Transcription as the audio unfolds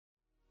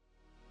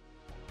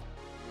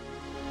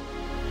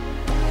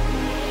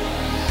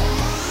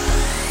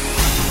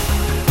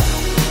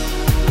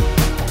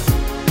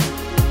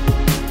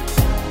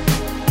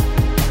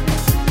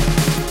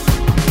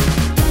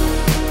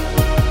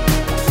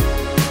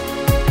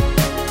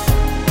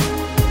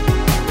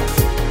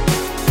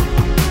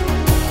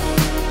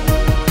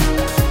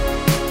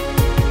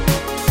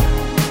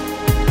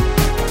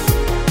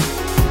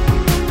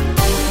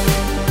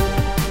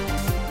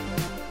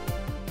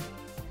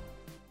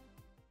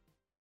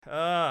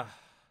Uh,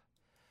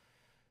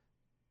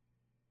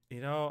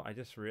 I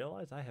just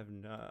realized I have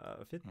no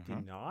Mm-hmm.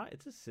 59.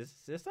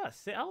 It's not.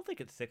 I don't think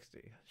it's 60.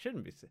 It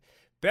shouldn't be.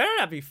 Better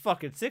not be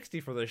fucking 60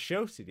 for the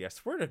show CD. I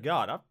swear to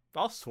God,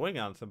 I'll swing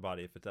on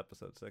somebody if it's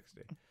episode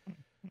 60.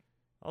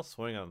 I'll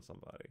swing on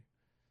somebody.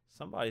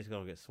 Somebody's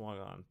gonna get swung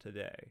on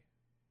today.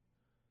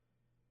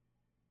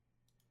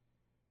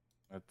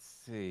 Let's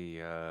see.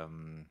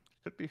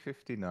 Should be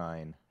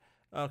 59.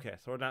 Okay,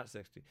 so we're not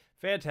 60.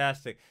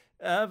 Fantastic.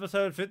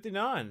 Episode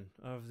 59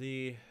 of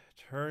the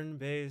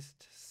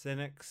turn-based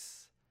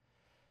Cynics.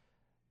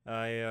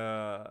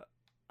 I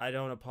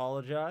don't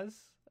apologize.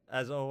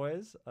 As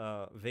always,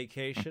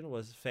 vacation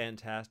was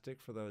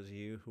fantastic for those of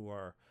you who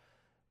are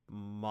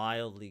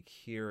mildly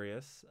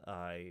curious.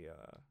 I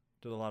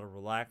did a lot of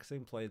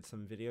relaxing, played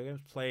some video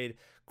games, played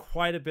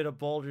quite a bit of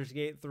Baldur's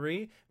Gate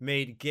 3,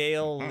 made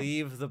Gale Mhm.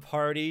 leave the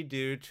party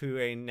due to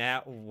a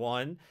nat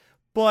 1.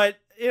 But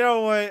you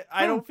know what?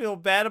 I don't feel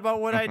bad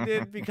about what I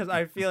did because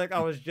I feel like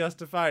I was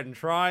justified in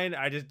trying.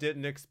 I just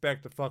didn't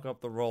expect to fuck up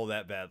the roll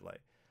that badly.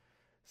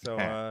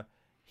 So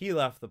he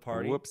left the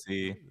party.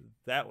 Whoopsie.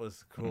 That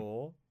was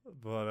cool.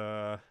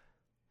 But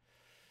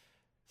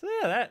so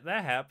yeah,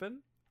 that happened.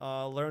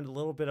 Learned a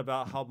little bit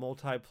about how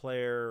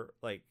multiplayer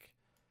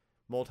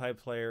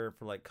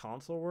for like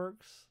console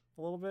works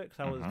a little bit because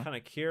I was Mm-hmm. kind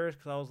of curious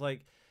because I was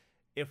like,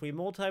 if we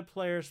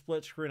multiplayer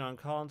split screen on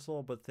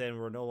console, but then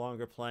we're no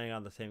longer playing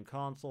on the same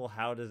console,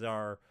 how does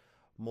our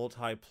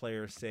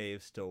multiplayer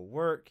save still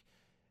work?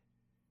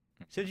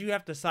 Since you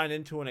have to sign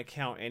into an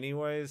account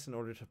anyways in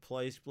order to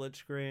play split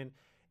screen,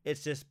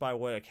 it's just by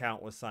what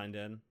account was signed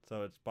in.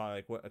 So it's by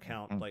like what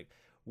account, like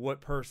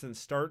what person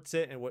starts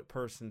it and what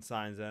person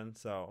signs in.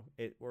 So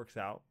it works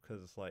out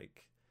because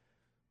like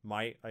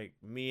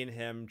me and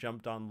him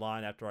jumped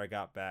online after I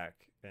got back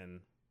and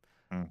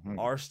Mm-hmm.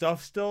 our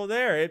stuff's still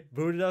there. It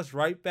booted us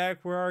right back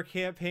where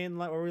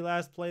where we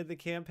last played the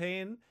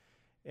campaign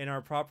in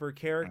our proper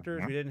characters.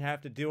 Mm-hmm. We didn't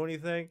have to do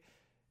anything.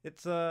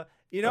 It's That's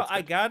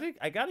I good.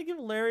 gotta give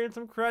Larian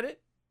some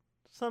credit.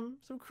 Some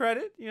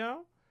credit, You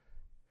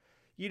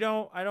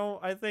don't I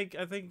don't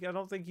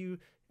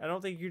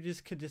think you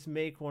just could just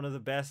make one of the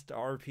best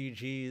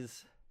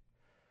RPGs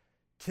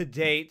to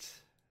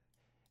date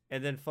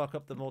and then fuck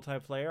up the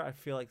multiplayer. I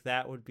feel like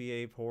that would be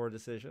a poor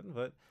decision,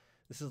 but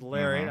this is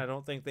Larian. Mm-hmm. I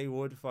don't think they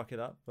would fuck it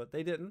up, but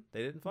they didn't.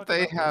 They didn't fuck it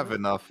They up. They have were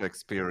enough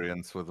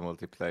experience with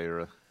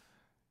multiplayer.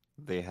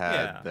 They had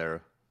Yeah.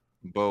 their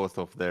both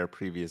of their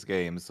previous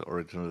games,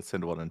 Original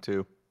Sin 1 and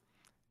 2,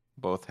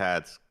 both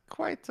had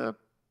quite a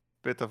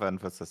bit of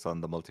emphasis on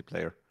the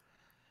multiplayer.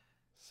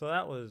 So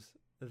that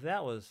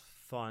was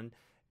fun,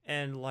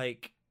 and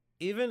like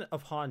even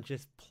upon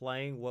just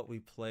playing what we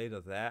played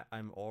of that,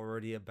 I'm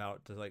already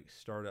about to like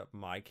start up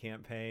my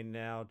campaign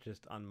now,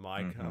 just on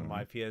Mm-hmm.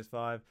 my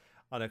PS5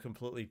 on a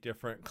completely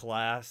different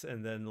class,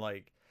 and then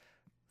like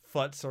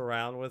futz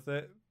around with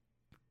it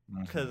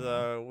because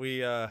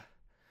Mm-hmm.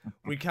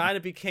 we kind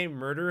of became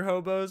murder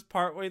hobos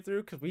partway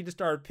through because we just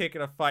started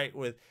picking a fight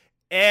with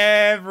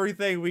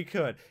everything we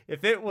could.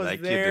 If it was Like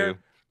you do. there,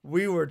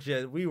 we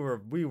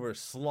were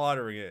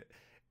slaughtering it.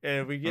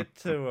 And we get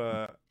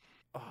to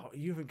oh,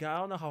 you even got I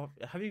don't know how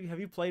have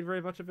you played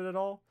very much of it at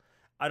all?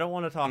 I don't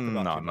want to talk about No,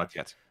 too not much.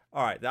 yet.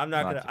 All right, I'm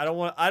not Not gonna. yet.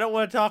 I don't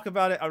want to talk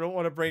about it. I don't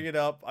want to bring it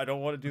up. I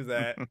don't want to do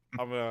that.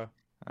 I'm gonna.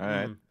 All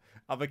right. Mm,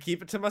 I'm gonna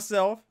keep it to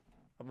myself.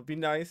 I'm gonna be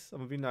nice. I'm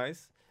gonna be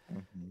nice.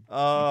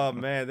 Oh Mm-hmm.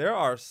 man, there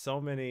are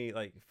so many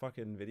like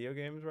fucking video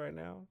games right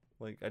now.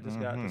 Like I just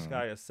got Mm-hmm.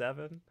 Disgaea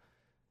 7.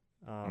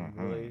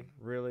 Mm-hmm.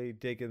 Really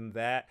digging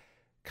that.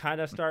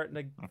 Kind of starting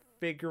to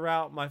figure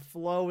out my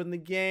flow in the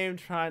game.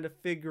 Trying to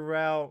figure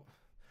out.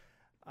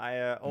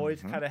 I always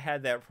Mm-hmm. kind of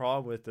had that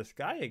problem with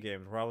Disgaea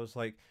games where I was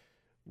like,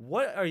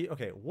 "What are you?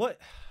 Okay, what?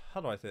 How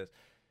do I say this?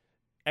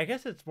 I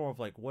guess it's more of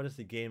like, what is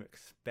the game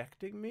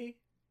expecting me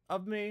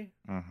of me?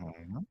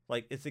 Mm-hmm.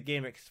 Like, is the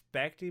game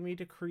expecting me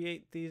to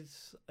create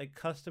these like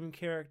custom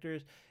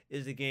characters?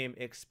 Is the game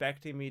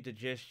expecting me to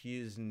just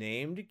use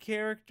named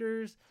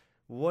characters?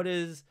 What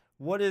is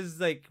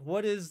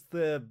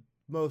the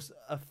most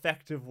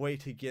effective way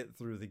to get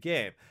through the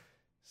game?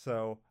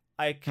 So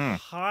I Hmm.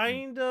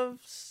 kind of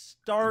The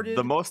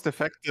started. most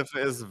effective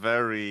is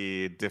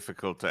very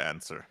difficult to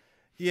answer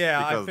Yeah,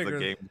 I because the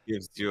figured. game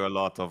gives you a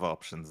lot of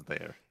options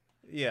there.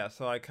 Yeah,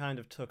 so I kind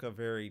of took a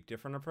very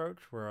different approach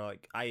where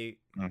like I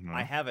Mm-hmm.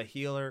 have a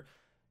healer.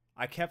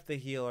 I kept the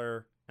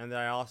healer, and then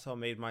I also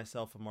made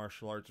myself a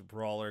martial arts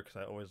brawler because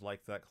I always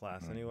liked that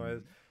class anyways.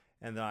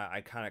 Mm-hmm. And then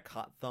I kind of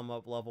caught them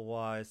up level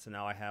wise, so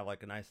now I have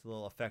like a nice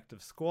little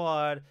effective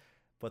squad.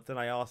 But then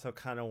I also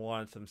kind of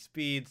wanted some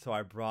speed, so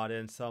I brought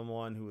in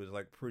someone who was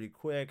like pretty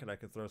quick and I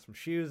could throw some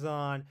shoes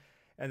on.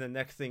 And the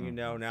next thing you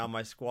know, now Mm-hmm.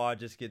 my squad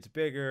just gets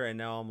bigger, and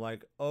now I'm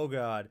like, oh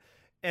god,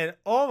 and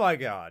oh my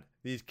god,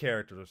 these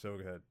characters are so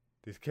good.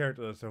 These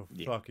characters are so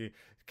Yeah. fucking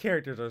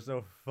characters are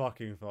so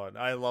fucking fun.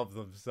 I love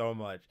them so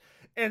much.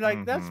 And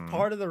like that's Mm-hmm.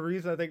 part of the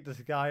reason I think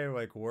this guy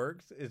like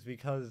works is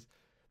because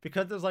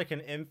there's like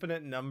an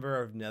infinite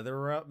number of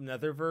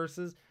nether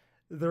verses.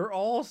 they're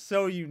all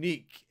so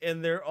unique,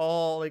 and they're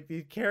all like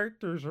these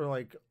characters are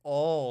like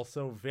all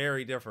so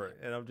very different,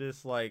 and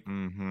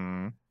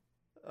Mm-hmm.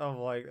 I'm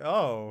like,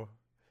 oh,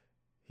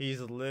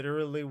 he's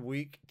literally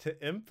weak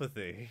to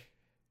empathy.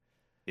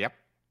 Yep.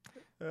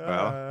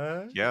 Well,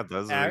 Uh, yeah,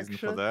 there's a reason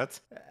for action, that.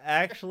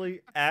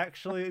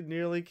 actually,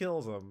 nearly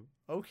kills him.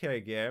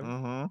 Okay, game,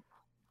 Mm-hmm.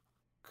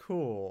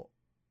 cool.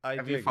 I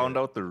Have you dig found it.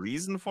 out the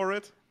reason for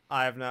it?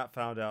 I have not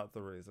found out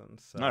the reason,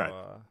 so All right.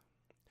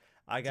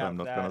 I So I'm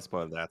got not gonna that.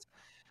 spoil that.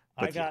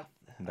 I But yeah, got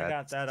I got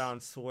that's that on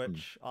mm,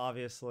 Switch.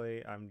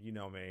 Obviously, you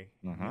know me.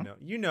 mm-hmm.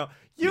 You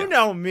Yeah.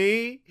 know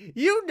me.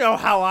 You know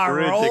how I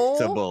roll.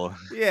 Predictable.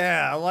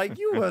 Yeah, like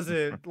you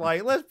wasn't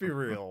like. Let's be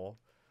real.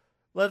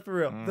 Let's be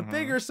real. The Mm-hmm.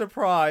 bigger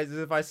surprise is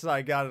if I said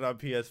I got it on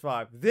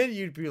PS5. Then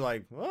you'd be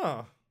like,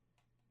 "Oh,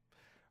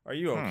 are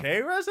you Hmm.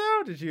 okay,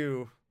 Rezo?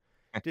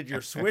 Did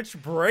your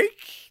Switch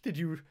break?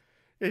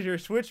 Is your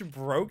Switch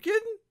broken?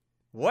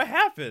 What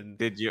happened?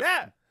 Did you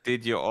That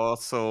did you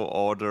also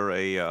order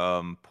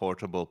a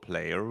portable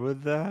player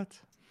with that?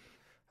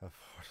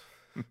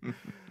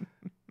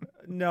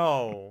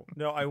 No,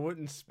 I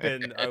wouldn't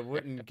spend. I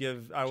wouldn't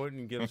give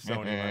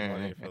Sony my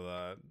money for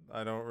that.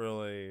 I don't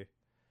really.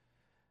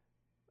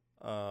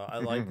 I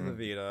like the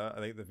Vita. I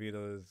think the Vita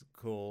is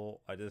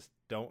cool. I just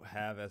don't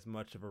have as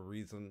much of a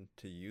reason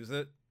to use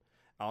it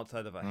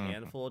outside of a Mhm.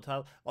 handful of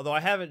titles. Although I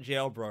haven't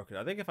jailbroken.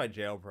 I think if I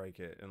jailbreak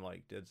it and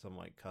like did some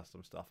like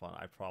custom stuff on it,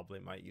 I probably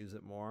might use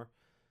it more.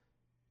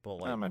 But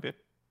like Maybe.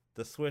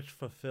 the Switch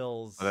But at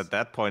fulfills.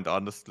 that point,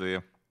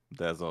 honestly,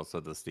 there's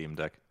also the Steam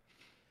Deck.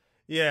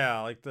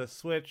 Yeah, like the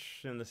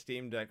Switch and the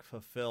Steam Deck Just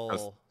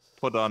fulfill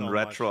put on so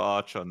Retro much.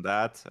 Arch on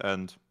that,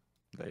 and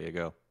there you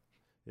go.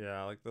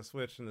 Yeah, like the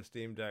Switch and the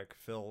Steam Deck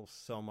fill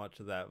so much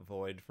of that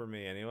void for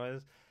me,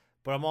 anyways.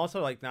 But I'm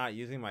also like not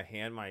using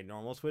my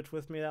normal Switch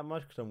with me that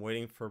much because I'm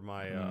waiting for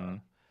my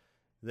Mm.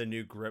 the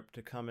new grip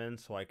to come in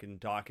so I can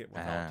dock it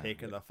without Ah,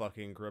 taking yeah. the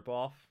fucking grip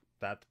off.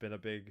 That's been a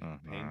big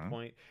pain Mm-hmm.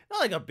 point. Not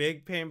like a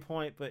big pain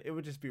point, but it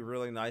would just be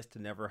really nice to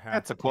never have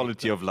That's to a take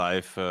quality the of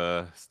life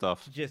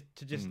stuff. to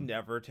just Mm.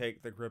 never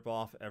take the grip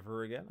off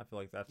ever again. I feel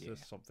like that's Yeah.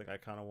 just something I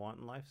kind of want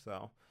in life.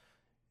 So,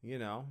 you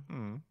know,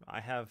 Mm.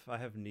 I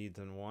have needs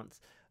and wants.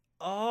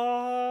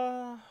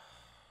 Oh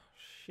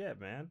shit,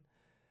 man!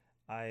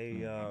 I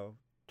Mm-hmm.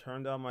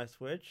 turned on my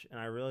Switch and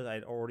I realized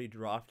I'd already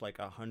dropped like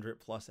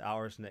 100+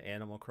 hours into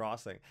Animal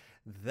Crossing.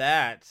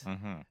 That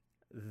Mm-hmm.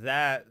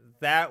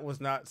 that was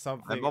not I'm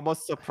something.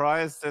 almost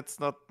surprised it's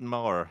not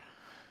more.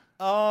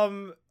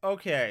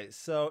 Okay,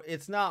 so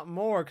it's not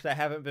more because I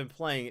haven't been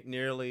playing it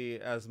nearly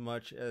as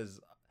much as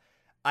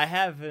I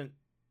haven't.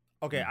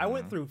 Okay, I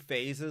went Mm-hmm. through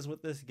phases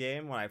with this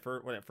game when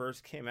it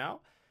first came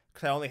out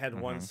because I only had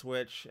one Mm-hmm.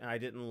 Switch and I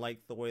didn't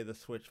like the way the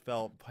Switch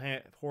felt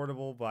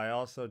portable, but I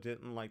also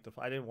didn't like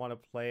I didn't want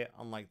to play it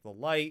on like the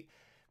light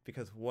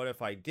because what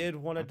if I did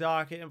want to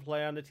dock it and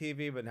play on the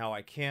TV, but now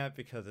I can't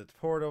because it's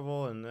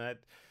portable and that.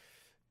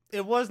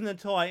 It wasn't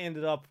until I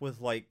ended up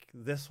with like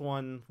this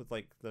one with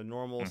like the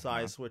normal Mm-hmm.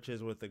 size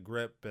switches with the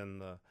grip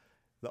and the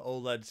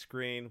OLED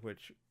screen,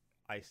 which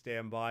I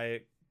stand by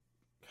it.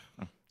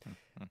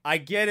 I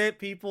get it,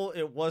 people.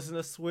 It wasn't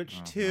a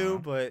Switch 2,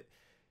 Mm-hmm. but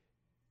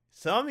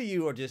some of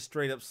you are just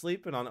straight up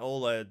sleeping on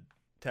OLED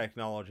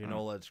technology and Mm-hmm.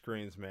 OLED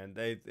screens, man.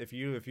 If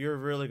you're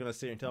really gonna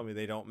sit here and tell me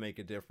they don't make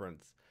a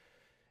difference,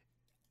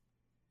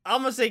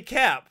 I'm gonna say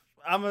cap.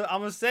 I'm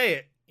gonna say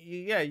it.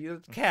 Yeah,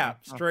 it's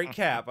cap, straight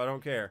cap. I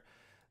don't care.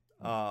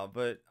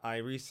 But I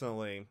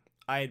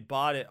had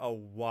bought it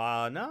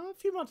a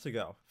few months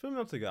ago. A few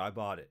months ago, I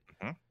bought it.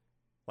 Mm-hmm.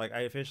 Like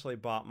I officially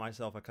bought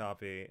myself a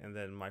copy, and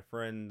then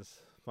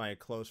my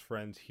close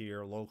friends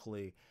here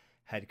locally,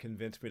 had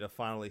convinced me to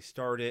finally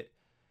start it.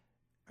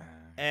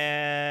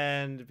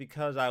 And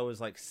because I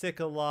was like sick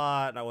a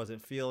lot, and I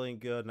wasn't feeling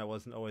good, and I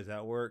wasn't always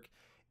at work,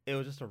 it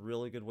was just a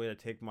really good way to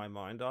take my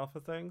mind off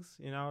of things.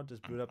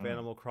 Just boot up Mm-hmm.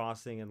 Animal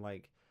Crossing and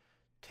like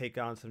take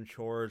on some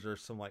chores or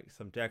some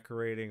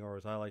decorating, or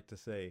as I like to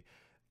say,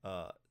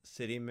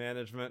 city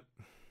management.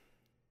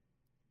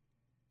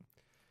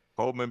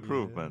 Home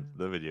Improvement, Yeah.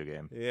 the video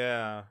game.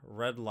 Yeah,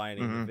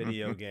 redlining the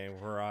video Mm-hmm.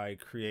 game where I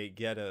create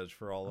ghettos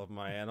for all of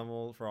my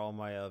animals, for all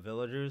my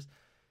villagers.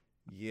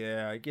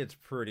 Yeah, it gets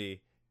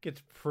pretty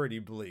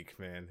bleak,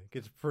 man. It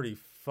gets pretty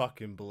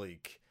fucking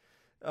bleak.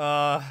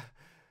 Uh,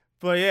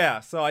 but yeah,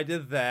 so I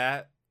did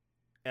that.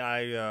 And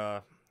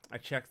I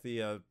checked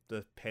the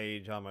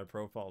page on my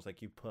profile. It's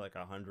like you put like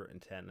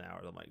 110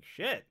 hours. I'm like,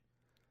 shit,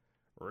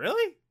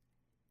 really?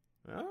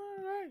 All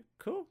right,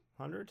 cool.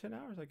 110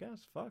 hours, I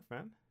guess. Fuck,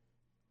 man.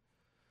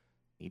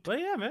 But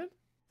yeah, man,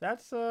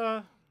 that's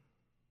that's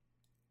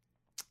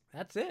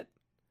it.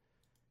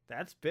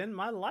 That's been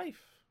my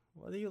life.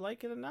 Whether you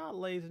like it or not,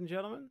 ladies and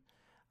gentlemen,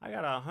 I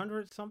got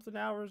 100 something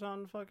hours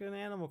on fucking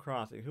Animal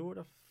Crossing. Who would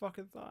have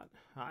fucking thought?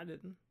 I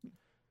didn't.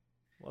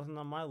 Wasn't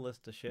on my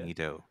list of shit.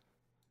 Neato.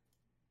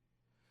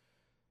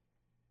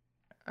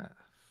 Uh,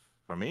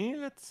 For me,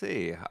 let's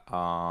see.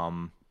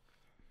 I'm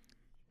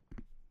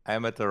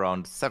at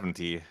around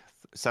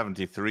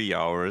 73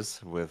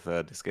 hours with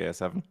Disgaea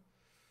 7.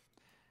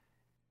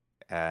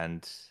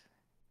 And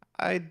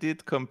I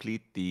did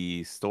complete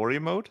the story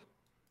mode,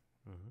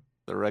 Mm-hmm.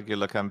 the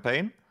regular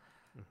campaign.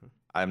 Mm-hmm.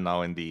 I'm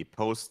now in the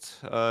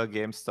post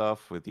game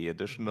stuff with the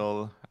Mm-hmm.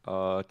 additional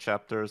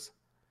chapters.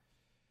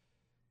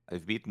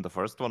 I've beaten the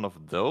first one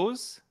of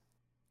those.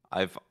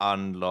 I've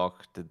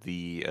unlocked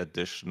the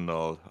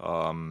additional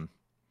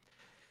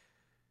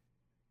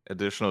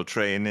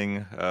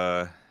training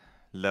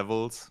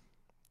levels,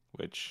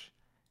 which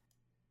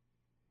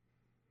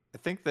I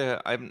think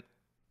I'm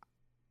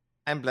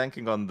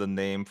blanking on the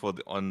name for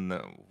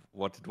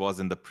what it was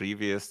in the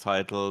previous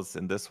titles.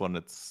 In this one,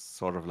 it's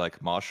sort of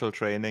like martial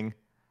training,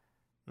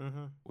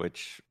 Mm-hmm.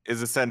 which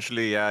is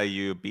essentially, yeah,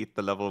 you beat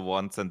the level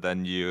once and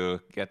then you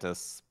get a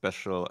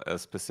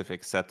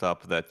specific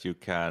setup that you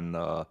can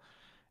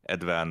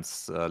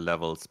advance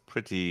levels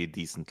pretty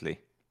decently.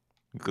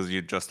 Because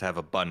you just have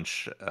a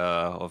bunch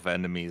of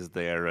enemies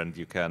there, and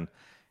you can,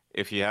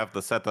 if you have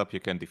the setup, you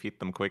can defeat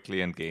them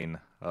quickly and gain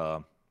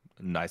a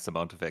nice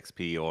amount of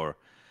XP or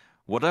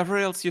whatever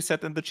else you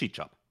set in the cheat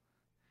shop.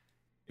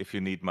 If you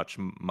need much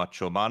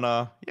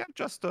mana, yeah,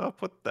 just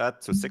put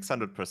that to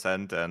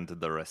 600% and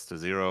the rest to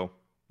 0.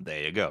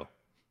 There you go.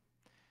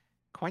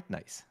 Quite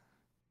nice.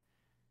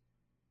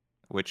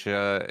 Which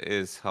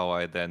is how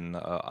I then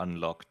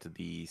unlocked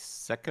the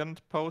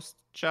second post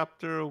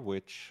chapter,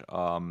 which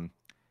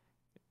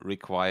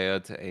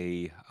required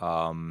a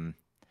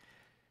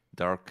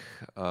dark,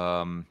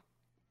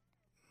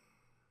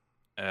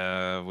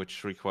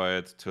 which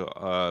required to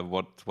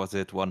what was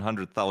it,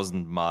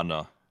 100,000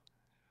 mana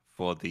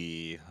for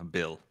the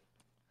bill.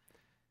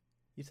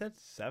 You said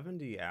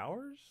 70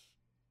 hours?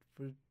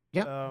 For,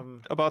 Yeah,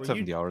 about were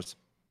you 70 hours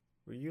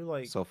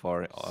like so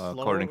far,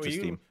 slower? according to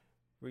Steam.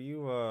 Were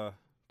you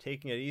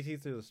taking it easy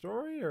through the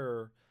story,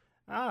 or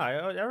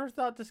I never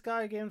thought this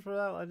guy games for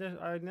that.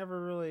 I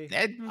never really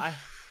It, I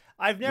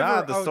I've nah,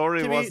 never. the Oh,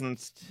 story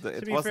wasn't.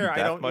 to It be fair, wasn't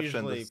I that don't much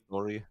in the usually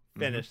story.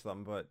 finish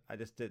them, but I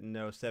just didn't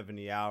know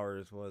 70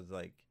 hours was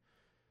like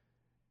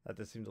that.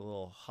 Just seemed a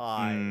little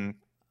high. Mm,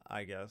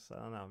 I guess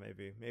I don't know.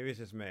 Maybe it's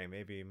just me.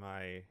 Maybe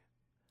my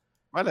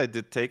well, I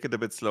did take it a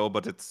bit slow,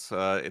 but it's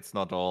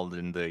not all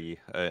in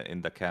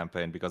the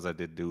campaign because I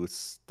did do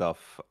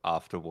stuff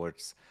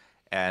afterwards,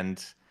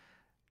 and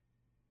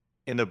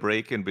in a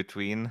break in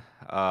between,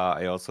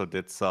 I also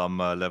did some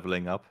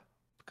leveling up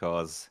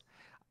because,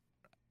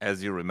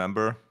 as you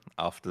remember,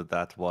 after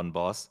that one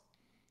boss,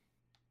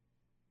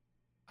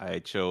 I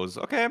chose,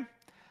 okay,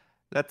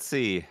 let's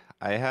see,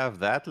 I have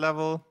that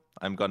level.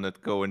 I'm gonna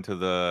go into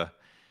the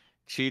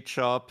cheat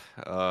shop,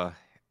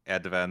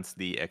 advance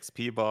the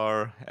XP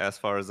bar as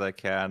far as I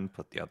can,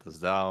 put the others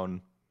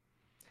down,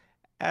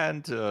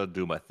 and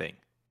do my thing.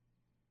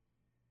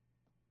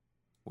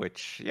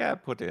 Which, yeah,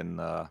 put in,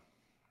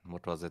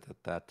 what was it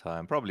at that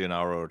time? Probably an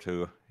hour or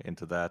two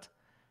into that,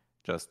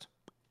 just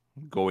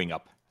going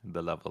up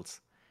the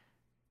levels.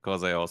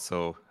 Because I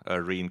also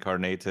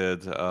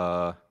reincarnated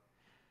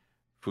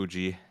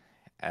Fuji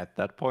at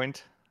that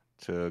point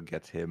to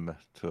get him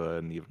to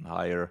an even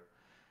higher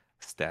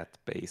stat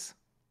base.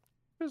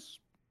 It's,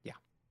 yeah,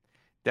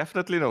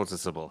 definitely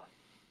noticeable.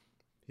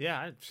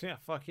 yeah,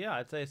 fuck yeah,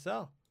 I'd say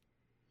so.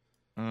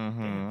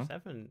 Damn, Mm-hmm.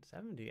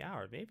 70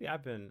 hours. Maybe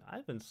I've been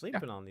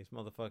Yeah. sleeping on these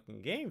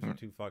motherfucking games for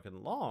too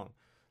fucking long.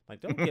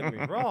 Like, don't get me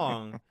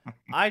wrong.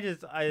 I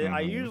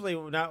Mm-hmm. usually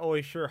not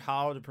always sure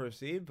how to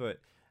proceed, but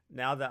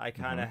now that I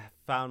kind Mm-hmm. of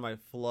found my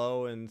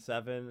flow in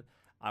 7,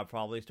 I'll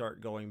probably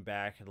start going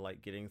back and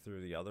like getting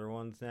through the other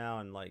ones now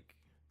and like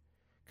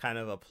kind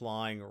of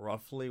applying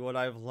roughly what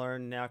I've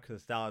learned now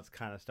because now it's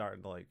kind of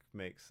starting to like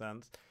make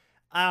sense.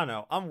 I don't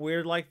know. I'm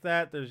weird like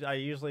that. I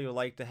usually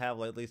like to have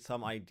like, at least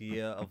some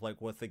idea of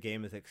like what the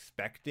game is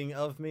expecting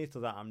of me, so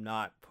that I'm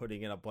not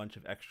putting in a bunch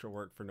of extra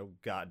work for no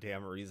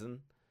goddamn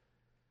reason.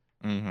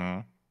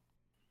 Mm-hmm.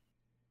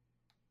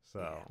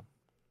 Yeah. So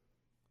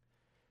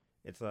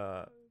it's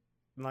a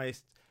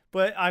nice,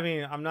 but I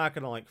mean, I'm not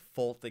gonna like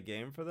fault the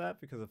game for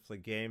that because if the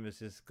game is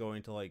just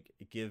going to like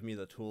give me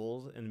the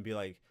tools and be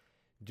like,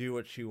 do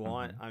what you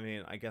want. Mm-hmm. I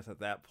mean, I guess at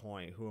that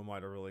point, who am I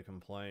to really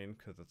complain?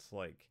 Because it's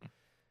like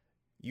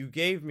you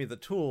gave me the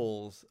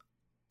tools.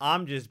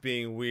 I'm just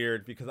being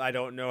weird because I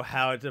don't know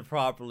how to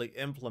properly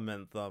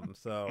implement them.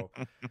 So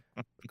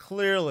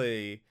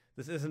clearly,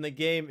 this isn't a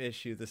game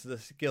issue. This is a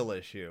skill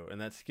issue,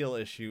 and that skill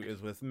issue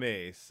is with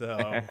me.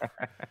 So,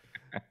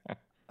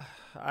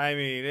 I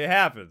mean, it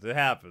happens. It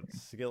happens.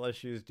 Skill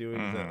issues do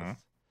Mm-hmm.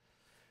 exist.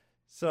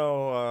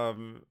 So,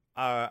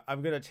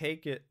 I'm gonna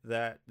take it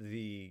that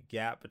the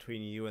gap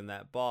between you and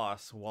that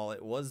boss, while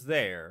it was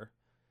there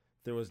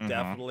was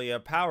Mm-hmm. definitely a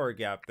power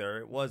gap there.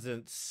 It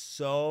wasn't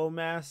so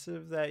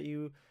massive that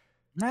you.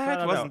 Nah, So I it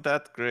don't know. wasn't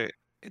that great.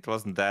 It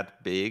wasn't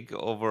that big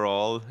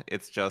overall.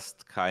 It's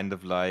just kind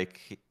of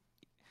like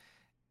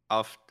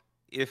of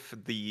if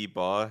the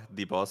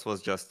boss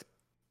was just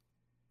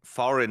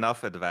far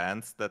enough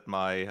advanced that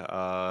my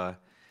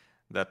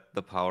that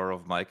the power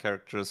of my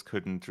characters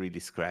couldn't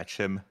really scratch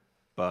him.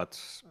 But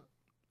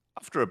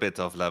after a bit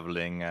of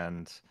leveling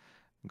and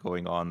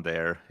going on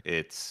there,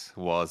 it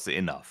was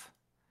enough.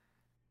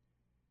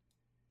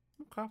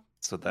 Okay,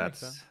 So that makes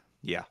sense. that's,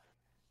 yeah.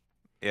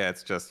 Yeah,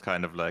 it's just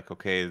kind of like,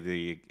 okay,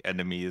 the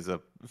enemy is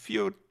a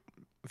few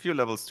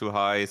levels too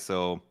high,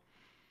 so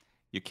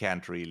you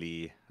can't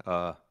really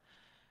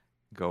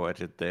go at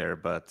it there,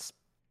 but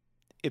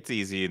it's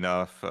easy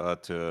enough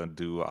to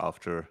do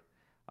after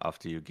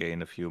you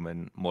gain a few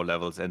more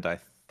levels. And I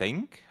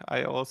think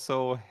I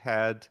also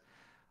had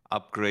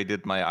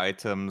upgraded my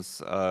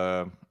items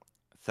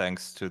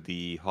thanks to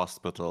the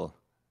hospital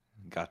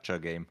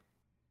gacha game.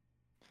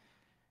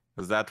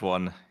 Because that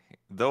one,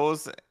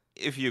 those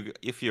if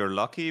you're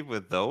lucky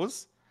with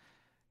those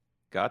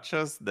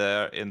gachas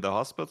there in the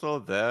hospital,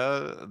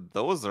 there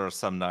those are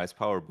some nice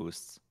power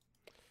boosts.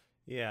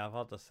 Yeah, I'm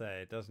about to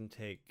say it doesn't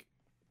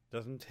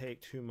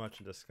take too much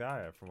in the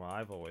sky from what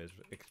I've always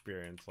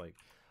experienced. Like,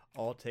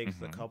 all it takes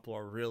is a Hmm. couple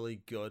of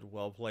really good,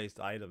 well placed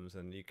items,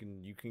 and you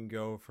can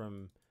go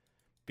from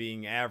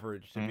being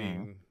average to Hmm.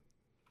 being.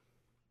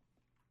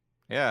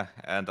 Yeah,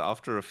 and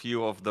after a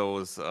few of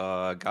those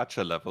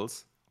gacha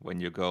levels, when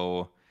you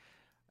go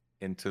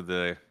into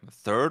the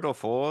third or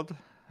fourth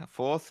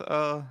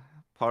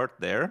part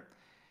there,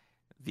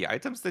 the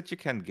items that you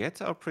can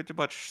get are pretty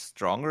much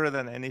stronger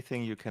than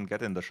anything you can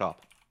get in the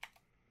shop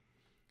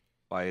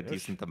by a No,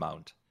 decent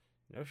amount.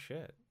 no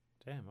shit.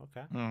 Damn.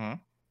 Okay. Hmm.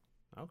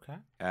 Okay.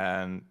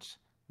 And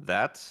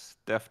that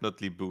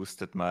definitely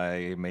boosted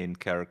my main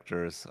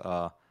characters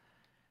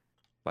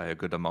by a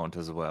good amount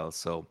as well.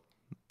 So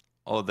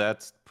all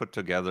that put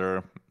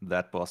together,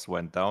 that boss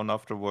went down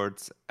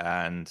afterwards,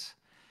 and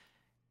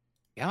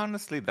yeah,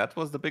 honestly, that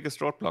was the biggest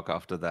roadblock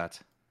after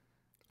that.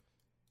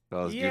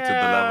 Because due to the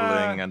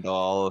leveling Yeah. and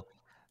all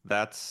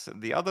that,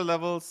 the other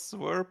levels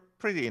were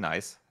pretty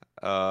nice.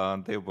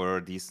 They were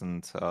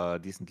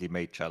decently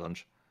made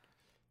challenge,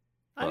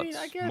 I mean,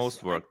 but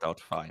most worked out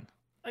fine.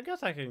 I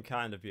guess I can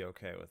kind of be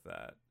okay with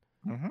that.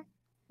 Hmm.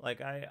 Like,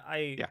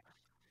 I Yeah.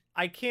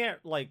 I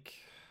can't, like,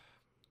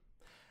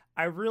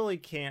 I really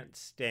can't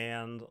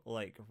stand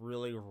like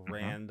really Hmm.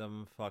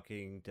 random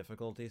fucking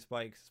difficulty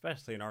spikes,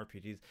 especially in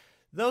RPGs.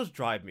 Those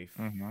drive me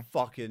Hmm.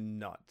 fucking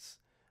nuts.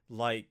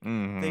 Like, they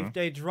Hmm.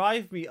 they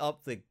drive me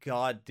up the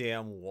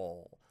goddamn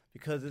wall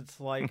because it's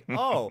like,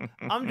 "Oh,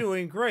 I'm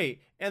doing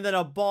great." And then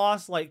a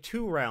boss like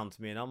two rounds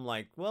me and I'm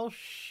like, "Well,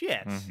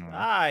 shit. Hmm.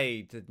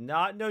 I did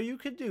not know you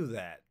could do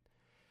that."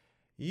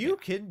 Yeah. You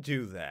can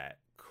do that.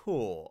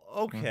 Cool. Hmm.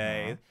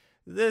 Okay.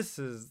 This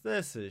is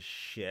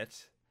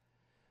shit.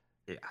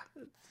 Yeah.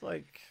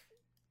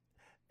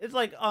 It's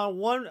like on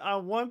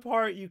one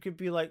part you could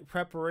be like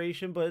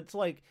preparation, but it's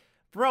like,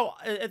 bro,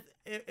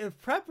 if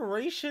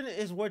preparation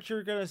is what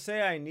you're gonna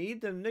say I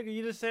need, then nigga,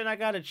 you just saying I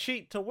gotta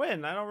cheat to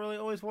win. I don't really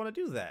always want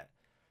to do that.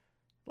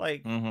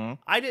 Like, Hmm.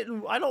 I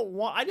didn't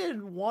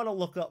want to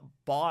look up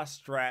boss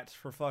strats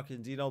for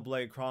fucking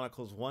Xenoblade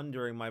Chronicles 1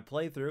 during my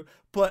playthrough,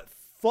 but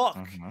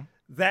fuck Hmm.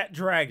 that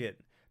dragon.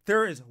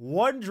 There is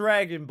one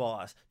dragon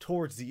boss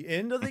towards the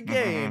end of the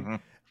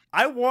game.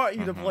 I want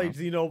you to play Hmm.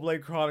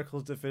 Xenoblade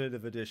Chronicles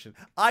Definitive Edition.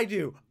 I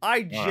do. I All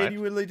right.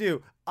 genuinely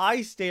do.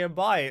 I stand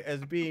by it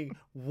as being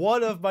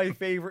one of my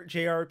favorite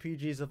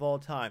JRPGs of all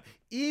time.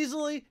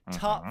 Easily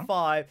top Hmm.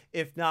 5,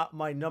 if not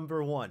my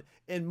number 1.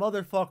 And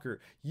motherfucker,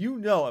 you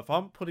know if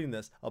I'm putting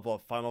this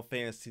above Final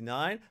Fantasy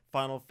 9,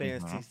 Final Hmm.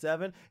 Fantasy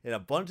 7, and a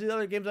bunch of the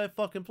other games I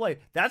fucking played,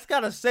 that's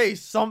gotta say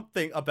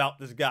something about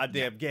this Yeah.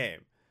 goddamn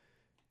game.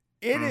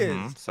 It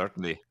Hmm. is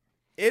Certainly.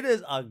 it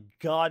is a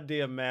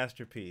goddamn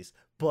masterpiece,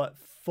 but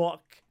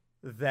fuck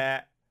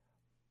that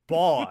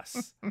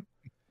boss.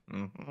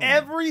 Hmm.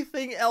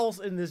 Everything else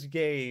in this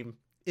game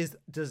is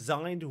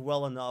designed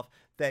well enough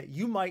that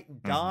you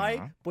might die,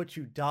 Hmm. but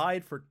you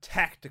died for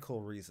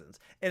tactical reasons.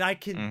 And I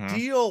can Hmm.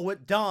 deal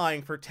with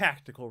dying for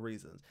tactical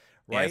reasons,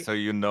 Yeah, right? so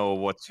you know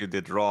what you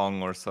did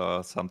wrong or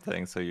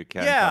something, so you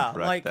can Yeah,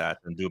 counteract like, that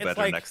and do it's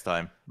better like, next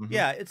time. Hmm.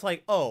 yeah, it's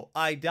like, oh,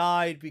 I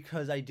died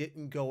because I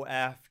didn't go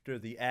after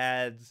the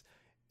ads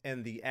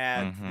and the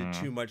ads did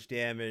Hmm. too much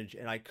damage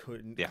and I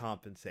couldn't Yeah.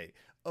 compensate.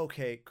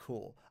 Okay,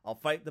 cool. I'll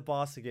fight the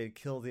boss again,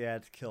 kill the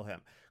ads, kill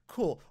him.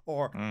 Cool.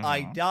 Or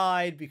I Hmm.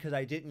 died because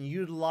I didn't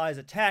utilize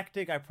a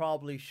tactic I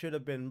probably should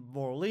have been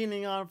more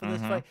leaning on for this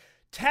Hmm. fight.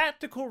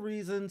 Tactical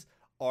reasons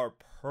are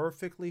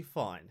perfectly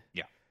fine.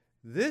 Yeah.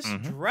 This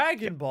Hmm. Yeah.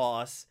 dragon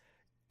boss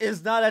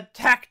is not a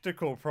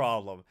tactical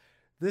problem.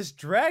 This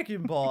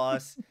dragon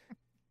boss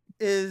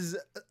is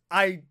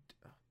I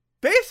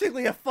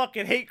basically a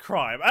fucking hate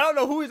crime. I don't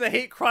know who he's a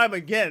hate crime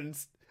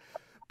against,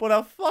 but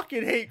a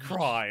fucking hate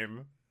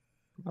crime.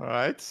 All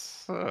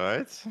right. All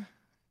right.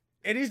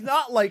 And he's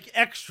not like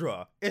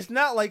extra. Hmm. It's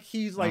not like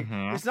he's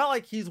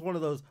one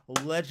of those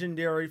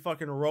legendary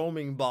fucking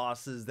roaming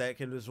bosses that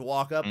can just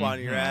walk up on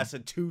your Hmm. ass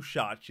and two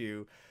shot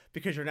you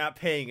because you're not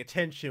paying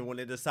attention when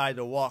they decide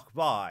to walk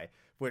by,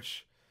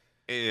 which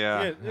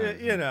Yeah. you,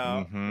 you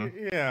know, Hmm.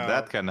 you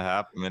That know, can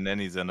happen in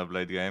any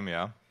Xenoblade game,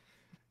 yeah.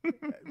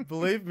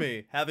 believe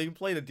me, having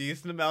played a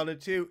decent amount of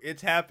 2,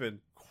 it's happened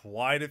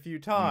quite a few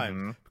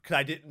times Hmm. because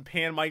I didn't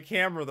pan my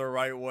camera the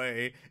right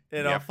way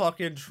and a Yep.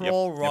 fucking Yep.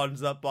 troll Yep.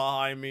 runs up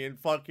behind me and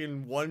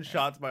fucking one Yeah.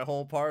 shots my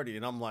whole party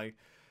and I'm like,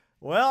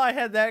 well, I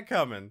had that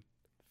coming.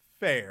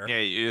 Fair. Yeah,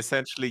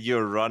 essentially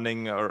you're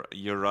running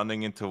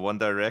into one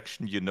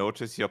direction. You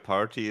notice your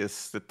party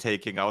is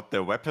taking out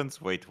their weapons.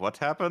 Wait, what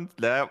happened?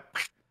 There,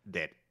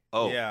 dead.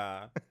 Oh.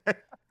 Yeah.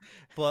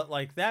 But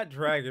like that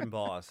dragon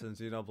boss in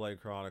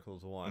Xenoblade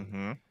Chronicles 1,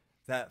 Mm-hmm.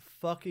 that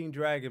fucking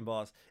dragon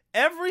boss,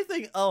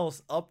 everything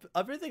else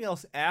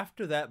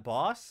after that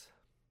boss,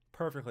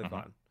 perfectly Mm-hmm.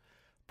 fine.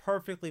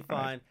 Perfectly All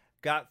right. fine.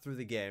 Got through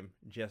the game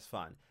just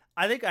fine.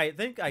 I think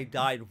I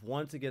died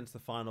once against the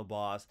final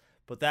boss,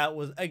 but that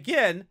was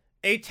again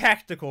a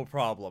tactical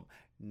problem,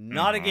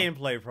 not a Mm-hmm.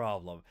 gameplay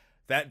problem.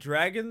 That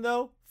dragon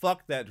though,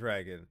 fuck that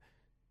dragon.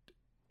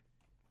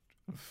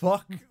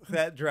 Fuck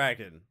that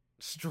dragon.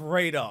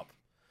 Straight up.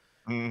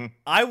 Mm-hmm.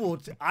 I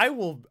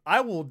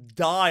will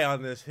die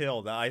on this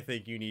hill that I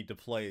think you need to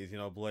play,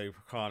 Blade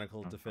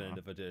Chronicles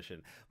Definitive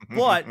Edition.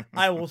 But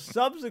I will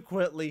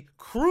subsequently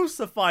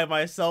crucify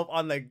myself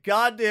on the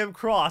goddamn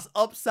cross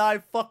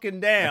upside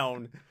fucking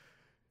down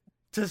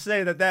to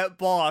say that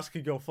boss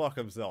can go fuck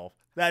himself.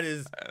 That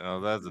is, Oh,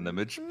 that's an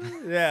image.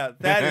 yeah,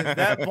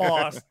 that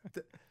boss.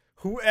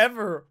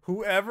 Whoever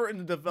in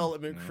the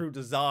development crew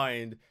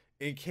designed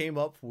and came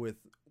up with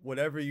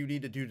whatever you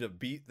need to do to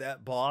beat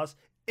that boss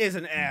is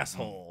an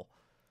asshole.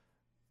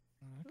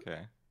 Okay.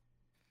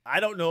 I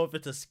don't know if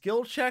it's a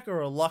skill check or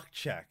a luck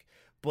check,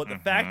 but the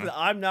fact that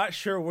I'm not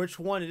sure which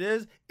one it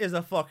is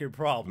a fucking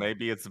problem.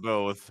 Maybe it's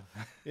both.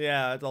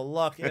 Yeah, it's a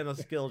luck and a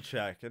skill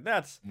check, and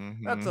that's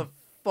Mm-hmm. a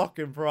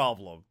fucking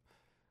problem.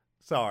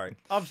 Sorry.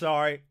 I'm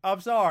sorry.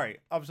 I'm sorry.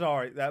 I'm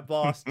sorry. That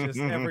boss just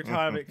every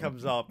time it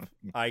comes up,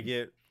 I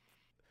get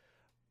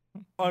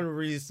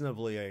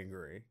unreasonably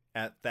angry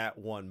at that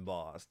one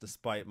boss,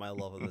 despite my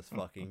love of this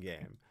fucking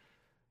game.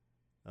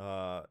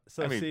 So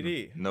I mean,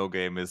 CD. no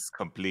game is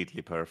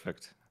completely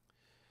perfect.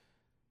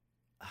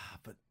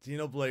 But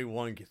Xenoblade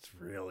 1 gets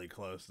really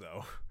close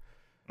though.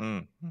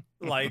 Mm.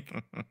 like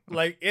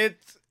like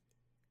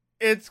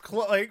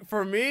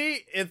for me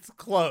it's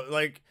close.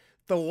 Like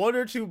the one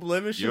or two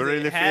blemishes You're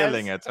really it has,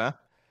 feeling it, huh?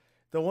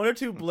 the one or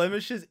two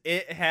blemishes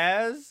it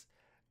has,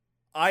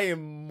 I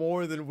am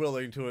more than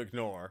willing to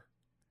ignore.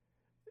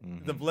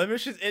 The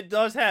blemishes it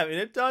does have, and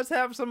it does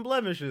have some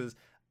blemishes,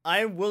 I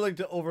am willing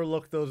to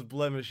overlook those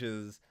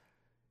blemishes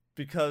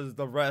because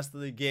the rest of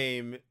the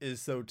game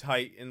is so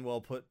tight and well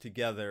put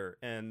together,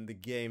 and the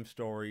game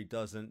story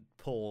doesn't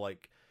pull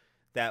like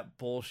that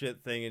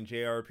bullshit thing in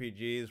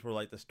JRPGs where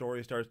like the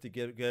story starts to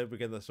get good,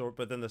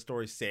 but then the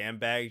story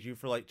sandbags you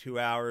for like 2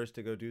 hours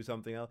to go do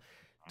something else.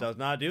 Does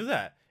not do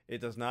that.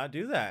 It does not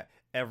do that.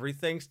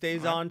 Everything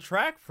stays on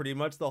track pretty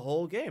much the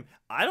whole game.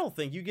 I don't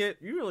think you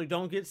really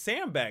don't get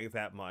sandbagged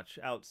that much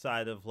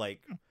outside of like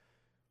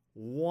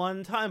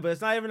one time, but it's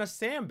not even a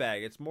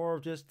sandbag. It's more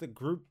of just the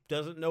group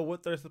doesn't know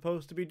what they're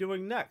supposed to be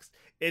doing next.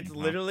 It's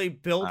literally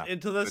built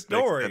into the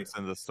story. It makes sense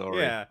in the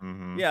story. Yeah,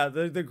 yeah.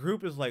 The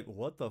group is like,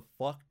 what the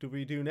fuck do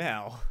we do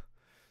now?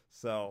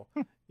 So,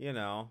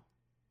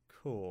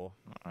 cool.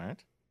 All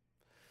right.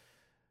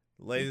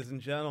 Ladies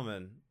and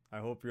gentlemen, I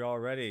hope you're all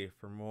ready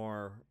for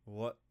more.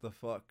 What the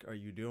fuck are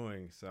you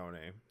doing,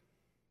 Sony?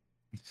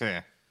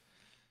 Yeah.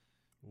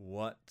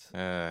 What?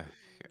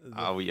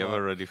 Are we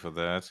ever ready for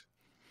that?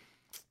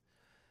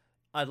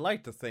 I'd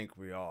like to think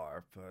we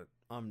are, but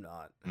I'm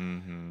not.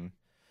 Mm-hmm.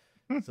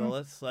 So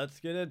let's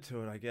get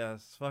into it, I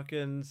guess.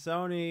 Fucking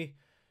Sony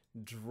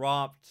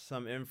dropped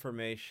some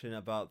information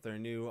about their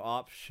new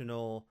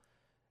optional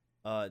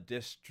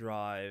disk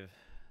drive,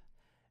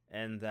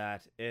 and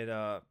that it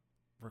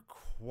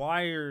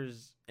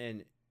requires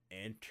an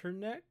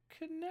internet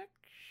connection.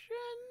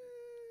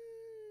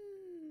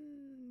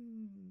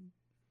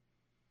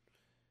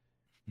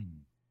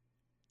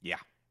 Yeah.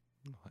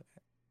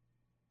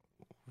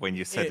 When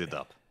you set it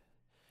up.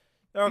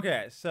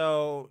 Okay,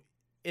 so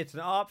it's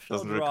an optional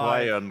Doesn't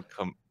drive.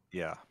 require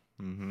yeah.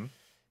 Mm-hmm.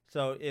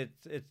 So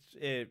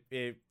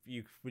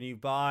when you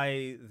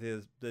buy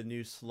the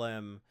new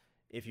Slim,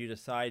 if you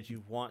decide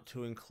you want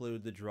to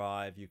include the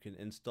drive, you can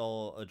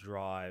install a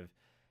drive,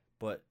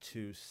 but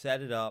to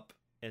set it up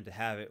and to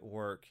have it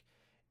work,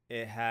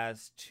 it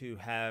has to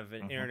have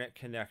an internet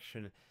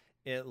connection,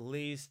 at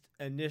least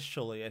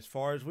initially, as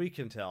far as we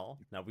can tell.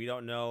 Now we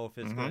don't know if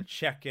it's going to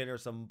check in or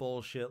some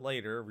bullshit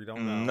later. We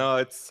don't know.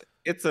 No,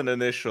 it's an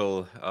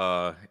initial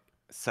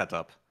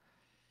setup.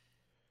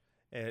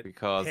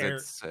 Because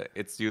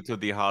it's due to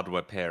the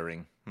hardware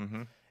pairing.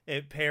 Mm-hmm.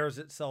 It pairs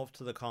itself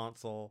to the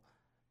console,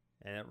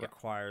 and it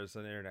requires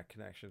an internet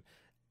connection.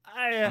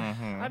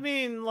 I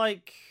mean,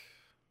 like,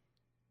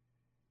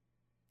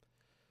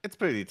 it's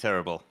pretty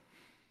terrible.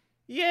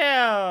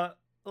 Yeah,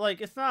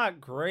 like it's not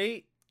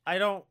great. I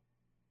don't.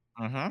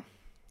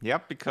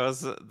 Yep,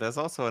 because there's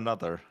also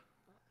another.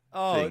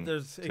 Oh, it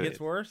gets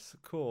worse.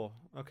 Cool.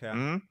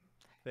 Okay.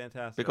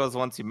 Fantastic. Because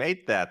once you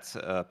made that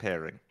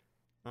pairing.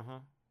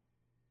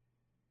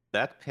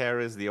 That pair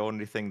is the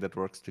only thing that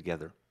works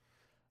together.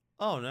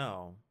 Oh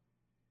no.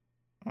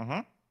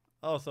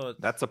 Oh, so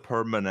that's a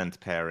permanent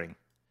pairing.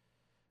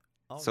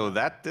 Oh, so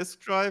that disk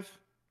drive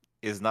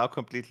is now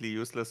completely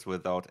useless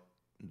without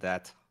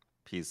that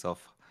piece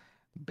of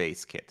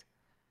base kit,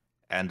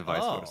 and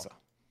vice versa.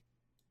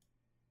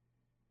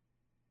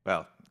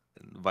 Well,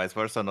 vice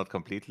versa, not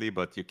completely,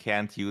 but you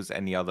can't use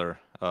any other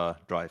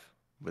drive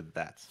with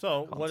that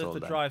So what if console the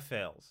then. drive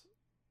fails?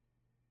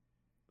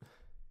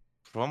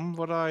 From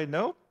what I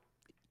know,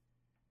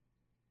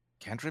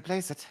 can't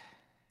replace it.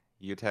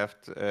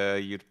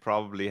 You'd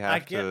probably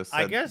have to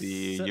send the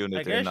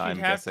I unit in, guess you'd I'm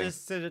have to guessing.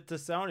 send it to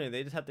Sony.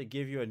 They just have to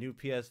give you a new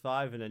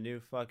PS5 and a new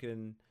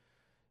fucking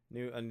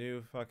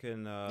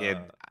Yeah,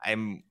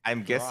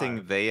 I'm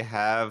guessing drive. they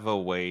have a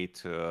way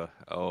to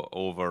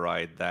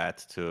override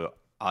that to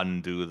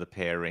undo the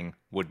pairing,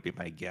 would be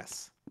my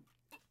guess.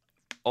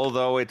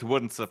 Although it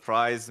wouldn't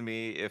surprise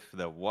me if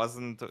there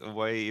wasn't a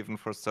way even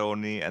for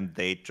Sony and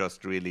they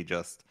just really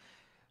just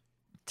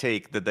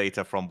take the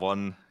data from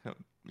one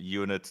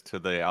unit to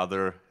the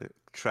other,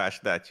 trash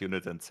that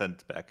unit and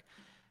send back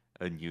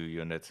a new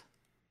unit.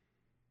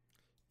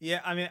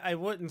 Yeah, I mean, it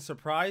wouldn't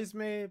surprise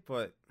me,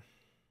 but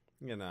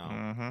you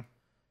know, Mm-hmm.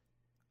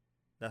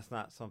 that's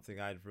not something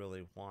I'd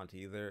really want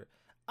either.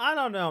 I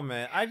don't know,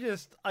 man. I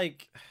just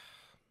like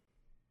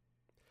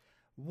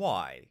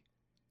why?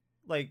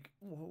 Like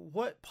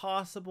what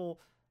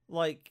possible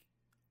like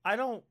I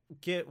don't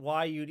get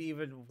why you'd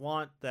even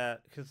want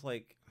that cuz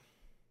like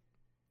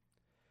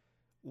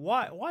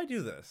why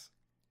do this?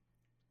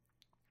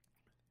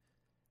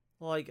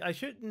 Like I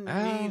shouldn't Uh,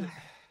 need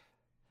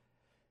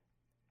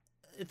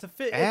it's a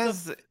fit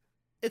as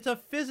it's a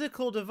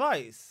physical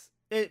device.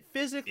 It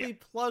yeah. physically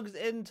plugs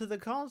into the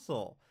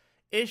console.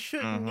 It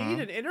shouldn't need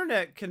Mm-hmm. an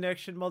internet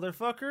connection,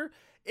 motherfucker.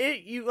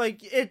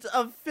 It's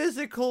a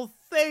physical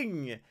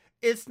thing.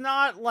 It's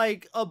not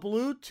like a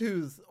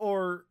Bluetooth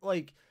or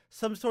like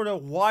some sort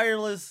of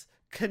wireless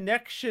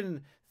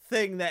connection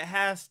thing that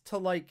has to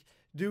like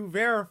do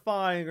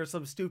verifying or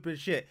some stupid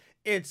shit.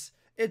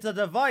 It's a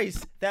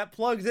device that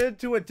plugs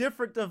into a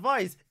different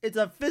device. It's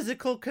a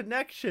physical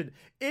connection.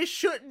 It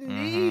shouldn't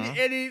need Mm-hmm.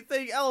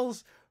 anything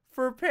else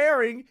for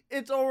pairing.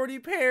 It's already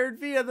paired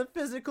via the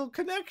physical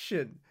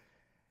connection.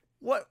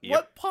 What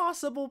Yep. what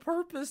possible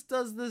purpose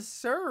does this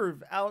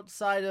serve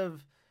outside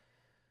of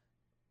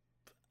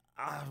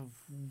uh,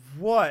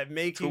 what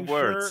Two making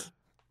sure? words.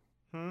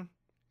 Hmm.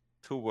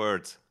 2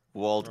 words.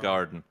 Walled Oh.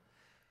 garden.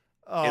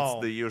 It's Oh.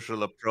 the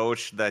usual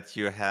approach that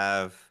you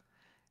have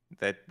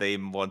that they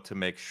want to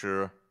make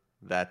sure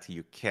that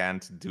you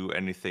can't do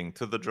anything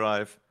to the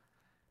drive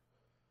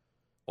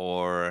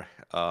or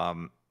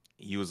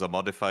use a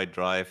modified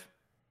drive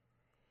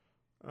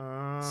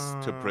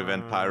to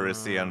prevent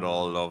piracy and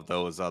all Uh, of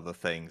those other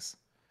things.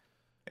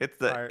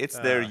 Pir- It's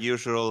their uh,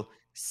 usual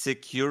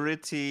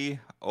security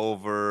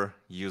over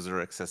user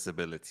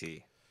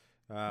accessibility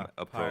uh,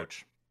 pir-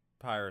 approach.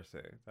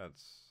 piracy.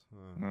 That's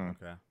Mm.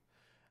 okay.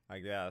 I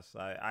guess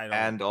I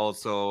don't. And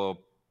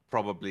also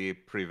probably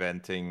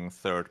preventing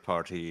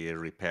third-party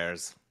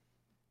repairs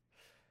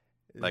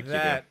like you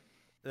do. That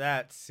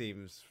that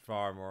seems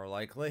far more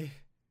likely.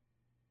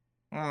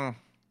 Mm,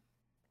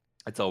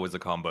 it's always a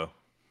combo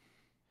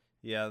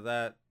Yeah,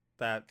 that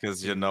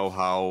because you know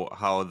seems.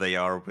 how they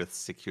are with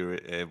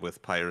security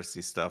with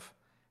piracy stuff,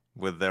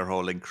 with their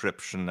whole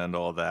encryption and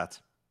all that.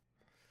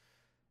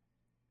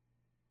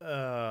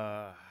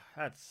 Uh,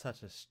 that's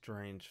such a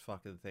strange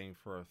fucking thing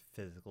for a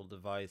physical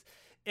device.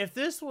 If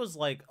this was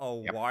like a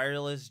Yep,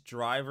 wireless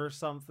drive or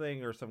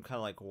something, or some kind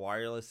of like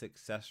wireless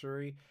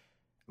accessory,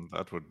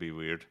 that would be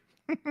weird.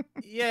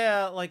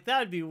 yeah, like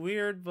that'd be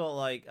weird, but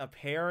like a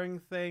pairing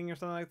thing or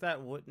something like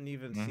that wouldn't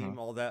even Hmm. seem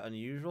all that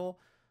unusual.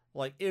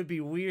 Like it'd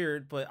be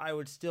weird, but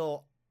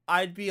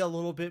I'd be a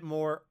little bit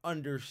more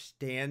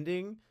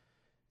understanding.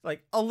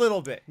 Like a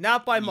little bit,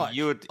 not by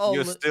much.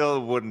 You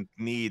still wouldn't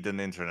need an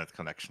internet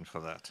connection for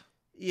that.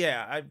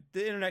 Yeah,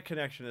 the internet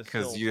connection is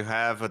Because still. you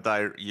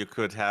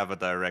could have a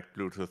direct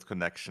Bluetooth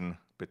connection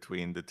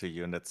between the two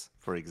units,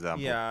 for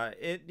example. Yeah,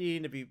 it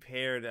needed to be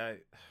paired.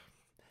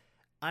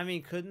 I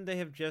mean, couldn't they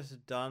have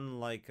just done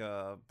like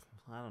a,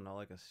 I don't know,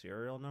 like a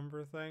serial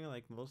number thing,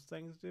 like most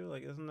things do?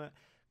 Like, isn't that?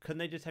 Couldn't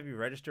they just have you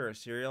register a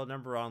serial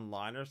number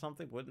online or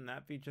something? Wouldn't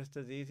that be just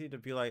as easy to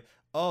be like,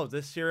 oh,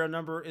 this serial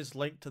number is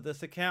linked to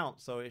this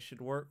account, so it should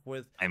work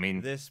with I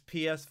mean, this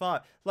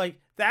PS5? Like,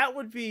 that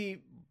would be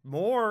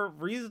more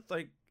reason.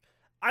 Like,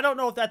 I don't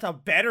know if that's a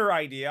better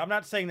idea. I'm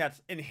not saying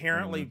that's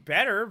inherently mm,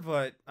 better,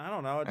 but I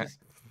don't know. It eh, just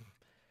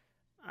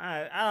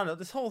I don't know.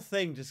 This whole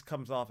thing just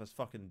comes off as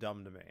fucking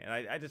dumb to me, and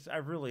I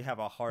really have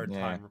a hard yeah.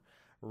 time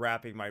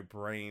wrapping my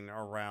brain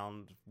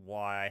around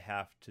why I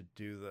have to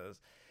do this.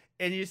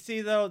 And you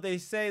see, though, they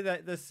say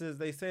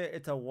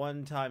it's a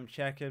one-time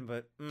check-in,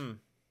 but Hmm.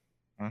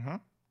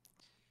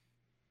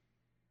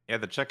 Yeah,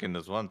 the check-in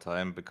is one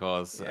time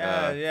because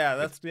yeah,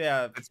 it's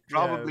it's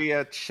yeah, probably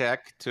a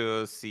check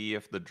to see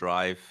if the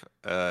drive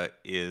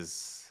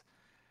is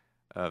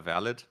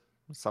valid,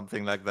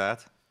 something like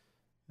that.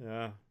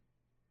 yeah,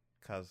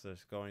 because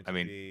there's going I to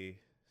mean, be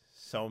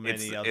so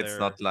many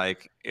other.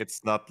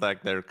 it's not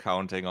like they're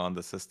counting on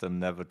the system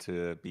never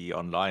to be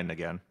online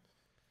again.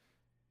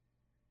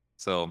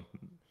 So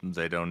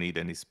they don't need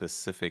any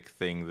specific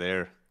thing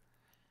there.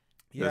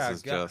 This Yeah,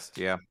 is just,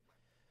 yeah,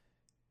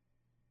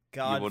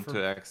 God you for want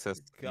to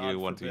God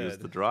use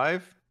the forbid.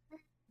 drive?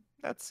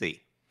 Let's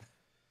see.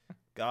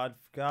 God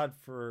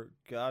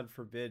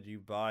forbid you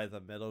buy the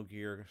Metal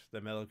Gear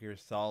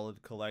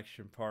Solid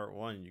Collection Part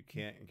 1. You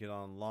can't get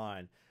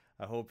online.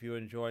 I hope you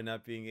enjoy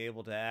not being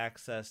able to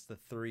access the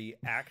 3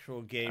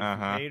 actual games you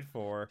Uh-huh. paid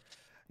for.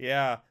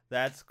 Yeah,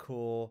 that's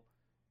cool.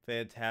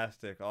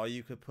 Fantastic. All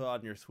you could put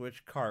on your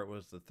Switch cart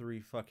was the 3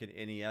 fucking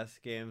NES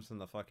games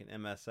and the fucking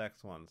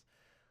MSX ones.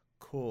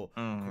 Cool.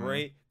 Hmm.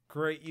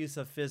 Great use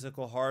of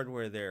physical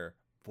hardware there,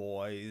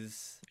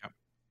 boys.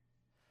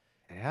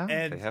 Yeah, they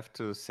And have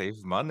to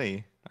save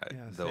money.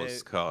 yeah, Those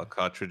say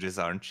cartridges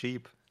aren't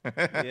cheap.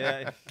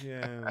 yeah,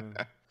 yeah.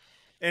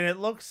 And it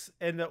looks,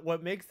 and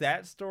what makes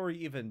that story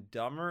even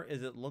dumber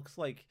is it looks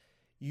like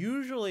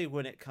usually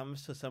when it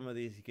comes to some of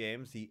these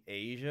games, the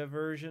Asia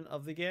version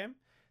of the game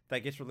that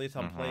gets released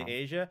on Play Hmm.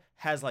 Asia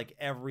has like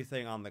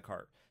everything on the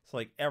cart. So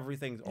like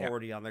everything's Yeah.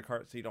 already on the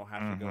cart, so you don't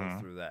have to go Hmm.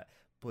 through that.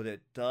 But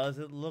it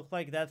doesn't look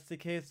like that's the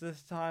case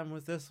this time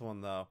with this one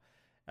though.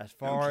 As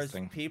far as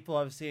Interesting. people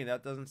have seen,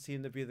 that doesn't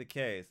seem to be the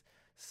case.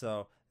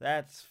 So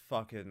that's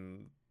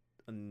fucking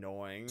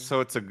annoying. So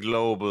it's a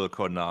global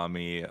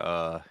Konami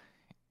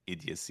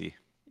idiocy,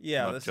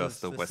 Yeah, not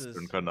just a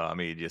Western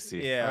Konami idiocy.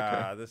 Okay.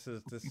 yeah, this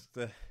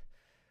the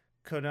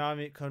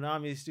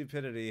Konami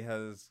stupidity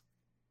has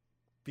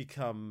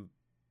become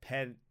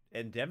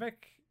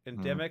endemic Mm.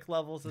 endemic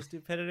levels of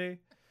stupidity.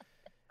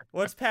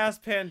 What's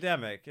past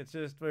pandemic? It's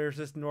just it's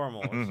just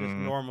normal. It's just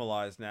Hmm.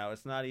 normalized now.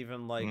 It's not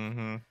even like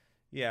Hmm.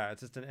 yeah,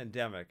 it's just an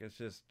endemic. It's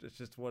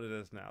just what it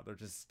is now. They're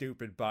just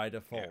stupid by Yeah.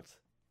 default.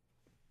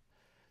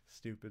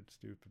 Stupid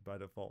by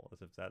default,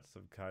 as if that's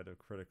some kind of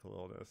critical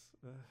illness.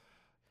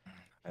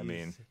 I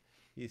mean, He's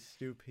he's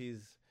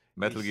stupid.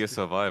 Metal Gear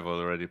Survive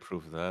already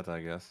proved that,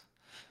 I guess.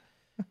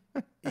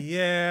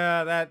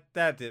 Yeah,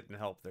 that didn't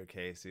help their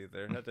case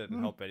either. That didn't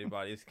help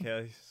anybody's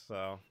case.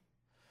 So,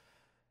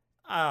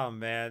 oh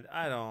man,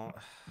 I don't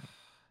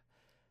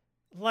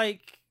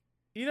like.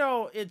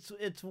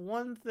 It's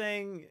one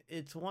thing.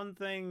 It's one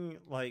thing.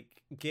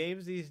 Like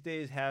games these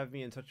days have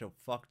me in such a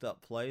fucked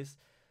up place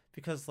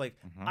because like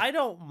Hmm. I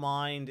don't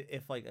mind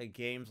if like a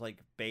game's like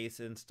base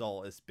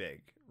install is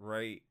big,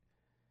 right?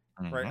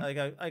 Right, Hmm.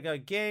 like a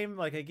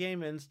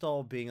game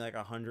install being like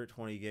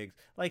 120 gigs.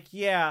 Like,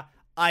 yeah,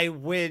 I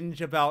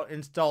whinge about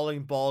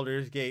installing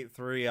Baldur's Gate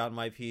 3 on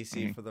my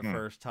PC for the Hmm.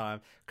 first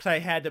time because I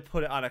had to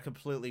put it on a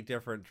completely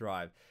different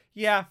drive.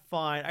 Yeah,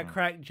 fine. I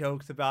crack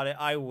jokes about it.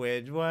 I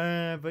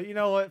whinge, but you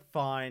know what?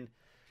 Fine.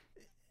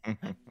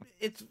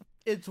 It's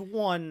it's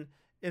one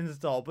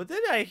install, but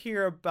then I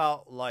hear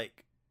about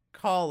like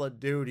Call of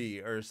Duty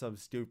or some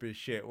stupid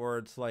shit where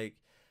it's like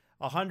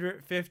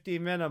 150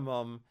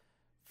 minimum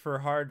for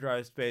hard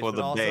drive space, For but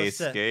the also base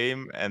set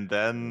game, and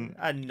then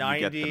a you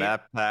get the 90.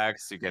 map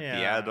packs, you get the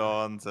Yeah,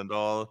 add-ons and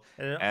all.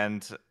 and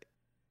And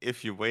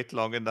if you wait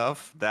long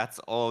enough, that's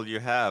all you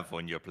have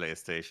on your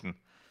PlayStation.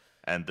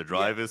 And the yeah.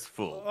 drive is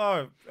full.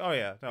 Oh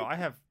yeah. No, I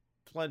have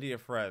plenty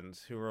of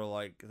friends who are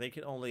like they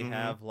can only Hmm.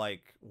 have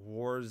like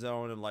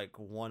Warzone and like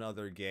one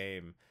other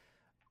game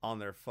on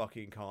their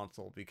fucking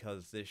console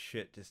because this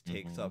shit just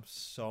takes Hmm. up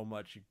so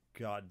much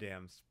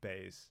goddamn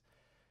space.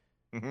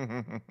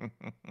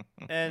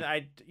 And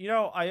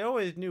I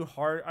always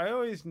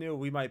knew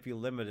we might be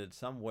limited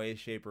some way,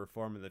 shape, or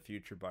form in the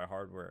future by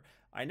hardware.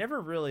 I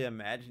never really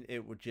imagined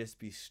it would just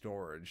be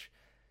storage.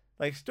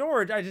 Like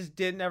storage, I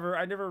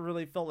never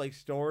really felt like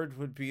storage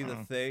would be the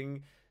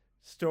thing.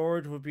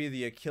 Storage would be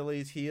the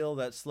Achilles heel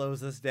that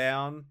slows us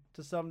down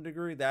to some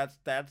degree. That's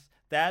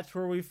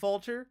where we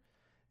falter.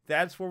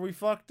 That's where we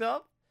fucked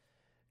up.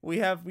 We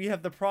have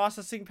the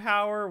processing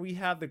power, we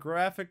have the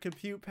graphic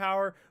compute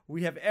power,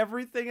 we have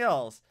everything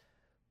else.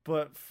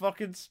 But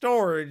fucking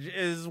storage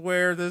is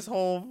where this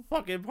whole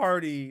fucking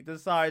party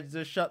decides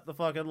to shut the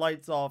fucking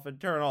lights off and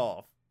turn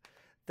off.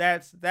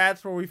 That's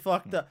where we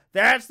fucked up.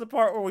 That's the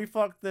part where we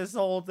fucked this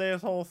whole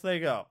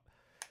thing up.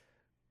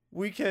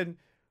 We can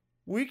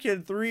we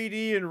can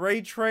 3D and ray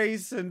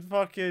trace and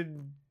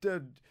fucking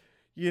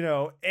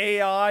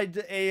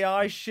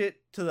AI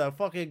shit to the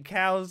fucking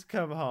cows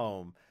come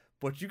home.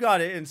 But you got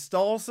to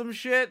install some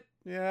shit?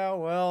 Yeah,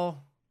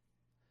 well,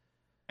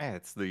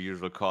 It's the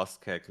usual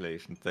cost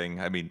calculation thing.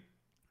 I mean,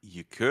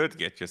 you could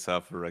get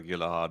yourself a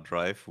regular hard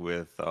drive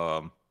with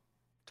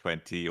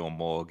 20 or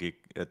more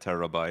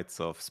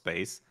terabytes of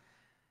space.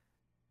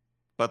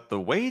 But the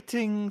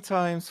waiting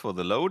times for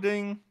the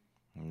loading,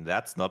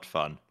 that's not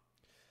fun.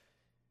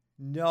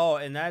 no,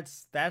 and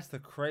that's the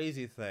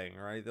crazy thing,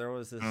 right? There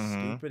was this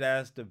Mm-hmm. stupid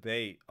ass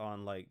debate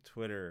on like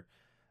Twitter,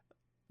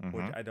 which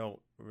Mm-hmm. I don't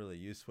really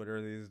use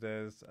Twitter these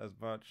days as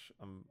much.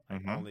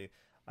 Mm-hmm.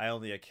 I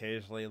only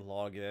occasionally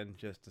log in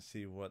just to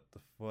see what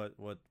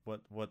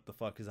the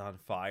fuck is on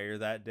fire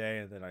that day,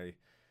 and then I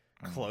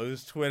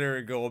close Twitter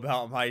and go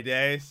about my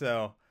day.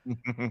 So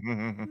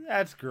Mm-hmm.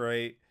 that's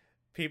great.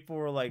 People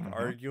were like Mm-hmm.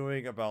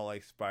 arguing about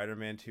like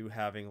Spider-Man 2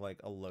 having like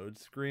a load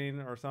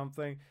screen or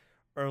something.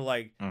 Or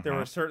like there Mm-hmm.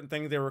 were certain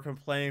things they were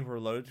complaining were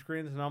load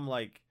screens, and I'm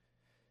like,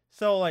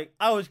 so like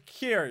I was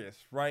curious,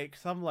 right?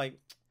 Because I'm like,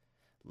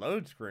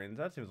 load screens,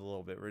 that seems a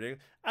little bit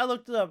ridiculous. I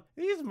looked it up.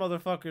 These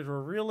motherfuckers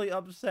were really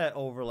upset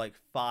over like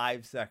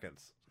 5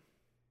 seconds.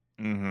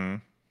 Mm-hmm.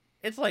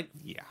 It's like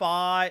Yeah.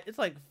 five. It's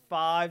like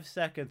 5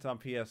 seconds on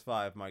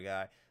PS5, my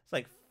guy. It's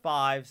like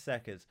 5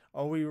 seconds.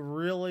 Are we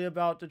really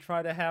about to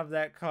try to have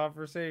that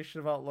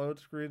conversation about load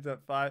screens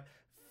at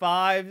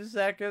 5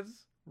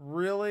 seconds?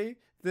 Really?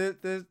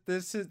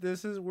 This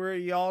is where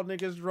y'all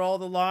niggas draw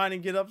the line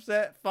and get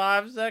upset.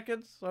 5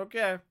 seconds?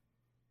 Okay.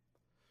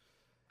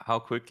 How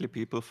quickly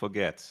people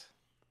forget.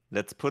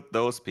 Let's put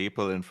those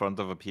people in front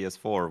of a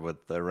PS4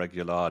 with the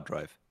regular hard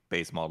drive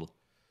base model,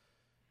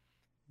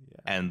 Yeah,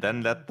 I and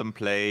then guess. let them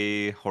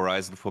play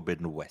Horizon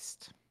Forbidden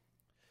West.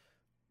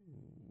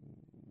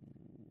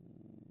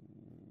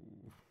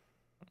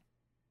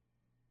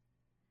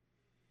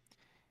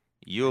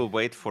 You'll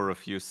wait for a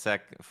few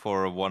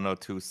for 1 or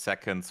 2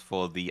 seconds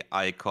for the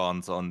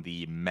icons on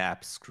the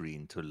map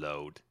screen to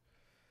load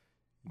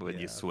when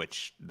you Yeah.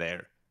 switch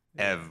there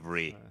Yeah.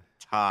 every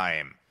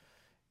time.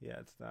 Yeah.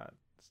 It's not.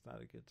 It's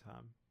not a good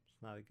time.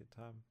 It's not a good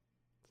time.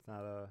 It's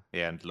not a.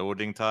 Yeah, and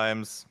loading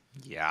times,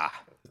 yeah.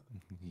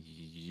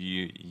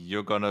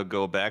 You're gonna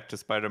go back to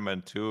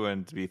Spider-Man 2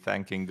 and be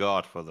thanking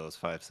God for those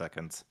 5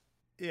 seconds.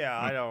 Yeah.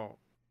 I don't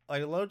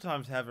like load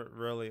times. Haven't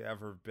really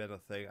ever been a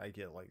thing I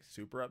get like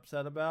super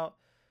upset about,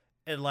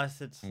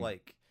 unless it's Mm.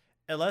 like,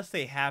 unless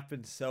they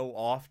happen so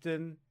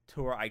often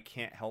to where I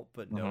can't help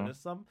but Mm-hmm.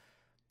 notice them.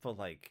 But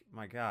like,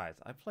 my guys,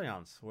 I play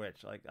on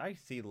Switch. Like, I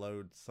see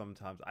loads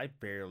sometimes. I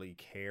barely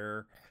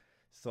care.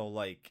 So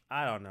like,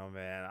 I don't know,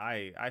 man.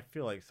 I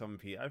feel like some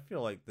people. I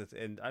feel like this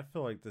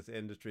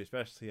industry,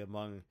 especially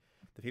among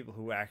the people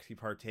who actually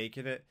partake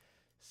in it.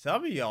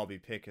 Some of y'all be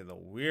picking the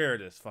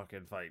weirdest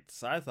fucking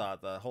fights. I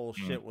thought the whole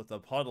Mm. shit with the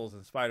puddles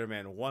in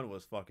Spider-Man 1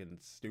 was fucking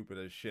stupid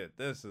as shit.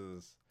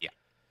 Yeah.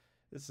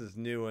 This is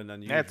new and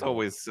It's unusual.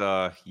 always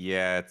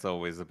yeah, it's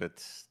always a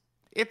bit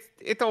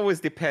it always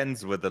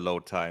depends with the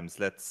load times.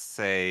 Let's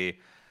say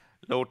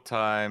load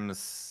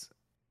times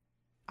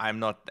I'm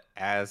not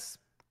as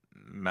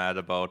mad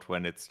about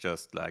when it's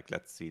just like,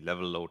 let's see,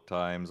 level load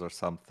times or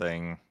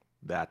something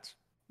that,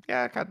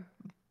 yeah, can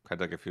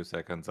take a few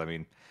seconds. I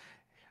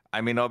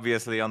mean,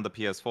 obviously on the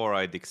PS4,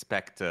 I'd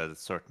expect a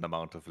certain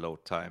amount of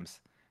load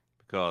times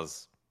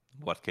because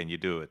what can you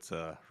do? It's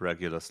a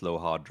regular slow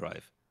hard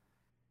drive.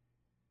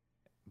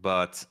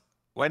 But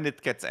when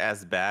it gets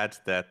as bad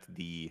that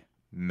the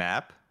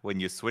map, when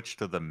you switch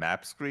to the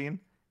map screen,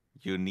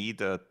 you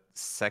need a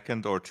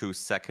second or 2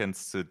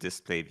 seconds to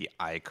display the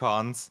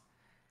icons.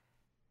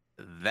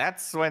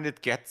 That's when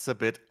it gets a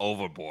bit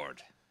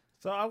overboard.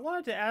 So I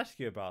wanted to ask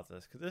you about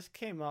this because this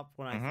came up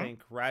when I Mm-hmm.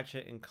 think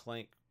Ratchet and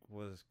Clank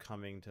was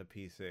coming to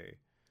PC.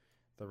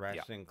 The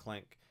Yeah. Ratchet and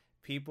Clank.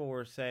 People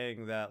were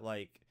saying that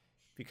like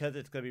because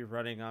it's going to be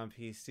running on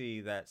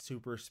PC, that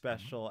super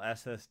Mm-hmm. special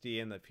SSD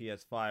in the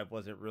PS5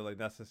 wasn't really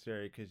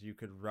necessary because you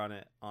could run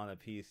it on a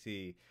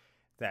PC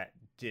that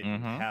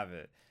didn't Mm-hmm. have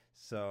it.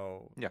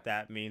 So Yeah.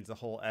 that means the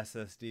whole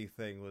SSD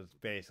thing was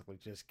basically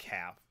just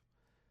cap.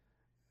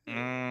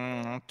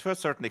 To a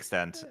certain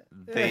extent,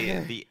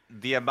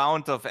 the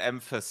amount of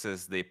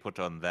emphasis they put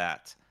on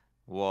that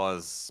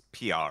was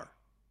PR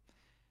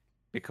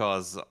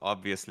because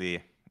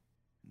obviously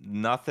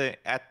nothing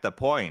at that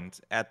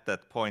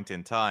point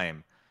in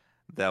time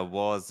there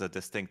was a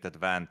distinct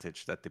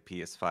advantage that the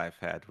PS5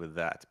 had with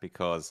that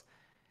because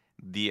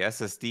the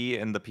SSD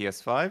in the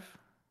PS5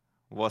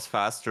 was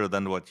faster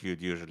than what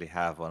you'd usually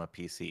have on a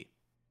PC.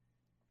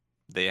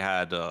 They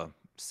had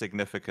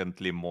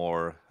significantly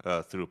more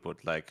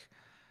throughput, like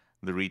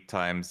the read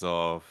times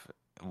of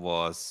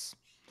was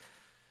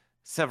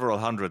several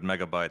hundred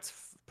megabytes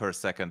per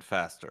second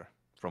faster,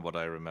 from what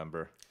I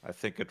remember. I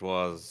think it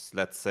was,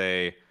 let's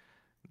say,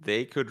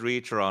 they could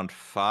reach around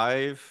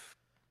 5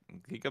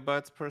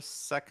 gigabytes per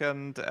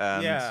second,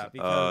 and Yeah,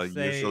 because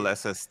usual they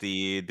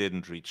SSD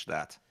didn't reach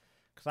that.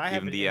 because I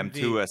have Even an the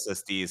M2 MV.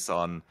 SSDs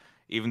on,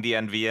 even the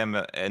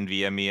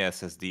NVMe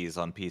SSDs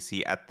on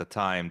PC at the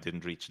time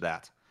didn't reach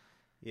that.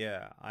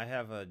 Yeah, I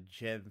have a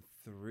Gen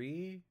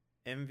 3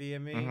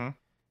 NVMe, Mm-hmm.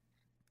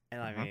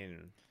 and I Mm-hmm.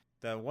 mean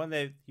the one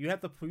that you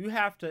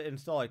have to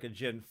install like a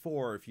Gen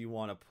 4 if you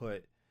want to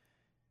put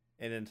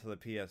it into the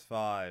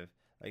PS5.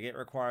 Like it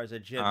requires a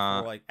Gen Uh,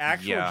 4, like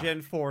actual yeah,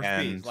 Gen 4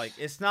 speeds. and Like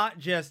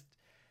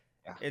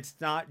yeah, it's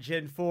not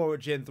Gen 4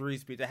 with Gen 3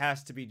 speeds. It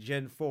has to be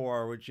Gen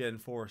 4 with Gen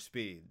 4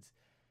 speeds.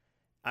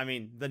 I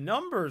mean, the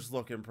numbers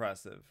look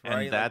impressive, and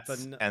right? Like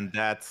that's and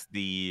that's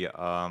the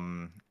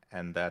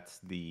and that's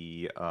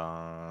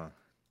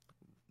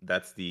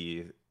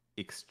the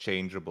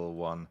exchangeable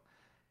one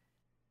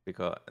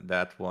because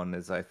that one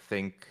is, I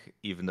think,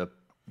 even a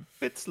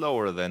bit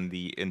slower than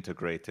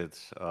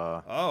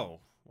oh,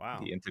 wow.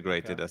 the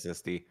Okay. integrated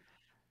SSD.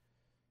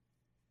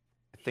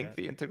 I think Shit.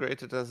 the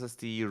integrated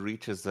SSD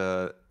reaches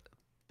a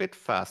bit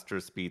faster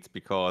speeds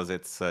because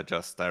it's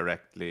just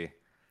directly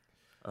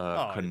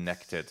Oh,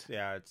 connected.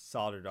 it's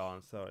soldered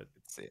on, so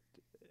It's it.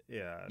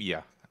 yeah,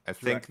 Yeah, I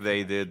think direct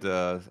they did.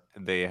 connection.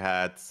 They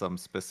had some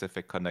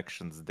specific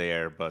connections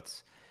there,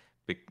 but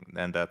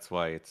and that's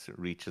why it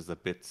reaches a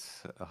bit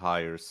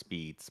higher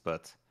speeds.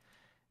 But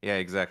yeah,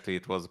 exactly.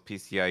 It was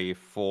PCIe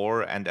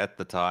 4, and at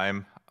the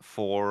time,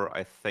 4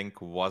 I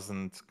think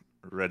wasn't.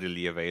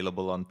 readily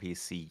available on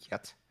PC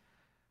yet.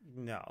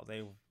 No,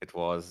 they. It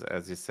was,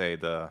 as you say,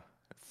 the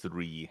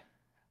 3.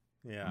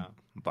 Yeah.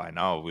 By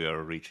now we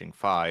are reaching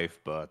 5,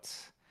 but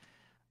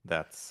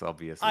that's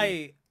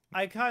obviously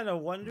I kind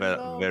of wonder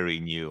though. very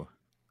new.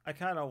 I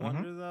kind of Mm-hmm.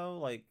 wonder though.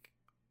 Like,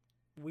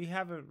 we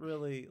haven't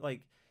really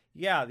like.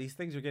 Yeah, these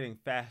things are getting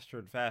faster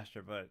and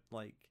faster, but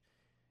like,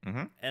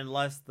 Mm-hmm.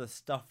 unless the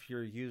stuff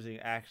you're using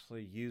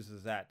actually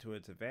uses that to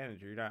its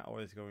advantage, you're not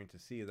always going to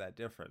see that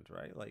difference,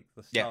 right? Like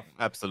Yeah,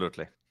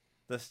 absolutely.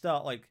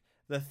 like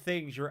the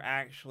things you're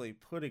actually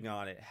putting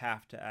on it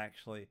have to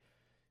actually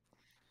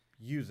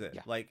use it.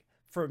 Yeah. Like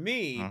for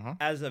me, Mm-hmm.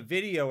 as a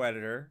video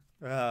editor,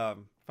 if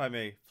I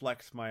may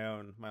flex my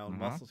own Mm-hmm.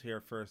 muscles here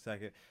for a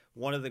second,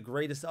 one of the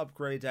greatest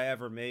upgrades I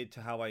ever made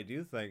to how I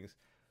do things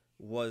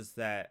was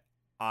that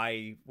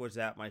I was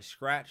at my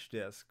scratch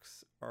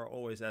discs are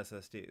always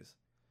SSDs.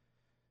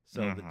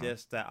 So the Mm-hmm.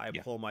 disk that I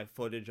Yeah. pull my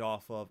footage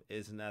off of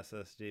is an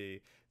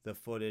SSD. The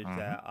footage Mm-hmm.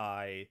 that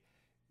I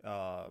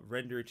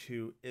render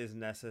to is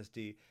an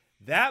SSD.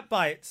 That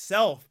by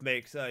itself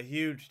makes a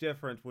huge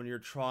difference when you're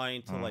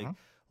trying to Mm-hmm. like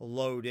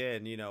load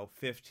in,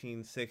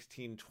 15,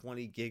 16,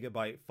 20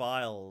 gigabyte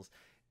files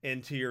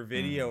into your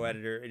video Mm-hmm.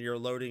 editor and you're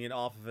loading it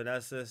off of an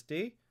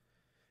SSD.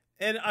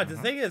 And the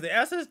Mm-hmm. thing is, the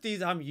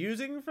SSDs I'm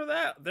using for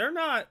that, they're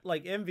not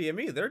like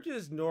NVMe. They're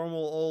just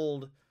normal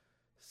old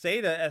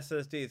SATA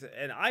SSDs,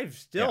 and I Yeah.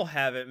 still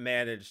haven't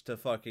managed to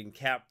fucking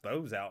cap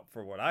those out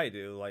for what I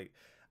do. Like,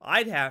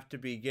 I'd have to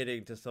be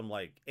getting to some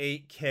like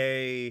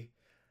 8K,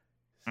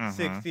 Mm-hmm.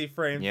 60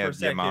 frames Yeah, per the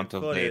second amount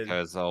of footage.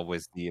 data is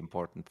always the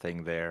important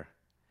thing there.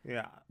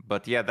 Yeah,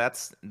 But yeah,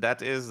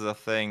 that is the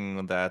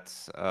thing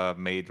that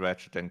made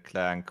Ratchet and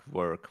Clank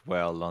work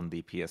well on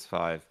the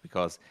PS5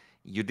 because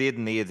you did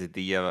need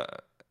the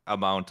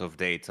amount of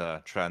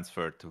data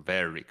transferred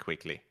very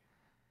quickly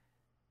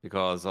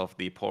because of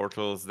the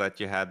portals that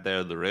you had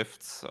there, the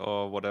rifts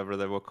or whatever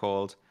they were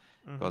called.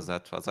 mm-hmm. Because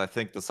that was, I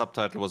think, the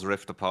subtitle was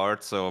Rift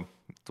Apart, so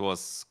it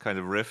was kind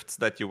of rifts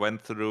that you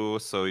went through.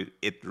 So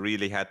it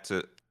really had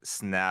to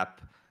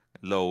snap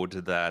load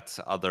that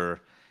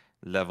other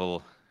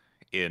level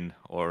in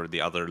or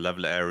the other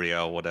level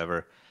area or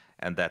whatever,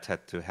 and that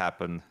had to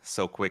happen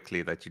so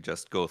quickly that you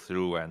just go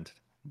through and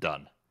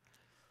done.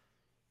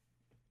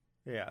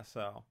 Yeah.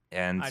 So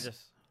And I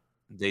just,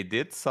 they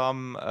did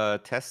some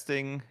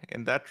testing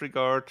in that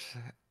regard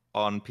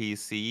on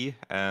PC,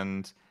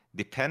 and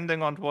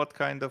depending on what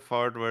kind of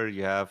hardware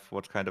you have,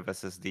 what kind of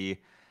SSD,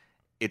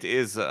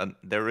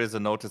 there is a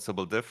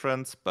noticeable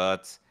difference,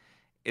 but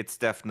it's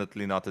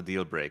definitely not a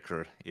deal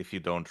breaker if you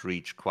don't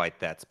reach quite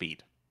that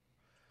speed,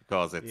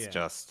 because it's yeah.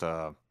 just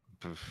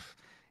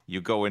you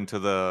go into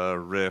the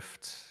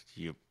rift,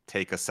 you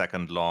take a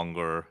second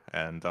longer,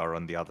 and are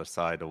on the other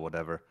side or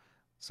whatever.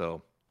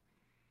 So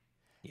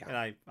yeah.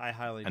 And I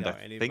highly And I doubt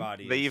think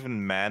anybody they is.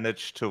 even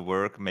managed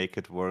to make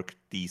it work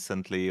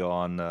decently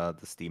on the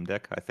Steam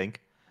Deck, I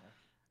think.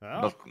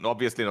 Oh, Not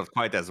obviously not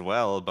quite as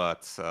well,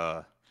 but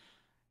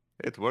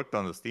it worked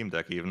on the Steam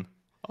Deck even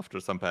after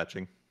some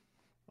patching.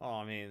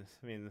 oh,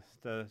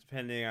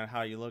 depending on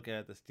how you look at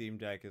it, the Steam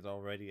Deck is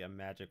already a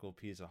magical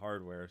piece of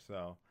hardware.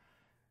 So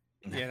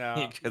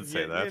You could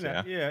say that,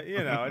 yeah.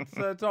 yeah,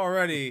 it's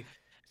already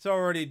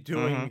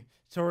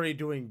Mm-hmm.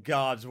 doing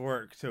God's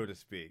work, so to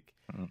speak.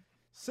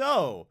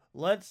 So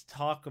let's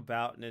talk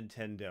about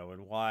Nintendo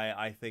and why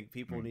I think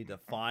people need to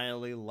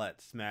finally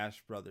let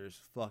Smash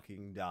Brothers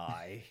fucking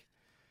die.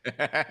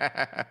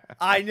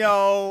 I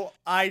know,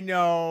 I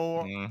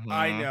know,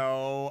 I Mm-hmm.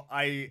 know,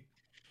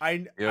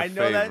 Your I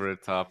know that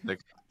favorite topic,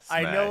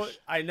 Smash.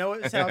 I know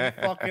it sounds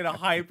fucking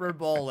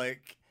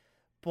hyperbolic,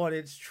 but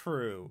it's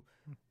true.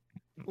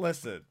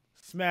 Listen,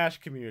 Smash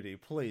community,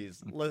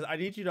 please. Listen, I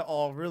need you to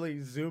all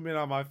really zoom in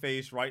on my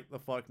face right the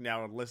fuck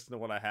now and listen to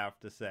what I have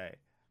to say.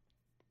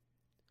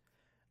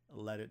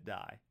 Let it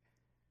die.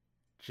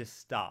 Just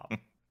stop.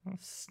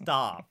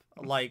 Stop.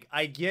 Like,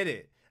 I get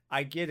it.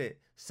 I get it.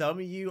 Some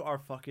of you are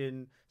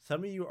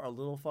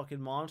little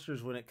fucking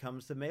monsters when it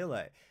comes to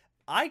Melee.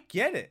 I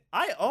get it.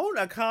 I own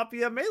a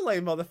copy of Melee,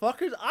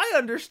 motherfuckers. I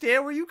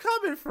understand where you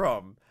coming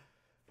from.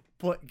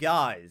 But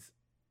guys,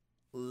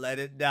 let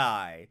it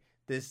die.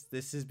 This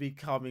is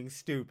becoming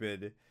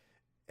stupid,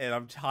 and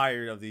I'm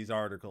tired of these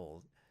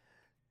articles.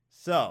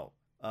 So,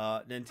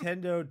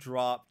 Nintendo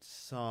dropped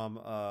some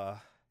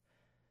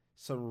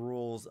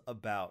rules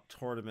about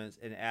tournaments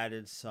and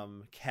added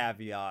some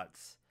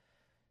caveats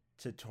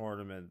to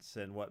tournaments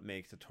and what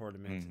makes a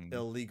tournament Mm-hmm.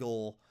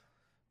 illegal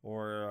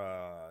or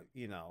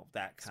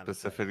that kind of thing.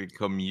 Specifically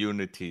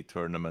community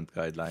tournament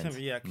guidelines.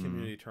 Yeah, Mm-hmm.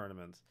 community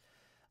tournaments.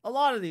 A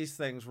lot of these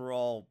things were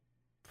all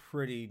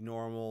pretty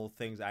normal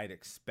things I'd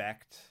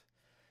expect,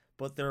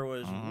 but there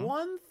was Mm-hmm.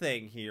 one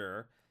thing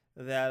here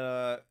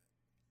that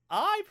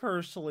I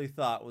personally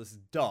thought was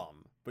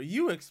dumb, but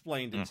you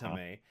explained it to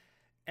me,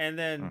 and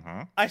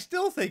then I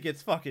still think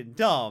it's fucking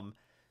dumb.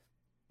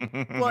 But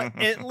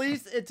at Mm-hmm.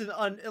 least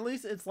at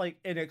least it's like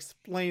an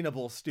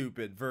explainable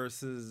stupid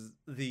versus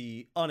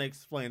the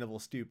unexplainable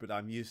stupid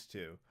I'm used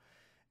to.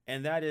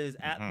 And that is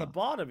at the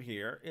bottom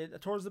here,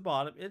 towards the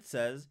bottom, it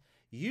says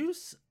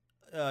use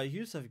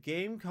use of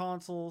game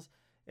consoles,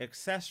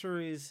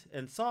 accessories,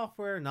 and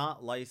software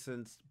not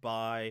licensed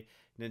by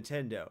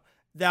Nintendo.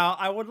 Now,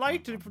 I would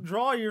like to Mm-hmm.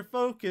 draw your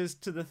focus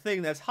to the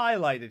thing that's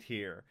highlighted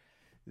here,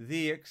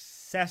 the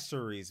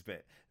accessories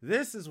bit.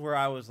 This is where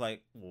I was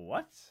like,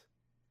 "What?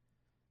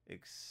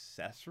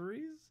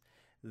 Accessories?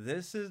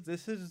 This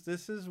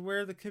is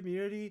where the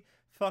community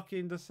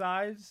fucking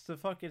decides to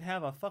fucking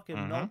have a fucking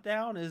Mm-hmm.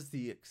 meltdown is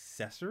the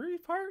accessory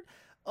part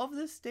of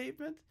this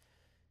statement."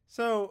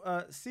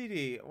 So,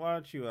 CD, why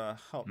don't you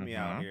help me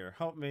out Mm-hmm. here?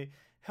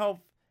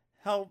 Help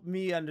help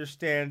me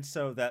understand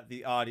so that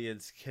the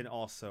audience can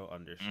also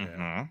understand.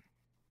 Mm-hmm.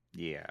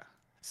 Yeah.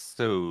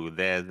 So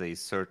there's a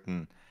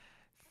certain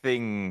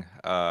thing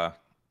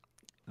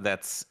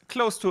that's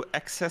close to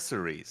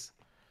accessories,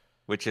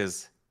 which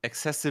is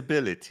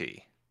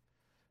accessibility.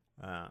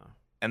 Uh,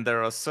 And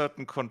there are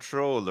certain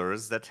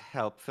controllers that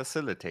help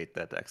facilitate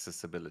that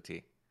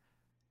accessibility,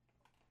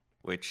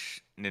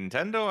 which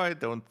Nintendo, I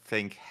don't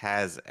think,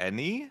 has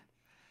any,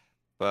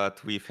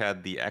 but we've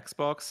had the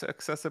Xbox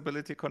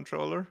accessibility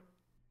controller,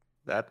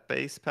 that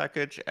base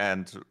package,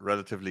 and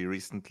relatively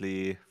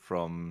recently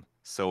from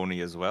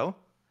Sony as well.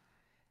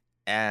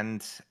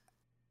 And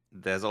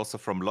there's also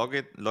from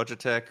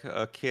Logitech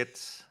a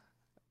kit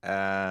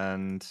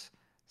and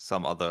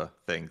some other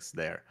things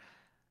there.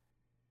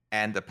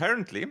 And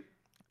apparently,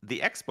 the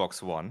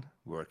Xbox One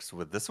works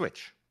with the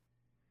Switch,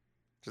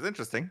 which is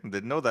interesting.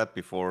 Didn't know that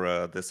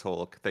before this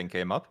whole thing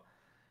came up.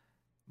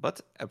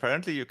 But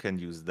apparently, you can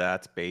use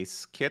that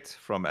base kit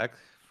from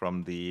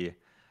the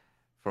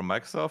from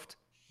Microsoft,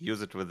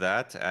 use it with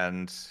that,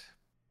 and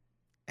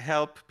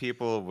help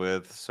people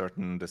with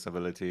certain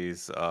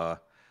disabilities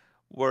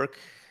work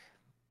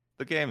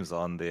the games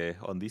on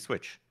the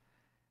Switch.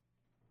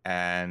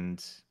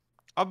 And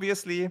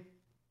obviously,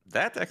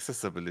 that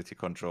accessibility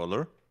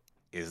controller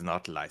is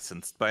not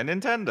licensed by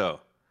Nintendo.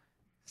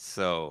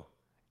 So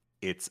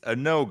it's a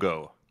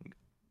no-go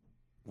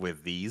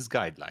with these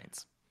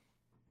guidelines.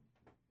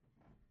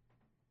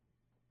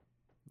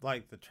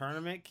 like the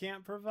tournament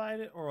can't provide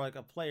it, or like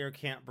a player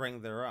can't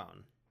bring their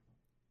own.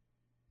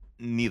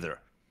 Neither.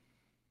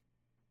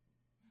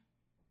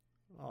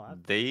 Oh,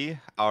 They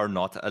are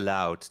not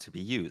allowed to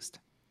be used.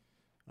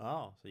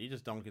 so you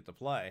just don't get to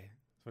play.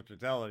 That's what you're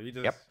telling me.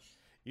 Yep.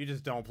 You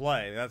just don't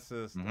play. That's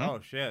just Mm-hmm. oh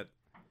shit.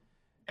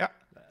 Yeah,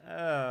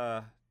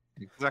 Uh,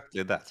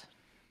 exactly that.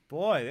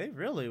 Boy, they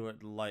really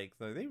wouldn't like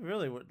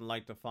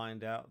to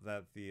find out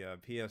that the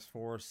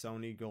PS4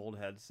 Sony Gold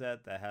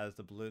headset that has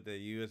the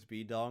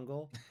USB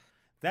dongle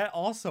that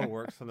also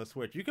works on the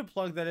Switch. You can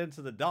plug that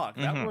into the dock.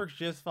 That Mm-hmm. works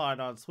just fine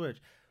on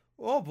Switch.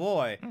 Oh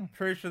boy, Mm.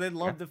 pretty sure they'd Yeah.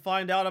 love to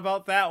find out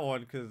about that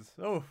one because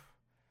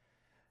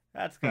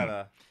that's Hmm.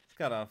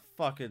 got a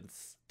fucking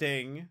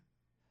sting.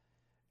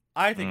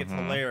 I think it's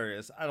Mm-hmm.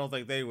 hilarious. I don't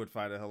think they would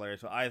find it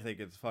hilarious, but I think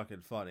it's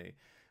fucking funny.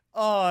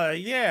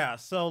 Yeah.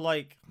 So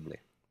like,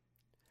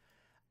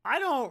 I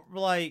don't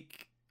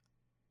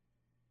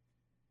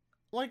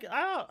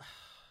I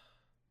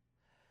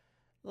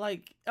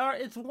don't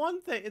it's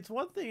one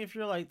thing if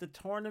you're like the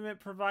tournament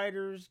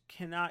providers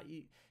cannot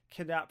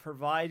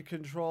provide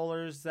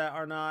controllers that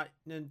are not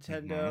Mm-hmm.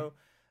 Nintendo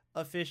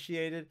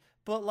officiated,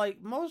 but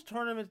like most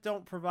tournaments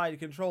don't provide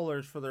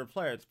controllers for their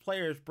players.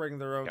 Players bring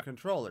their own Yeah.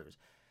 controllers.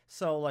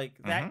 So like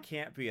Mm-hmm. that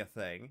can't be a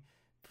thing.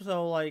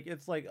 So like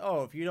it's like,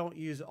 oh, if you don't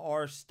use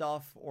our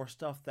stuff or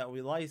stuff that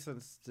we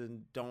licensed,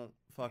 then don't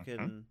Mm-hmm.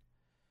 fucking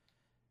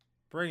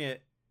bring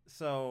it.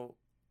 So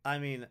I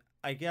mean,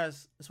 I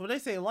guess so when they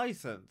say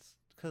license,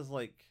 because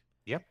like,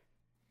 Yep.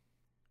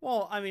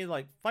 well, I mean,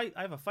 like fight.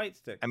 I have a fight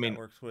stick I that mean,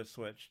 works with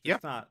Switch. It's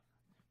yep. not.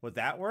 Would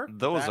that work? Would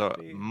Those that are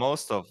be?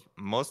 most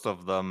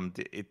of them.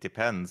 It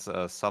depends.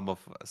 Some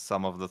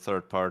of the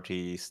third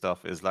party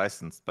stuff is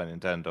licensed by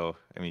Nintendo.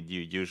 I mean,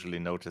 you usually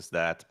notice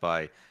that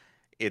by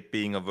it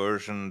being a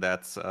version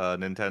that's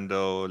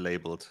Nintendo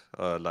labeled,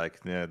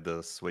 like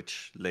the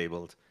Switch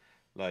labeled,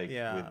 like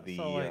Yeah.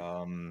 So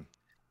like,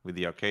 with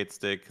the arcade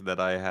stick that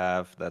I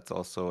have. That's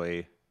also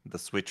the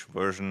Switch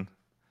version,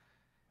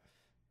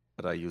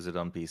 but I use it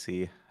on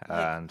PC like,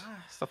 and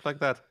stuff like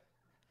that.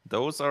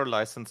 Those are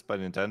licensed by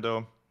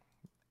Nintendo.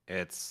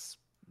 It's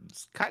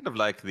kind of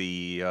like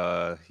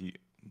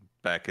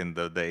back in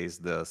the days,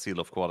 the seal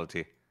of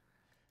quality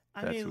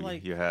I that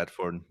mean, you had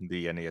for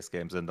the NES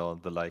games and all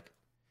the like.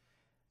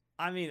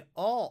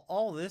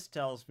 all this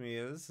tells me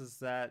is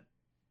that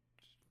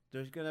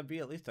there's gonna be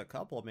at least a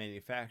couple of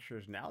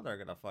manufacturers now that are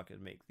gonna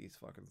fucking make these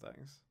fucking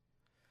things.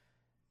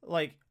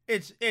 Like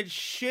it's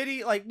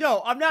shitty. Like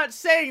no, I'm not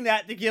saying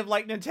that to give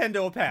like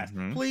Nintendo a pass.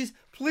 Hmm. Please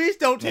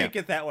don't Yeah. take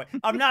it that way.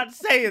 I'm not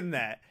saying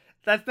that.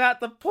 That's not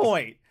the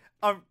point.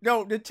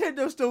 No,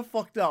 Nintendo's still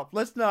fucked up.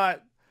 Let's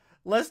not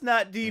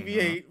Hmm.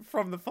 deviate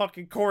from the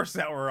fucking course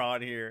that we're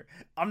on here.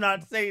 I'm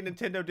not saying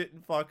Nintendo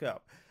didn't fuck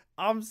up.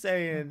 I'm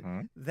saying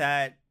Hmm.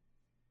 that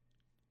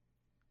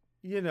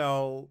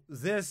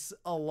this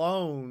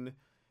alone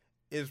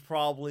is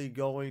probably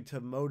going to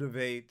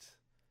motivate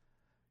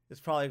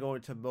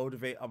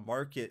a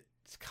market,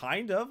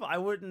 kind of. I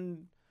wouldn't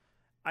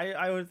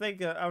I would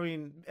think. I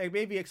mean,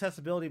 maybe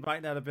accessibility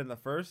might not have been the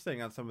first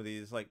thing on some of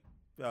these like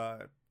uh,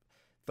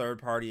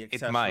 third party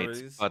It might,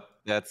 accessories. but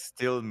that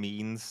still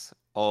means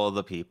all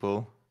the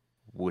people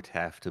would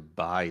have to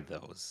buy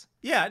those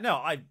Yeah,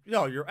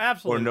 no, you're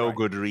for absolutely no right.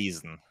 good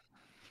reason.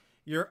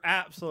 You're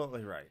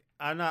absolutely right.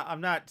 I'm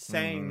not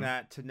saying Hmm.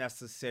 that to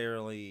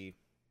necessarily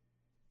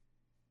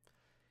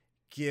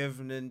give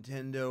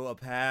Nintendo a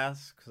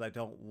pass because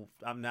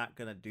I'm not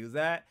gonna do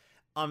that.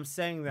 I'm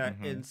saying that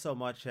Hmm. in so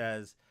much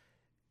as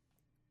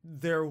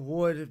there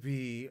would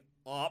be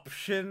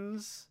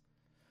options.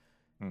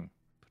 Hmm.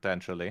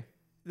 Potentially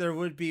There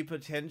would be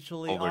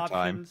potentially over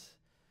time. options,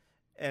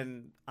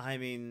 and I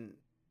mean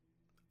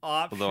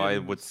Although I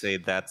would options. say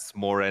that's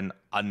more an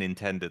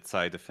unintended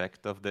side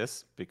effect of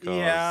this, because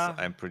Yeah.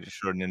 I'm pretty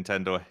sure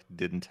Nintendo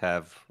didn't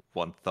have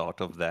one thought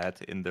of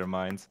that in their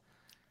minds.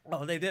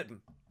 Oh, they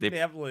didn't. They They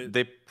absolutely.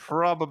 they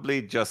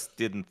probably just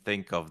didn't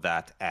think of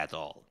that at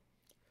all.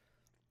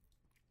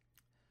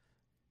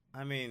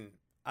 I mean,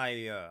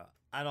 I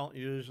don't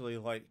usually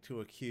like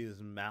to accuse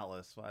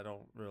malice. So I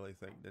don't really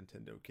think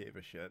Nintendo gave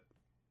a shit.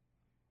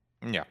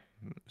 Yeah,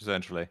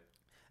 essentially.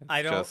 I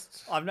It's don't.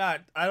 just, I'm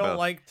not. I don't well,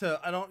 like to.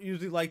 I don't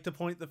usually like to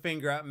point the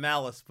finger at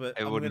malice, but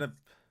I I'm wouldn't. gonna.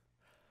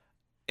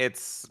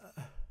 It's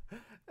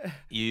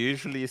you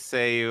usually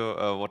say,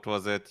 what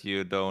was it?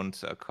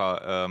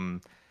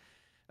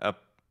 Uh,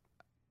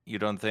 you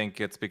don't think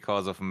it's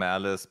because of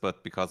malice,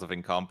 but because of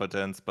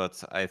incompetence.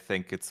 But I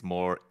think it's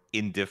more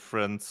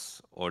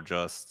indifference, or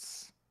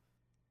just,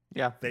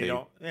 yeah, They they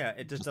don't. Yeah,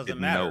 it just just doesn't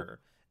didn't know. matter.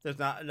 There's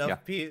not Yeah,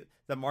 enough.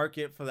 The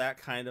market for that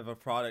kind of a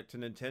product to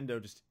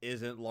Nintendo just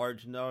isn't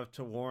large enough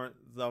to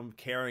warrant them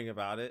caring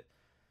about it.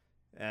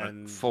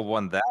 And for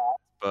one that,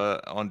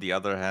 but on the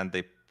other hand,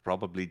 they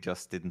probably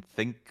just didn't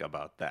think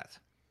about that.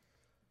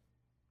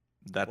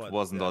 That what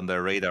wasn't that on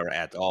their radar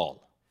at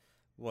all.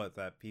 what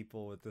that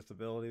people with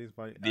disabilities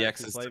might The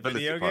actually play accessibility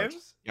video part.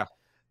 games. Yeah,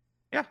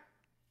 yeah.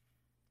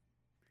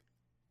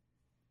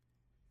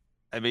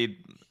 I mean,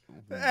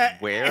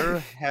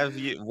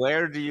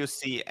 where do you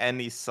see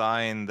any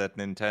sign that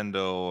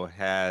Nintendo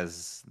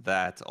has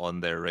that on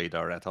their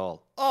radar at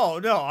all? Oh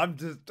no,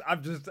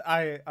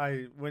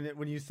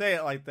 when you say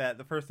it like that,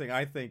 the first thing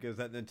I think is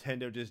that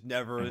Nintendo just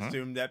never Hmm.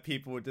 assumed that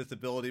people with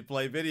disability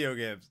play video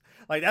games.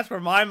 Like that's where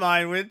my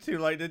mind went to.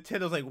 Like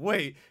Nintendo's like,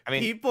 wait, I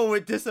mean, people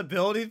with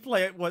disabilities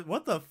play it?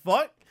 What the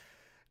fuck?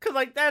 Cause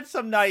like that's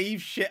some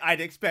naive shit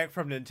I'd expect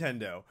from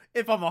Nintendo.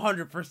 If I'm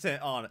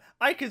 100% on it,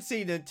 I could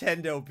see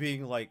Nintendo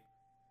being like,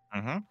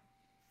 hmm.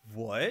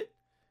 what?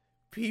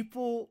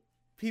 People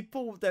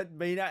people that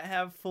may not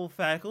have full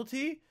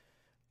faculty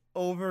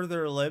over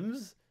their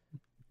limbs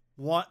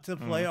want to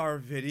play Hmm. our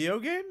video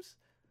games?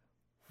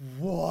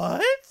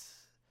 What?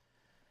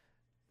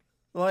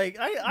 Like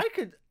I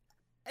could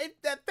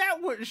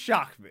that wouldn't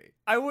shock me.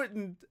 I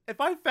wouldn't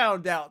if I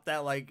found out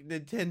that like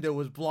Nintendo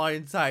was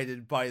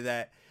blindsided by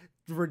that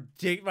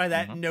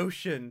Hmm.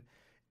 notion.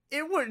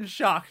 It wouldn't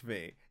shock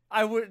me.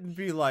 I wouldn't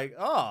be like,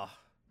 oh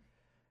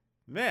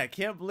man, I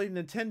can't believe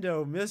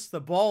Nintendo missed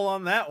the ball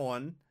on that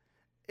one.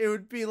 It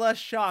would be less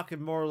shock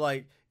and more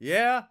like,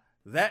 yeah,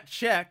 that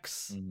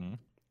checks. Hmm.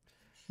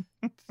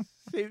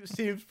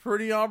 Seems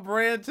pretty on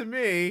brand to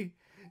me.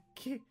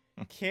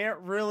 Can't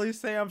really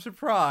say I'm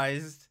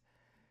surprised.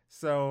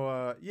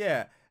 So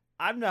yeah,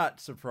 I'm not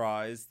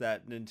surprised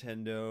that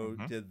Nintendo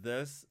Hmm. did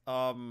this.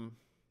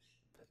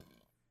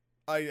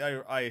 I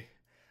I I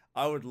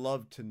I would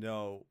love to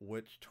know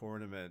which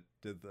tournament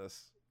did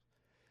this.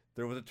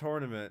 There was a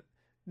tournament.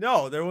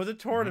 No, there was a Hmm.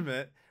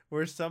 tournament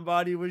where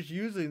somebody was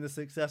using this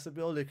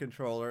accessibility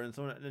controller, and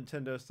someone at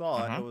Nintendo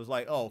saw it Hmm. and was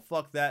like, "Oh,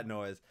 fuck that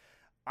noise."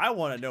 I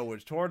want to know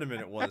which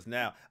tournament it was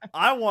now.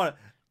 I want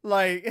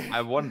like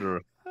I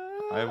wonder.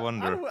 I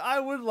wonder. I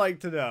would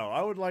like to know.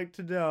 I would like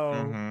to know.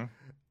 Hmm.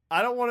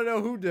 I don't want to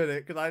know who did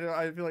it because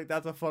I feel like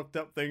that's a fucked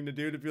up thing to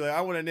do to be like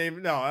I want to name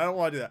it. No, I don't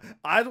want to do that.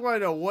 I just want to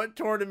know what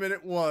tournament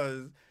it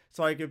was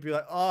so I could be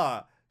like,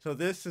 so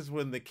this is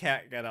when the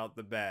cat got out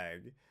the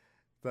bag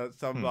that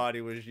Hmm.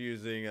 somebody was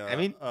using I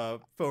mean, a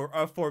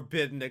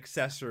forbidden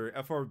accessory,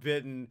 a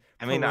forbidden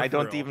I mean, I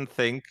don't peripheral. even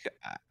think.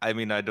 I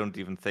mean, I don't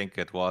even think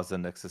it was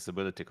an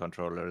accessibility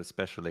controller,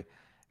 especially.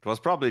 It was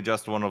probably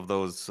just one of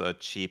those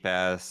cheap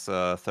ass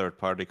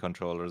third-party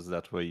controllers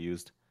that were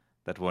used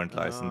that weren't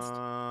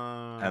licensed,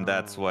 and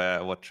that's Oh,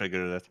 where what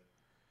triggered it.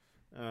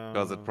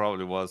 Because it oh,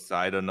 probably was.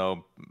 I don't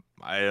know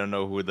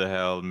who the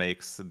hell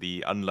makes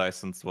the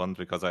unlicensed ones,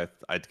 because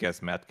I'd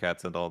guess Mad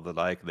Cats and all the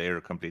like,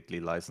 they're completely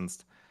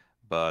licensed.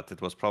 But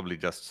it was probably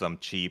just some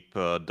cheap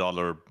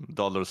dollar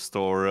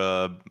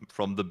store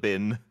from the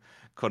bin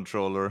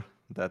controller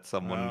that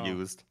someone oh,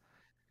 used,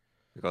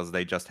 because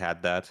they just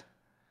had that.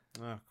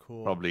 oh,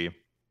 cool. Probably,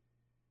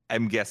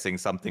 I'm guessing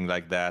something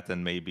like that,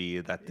 and maybe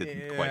that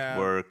didn't quite Yeah,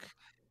 work.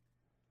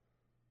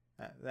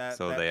 that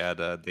So that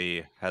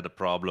they had a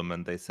problem,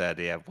 and they said,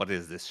 "Yeah, what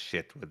is this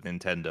shit with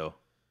Nintendo?"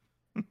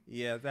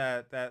 yeah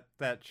that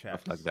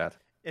Stuff like checks. that.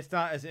 It's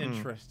not as Hmm.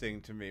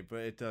 interesting to me, but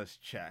it does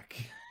check.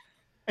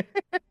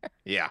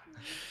 Yeah.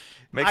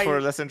 Makes for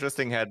a less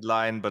interesting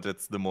headline, but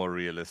it's the more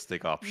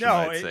realistic option,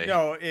 No, I'd say.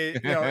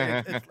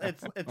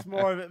 it's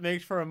more of it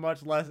makes for a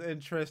much less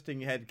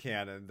interesting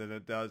headcanon than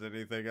it does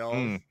anything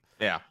else.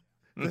 Yeah.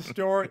 The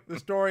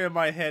story in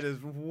my head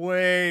is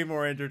way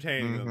more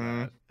entertaining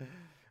than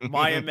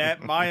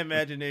that. My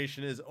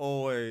imagination is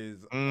always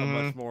a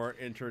much more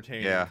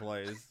entertaining Yeah.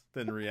 place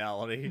than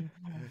reality.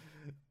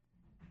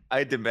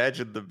 I'd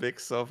imagine the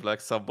mix of like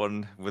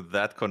someone with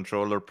that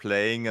controller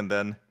playing, and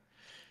then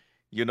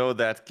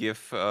that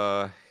GIF,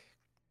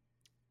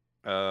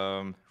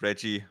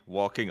 Reggie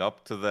walking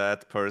up to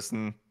that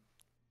person.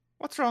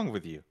 What's wrong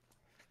with you?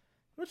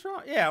 What's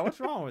wrong? Yeah, what's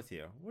wrong with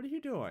you? What are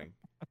you doing?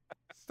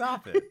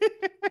 Stop it.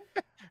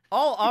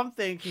 All I'm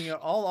thinking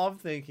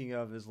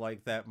of is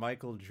like that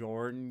Michael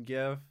Jordan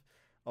gif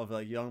of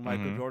like young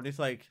Michael Jordan. It's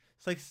like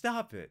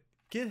stop it.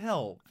 Get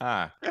help.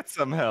 Get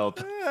some help.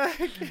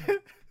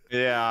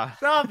 Yeah.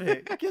 Stop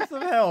it. Get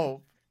some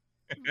help.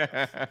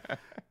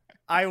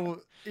 I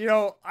don't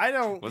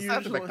Was usually...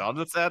 that a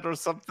McDonald's ad or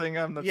something?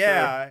 I'm not sure.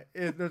 Yeah,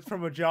 it's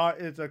from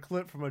it's a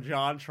clip from a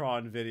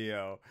JonTron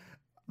video.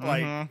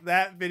 Like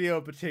that video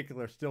in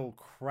particular still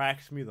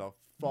cracks me the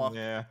fuck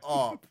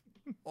up.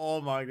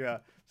 Oh my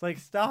god. It's like,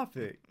 stop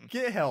it.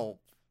 Get help.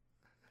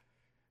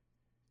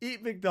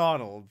 Eat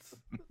McDonald's.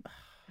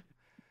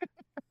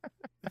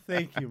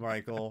 Thank you,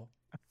 Michael.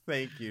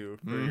 Thank you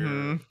for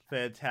your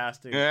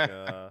fantastic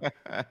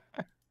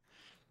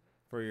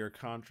for your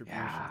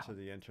contribution to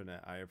the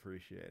internet. I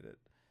appreciate it.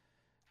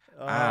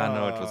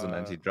 No, it was an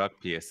anti-drug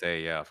PSA.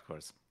 Yeah, of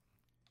course.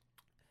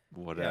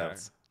 What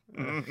else?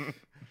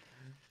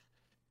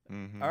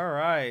 All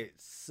right.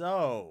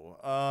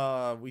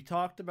 So, we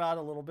talked about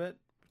a little bit.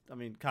 I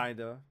mean, kind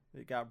of.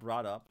 It got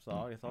brought up, so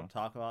I guess I'll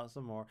talk about it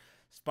some more.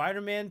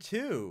 Spider-Man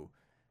 2.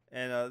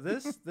 And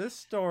this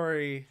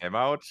story came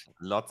out.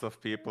 Lots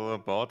of people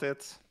bought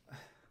it.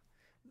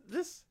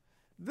 This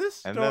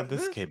and then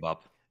this came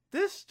up.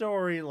 This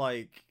story,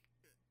 like,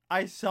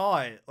 I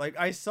saw it. Like,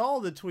 I saw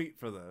the tweet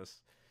for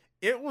this.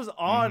 It was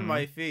on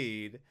my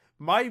feed.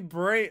 My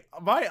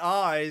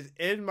eyes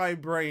and my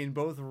brain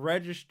both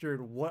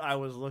registered what I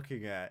was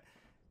looking at,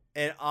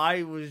 and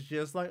I was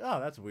just like,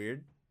 "Oh, that's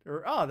weird,"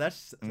 or "Oh,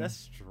 that's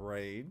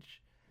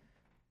strange."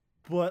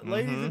 But,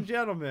 ladies and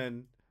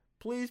gentlemen,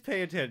 please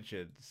pay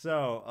attention.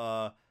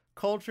 So,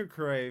 Culture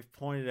Crave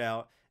pointed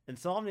out,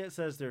 Insomniac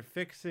says they're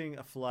fixing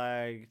a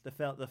flag, the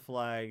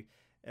flag,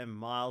 in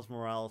Miles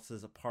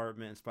Morales'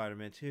 apartment in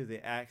Spider-Man 2. They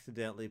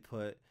accidentally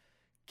put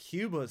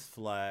Cuba's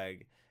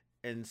flag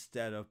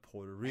instead of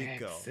Puerto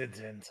Rico.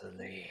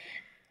 Accidentally.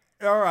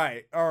 All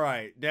right.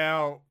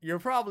 Now, you're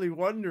probably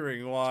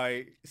wondering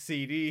why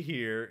CD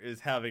here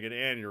is having an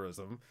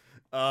aneurysm.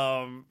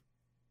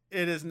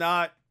 It is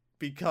not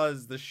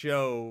because the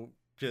show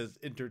just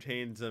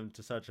entertains him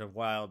to such a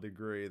wild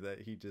degree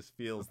that he just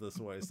feels this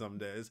way some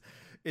days.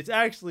 It's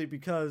actually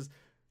because,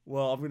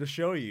 well, I'm going to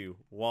show you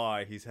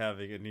why he's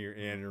having a near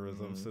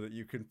aneurysm so that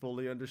you can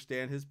fully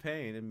understand his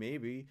pain, and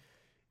maybe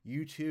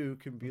you too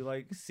can be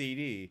like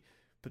CD,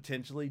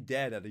 potentially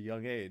dead at a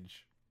young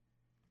age.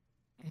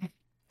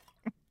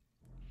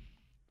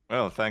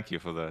 Well, thank you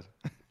for that.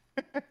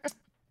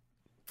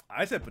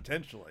 I said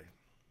potentially.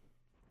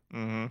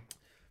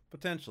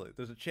 Potentially.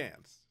 There's a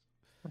chance.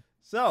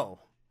 So.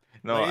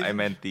 No, I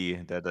meant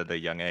that at a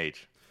young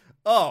age.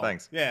 Oh,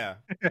 thanks. Yeah.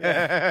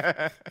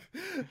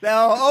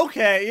 No,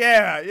 okay.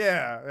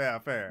 Yeah.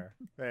 Fair.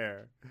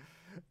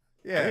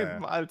 Yeah.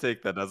 I'll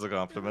take that as a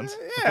compliment.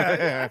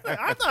 Yeah.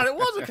 I thought it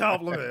was a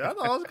compliment. I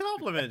thought I was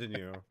complimenting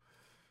you.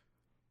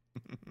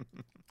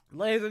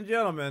 Ladies and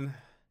gentlemen,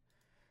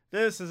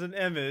 this is an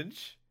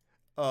image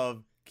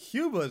of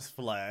Cuba's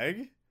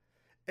flag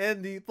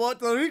and the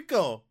Puerto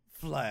Rico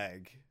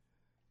flag.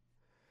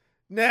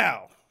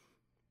 Now,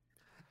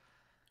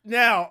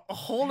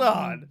 hold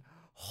on.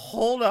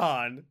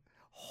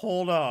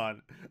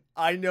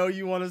 I know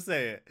you want to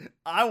say it.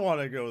 I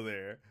want to go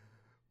there.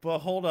 But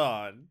hold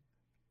on.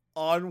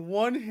 On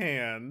one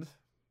hand,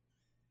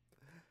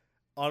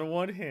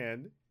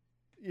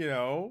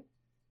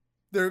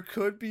 there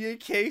could be a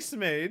case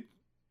made,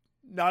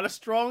 not a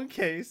strong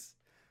case,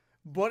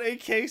 but a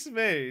case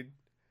made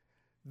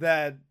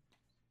that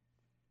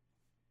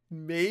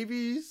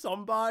maybe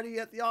somebody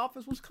at the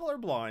office was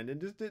colorblind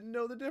and just didn't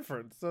know the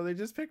difference, so they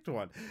just picked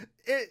one.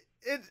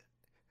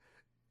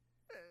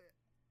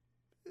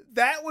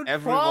 That would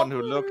everyone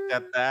who looked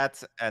at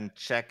that and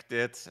checked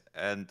it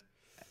and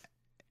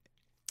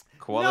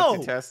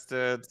quality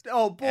tested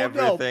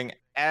everything.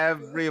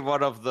 Every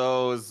one of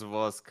those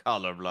was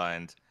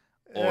colorblind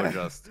or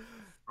just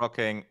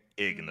fucking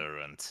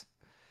ignorant.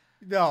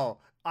 No,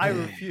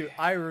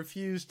 I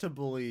refuse to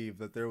believe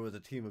that there was a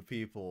team of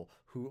people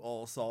who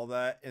all saw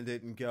that and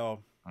didn't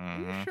go, "Are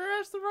you sure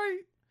that's the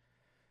right?"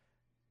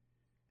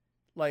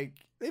 Like,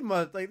 there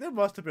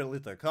must have been at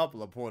least a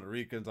couple of Puerto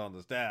Ricans on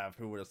the staff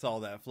who would have saw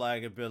that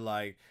flag and been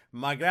like,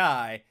 "My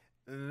guy,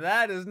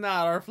 that is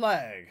not our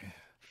flag.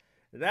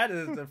 That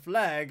is the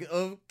flag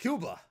of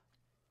Cuba.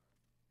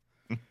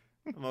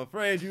 I'm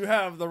afraid you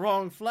have the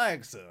wrong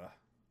flag, sir."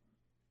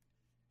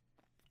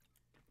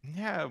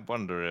 Yeah, I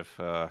wonder if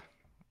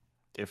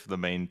the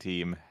main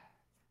team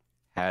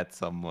had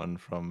someone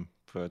from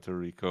Puerto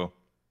Rico.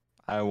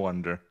 I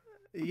wonder.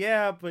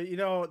 Yeah, but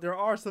there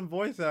are some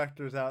voice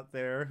actors out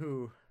there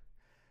who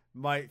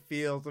might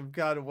feel some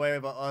kind of way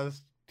about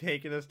us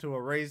taking us to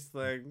a race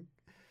thing.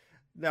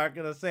 Not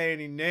gonna say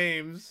any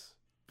names,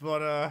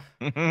 but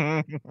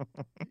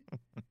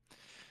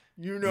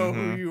you know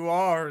who Mm-hmm. you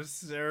are,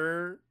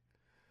 sir.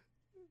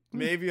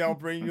 Maybe I'll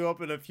bring you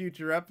up in a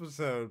future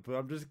episode, but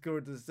I'm just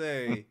going to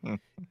say,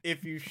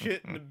 if you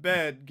shit in the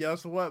bed,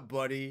 guess what,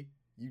 buddy?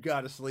 You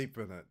gotta sleep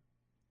in it.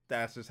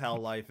 That's just how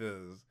life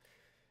is.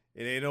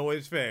 It ain't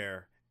always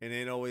fair. It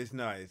ain't always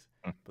nice,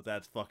 but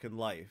that's fucking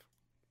life.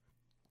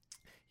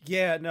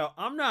 Yeah, no,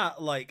 I'm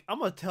not like I'm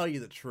gonna tell you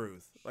the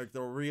truth, like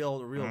the real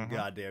Mm-hmm.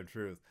 goddamn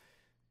truth.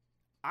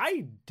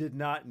 I did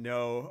not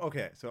know.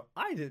 Okay, so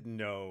I didn't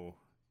know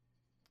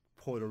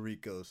Puerto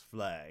Rico's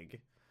flag.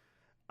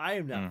 I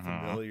am not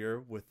Mm-hmm. familiar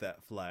with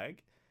that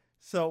flag.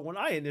 So when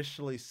I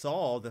initially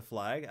saw the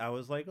flag, I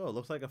was like, "Oh, it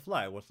looks like a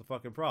flag. What's the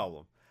fucking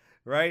problem?"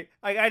 Right?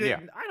 Like Yeah.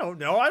 I don't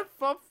know. I'm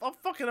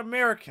fucking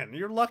American.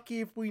 You're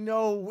lucky if we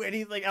know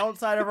anything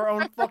outside of our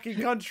own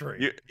fucking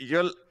country.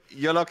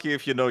 You're lucky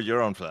if you know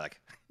your own flag.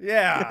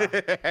 Yeah,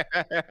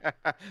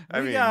 I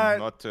we mean, got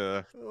not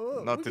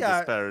we to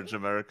got. disparage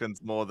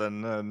Americans more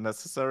than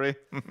necessary.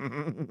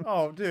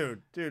 Oh,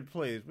 dude,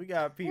 please. We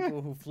got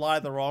people who fly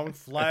the wrong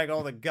flag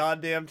all the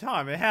goddamn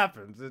time. It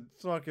happens.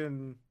 It's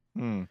fucking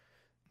Hmm.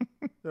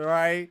 all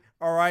right,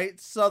 Or the wrong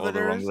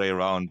Southerners. way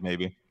around,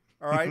 maybe.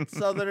 All right,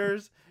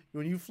 Southerners,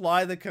 when you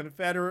fly the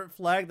Confederate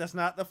flag, that's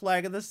not the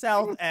flag of the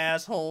South,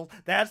 asshole.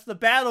 That's the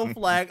battle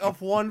flag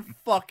of one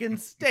fucking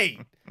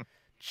state.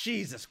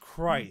 Jesus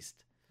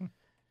Christ.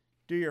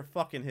 Do your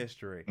fucking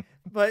history.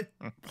 But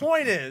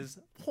point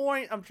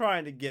I'm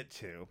trying to get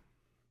to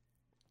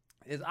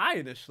is I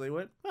initially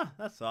went, huh,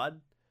 that's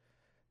odd.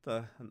 It's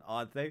an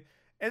odd thing.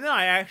 And then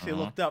I actually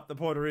Uh-huh. looked up the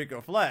Puerto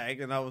Rico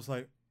flag and I was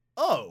like,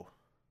 oh,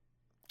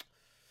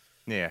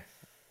 Yeah.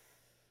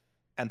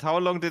 And how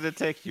long did it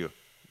take you?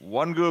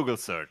 One Google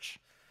search.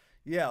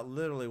 yeah,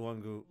 literally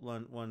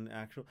one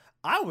actual.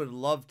 I would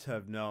love to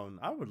have known.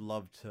 I would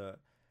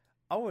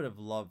have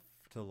loved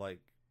to like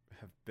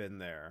have been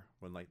there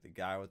when like the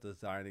guy was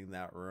designing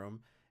that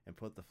room and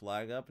put the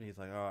flag up and he's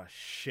like, "Oh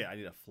shit, I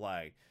need a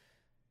flag."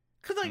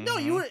 Cuz like no,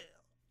 you Mm-hmm. would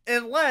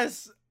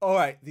unless all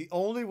right, the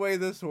only way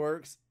this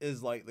works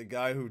is like the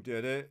guy who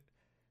did it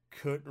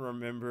couldn't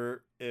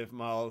remember if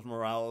Miles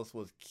Morales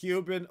was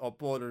Cuban or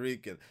Puerto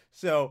Rican.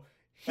 So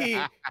he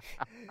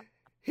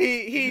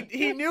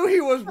he knew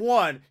he was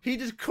one. He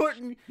just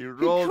couldn't. You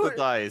He roll the could.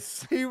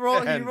 dice He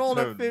and rolled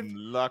a 50.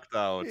 lucked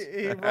out.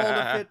 He rolled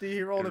a 50.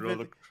 He rolled you a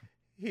rolled a 50.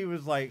 He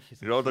was like,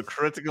 you rolled a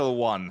critical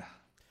one.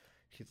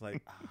 he's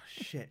like, oh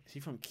shit. Is he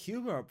from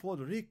Cuba or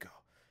Puerto Rico?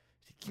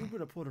 Is he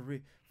Cuban or Puerto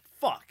Rico?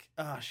 Fuck.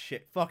 Ah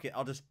shit. Fuck it.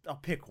 I'll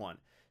pick one.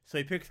 So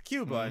he picks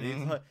Cuba, and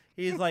Mm-hmm.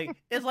 it's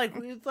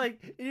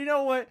like, you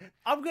know what?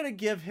 I'm gonna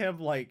give him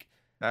like,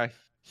 Uh,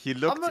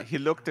 I'm a, he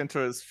looked into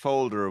his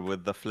folder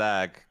with the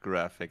flag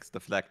graphics, the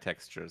flag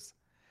textures,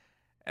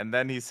 and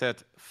then he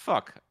said,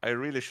 "Fuck, I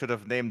really should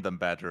have named them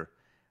better."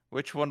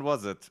 Which one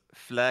was it?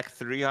 Flag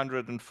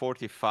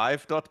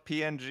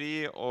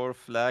 345.png or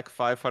flag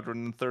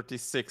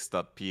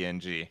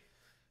 536.png?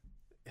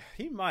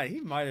 he might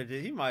have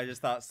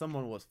just thought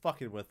someone was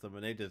fucking with him,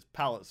 and they just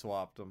palette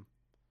swapped him.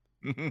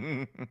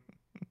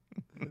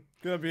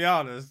 Gonna be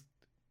honest.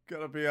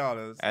 Gonna be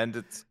honest. And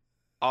it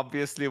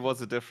obviously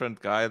was a different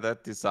guy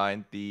that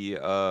designed the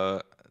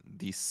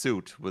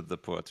suit with the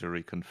Puerto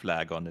Rican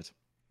flag on it.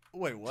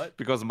 Wait, what?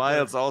 Because Wait.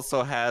 Miles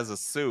also has a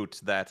suit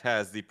that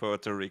has the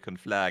Puerto Rican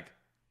flag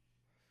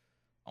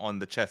on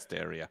the chest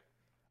area.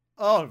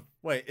 Oh,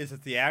 wait. Is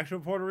it the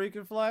actual Puerto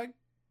Rican flag?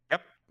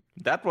 Yep,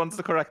 that one's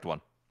the correct one.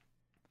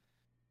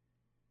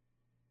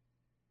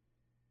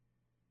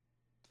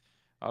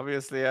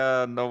 Obviously,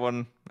 no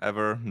one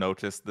ever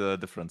noticed the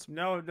difference.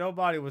 No,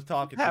 nobody was It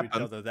talking to each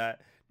happened. other.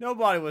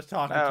 Nobody was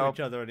talking to No, each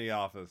other in the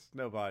office.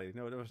 Nobody.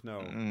 No, there was no.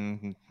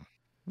 mm,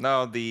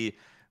 no, the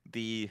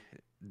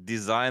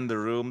design the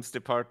rooms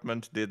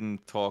department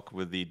didn't talk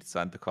with the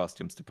design the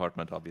costumes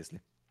department, obviously.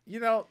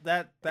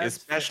 That's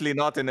Especially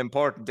not in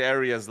important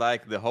areas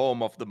like the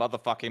home of the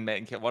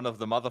motherfucking one of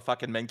the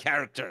motherfucking main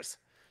characters.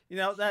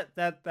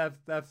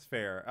 that's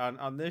fair.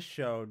 On this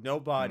show,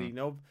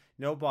 Mm.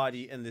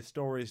 nobody in the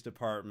stories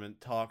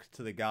department talks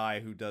to the guy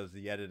who does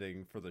the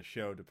editing for the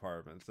show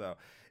department. So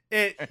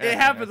it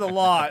happens a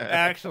lot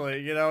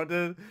actually.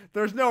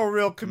 There's no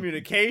real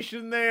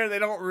communication there. They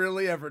don't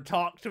really ever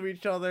talk to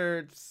each other.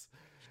 It's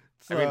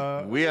I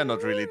mean, we are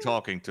not really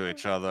talking to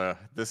each other.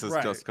 This is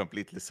right. just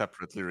completely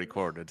separately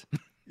recorded.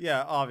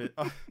 Yeah,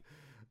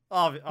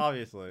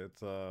 obviously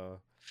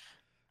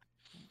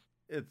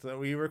it's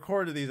we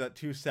recorded these at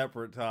two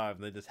separate times.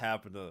 They just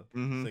happen to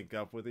Hmm. sync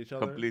up with each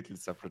other. Completely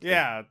separately.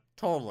 Yeah,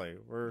 totally.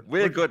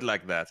 We're good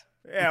like that.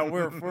 yeah,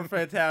 we're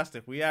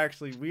fantastic. We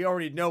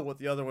already know what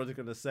the other ones are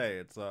gonna say.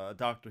 It's a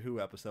Doctor Who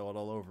episode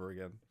all over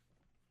again.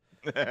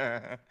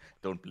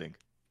 Don't blink.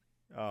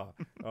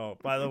 Oh,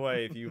 by the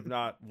way, if you've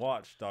not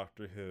watched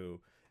Doctor Who,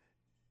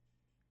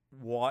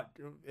 what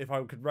if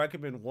I could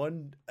recommend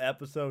one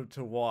episode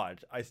to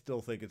watch? I still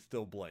think it's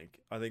still Blink.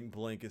 I think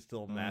Blink is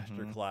still Mm-hmm.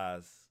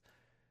 masterclass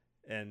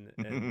in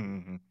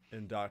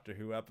Doctor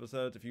Who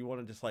episodes. If you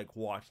want to just like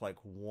watch like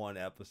one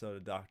episode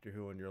of Doctor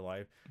Who in your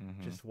life,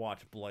 Mm-hmm. just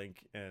watch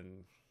Blink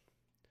and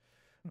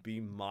be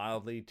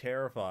mildly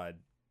terrified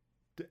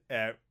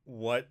at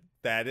what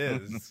that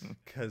is,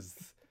 because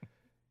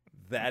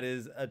that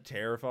is a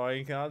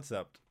terrifying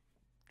concept.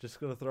 Just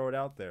gonna throw it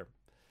out there.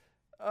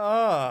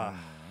 Ah,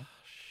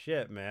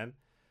 shit, man.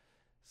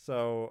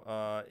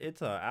 So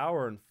it's an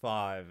hour and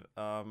 5.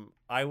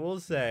 I will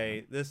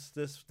say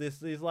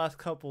these last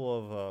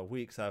couple of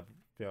weeks I've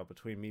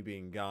between me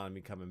being gone and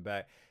me coming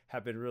back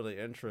have been really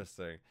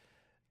interesting.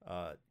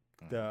 Uh,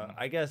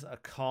 I guess a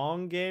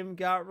Kong game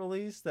got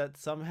released that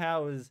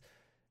somehow is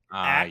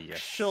Yes.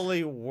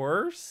 actually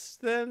worse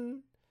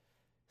than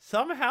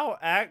somehow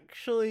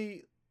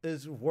actually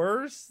is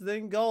worse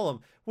than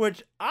Golem,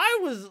 which I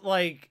was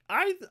like,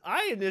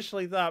 I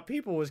initially thought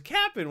people was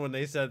capping when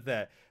they said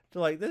that.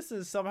 They're like, this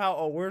is somehow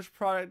a worse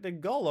product than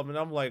Golem, and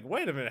I'm like,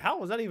 wait a minute, how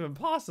was that even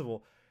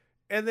possible?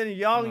 And then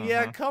Young Uh-huh.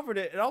 Yak covered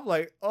it, and I'm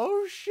like,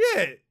 oh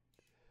shit,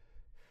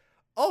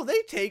 oh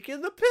they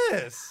taking the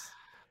piss.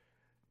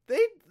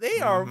 They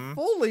are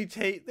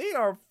Mm-hmm. they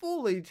are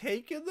fully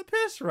taking the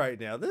piss right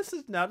now. This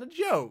is not a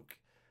joke.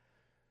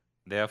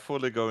 They are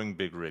fully going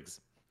big rigs.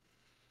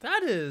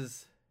 That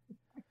is,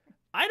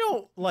 I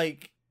don't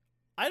like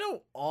I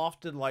don't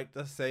often like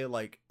to say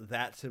like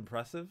that's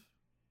impressive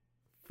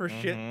for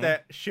shit Mm-hmm.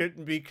 that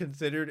shouldn't be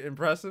considered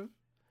impressive.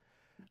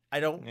 I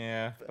don't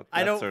Yeah, but I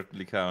that don't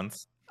certainly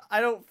counts. I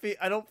don't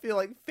feel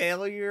like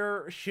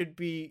failure should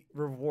be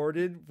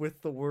rewarded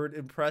with the word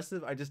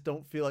impressive. I just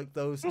don't feel like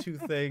those two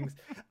things.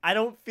 I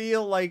don't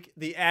feel like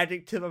the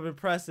adjective of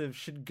impressive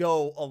should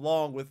go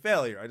along with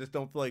failure. I just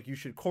don't feel like you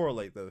should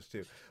correlate those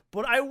two.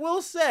 But I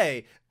will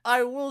say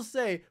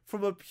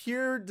from a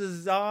pure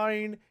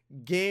design,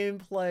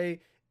 gameplay,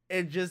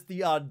 and just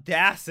the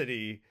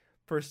audacity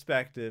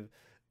perspective,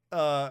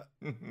 uh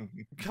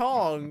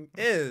Kong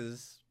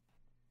is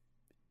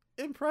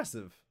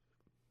impressive.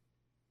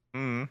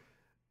 Mm.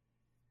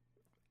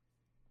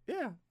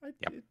 Yeah,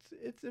 Yep.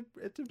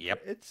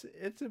 Yep. it's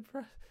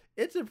impressive.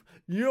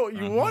 You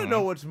want to know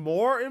Mm-hmm. what's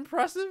more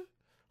impressive?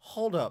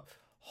 Hold up,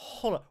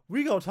 hold up.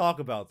 We gonna talk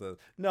about this.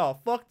 No,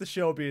 fuck the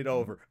show being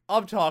over.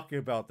 I'm talking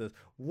about this.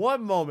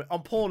 One moment,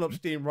 I'm pulling up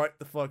Steam right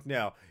the fuck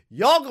now.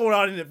 Y'all going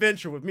on an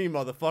adventure with me,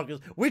 motherfuckers.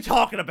 We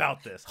talking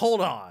about this.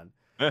 Hold on.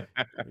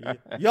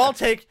 Y'all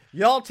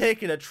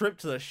taking a trip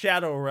to the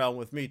Shadow Realm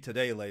with me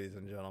today, ladies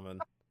and gentlemen.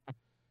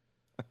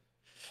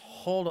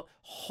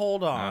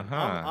 Hold on.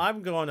 Uh-huh.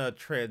 I'm gonna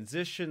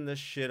transition this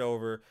shit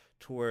over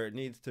to where it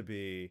needs to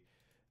be.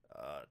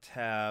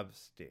 Tab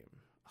Steam.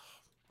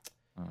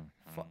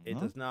 It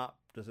Mhm.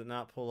 does it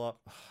not pull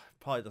up?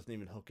 Probably doesn't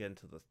even hook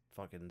into the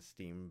fucking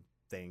Steam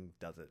thing,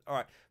 does it? All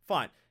right,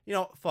 fine. You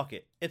know, fuck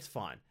it. It's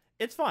fine.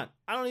 It's fine.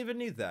 I don't even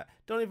need that.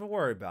 Don't even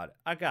worry about it.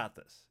 I got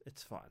this.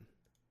 It's fine.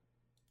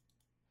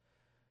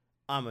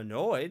 I'm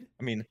annoyed,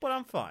 I mean, but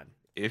I'm fine.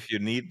 if you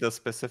need the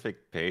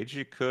specific page,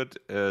 you could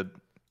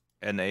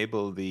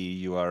enable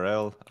the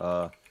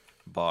URL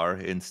bar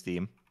in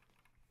Steam.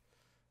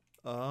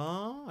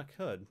 Oh, I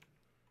could.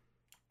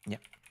 Yeah.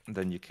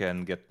 Then you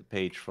can get the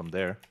page from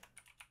there.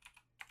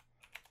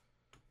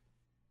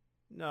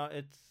 No,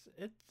 it's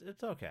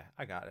okay.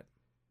 I got it.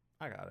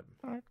 I got it.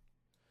 All right.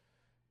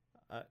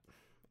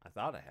 I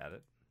thought I had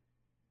it.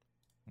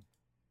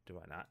 Do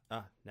I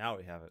not? Now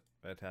we have it.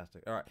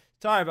 Fantastic. All right.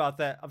 Sorry about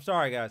that. I'm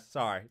sorry, guys.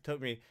 Sorry. It took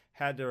me,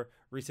 had to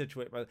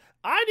resituate my.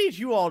 I need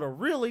you all to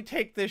really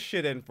take this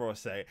shit in for a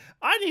second.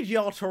 I need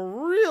y'all to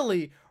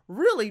really,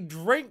 really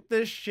drink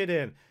this shit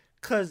in.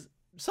 Because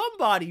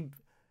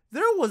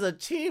there was a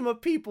team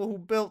of people who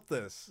built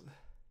this.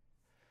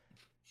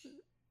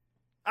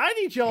 I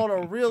need y'all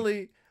to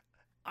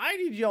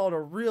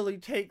really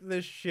take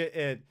this shit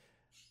in.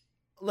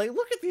 Like,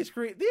 look at these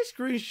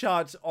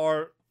screenshots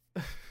are,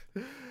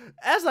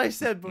 as I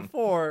said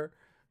before,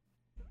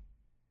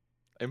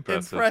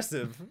 Impressive.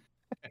 impressive.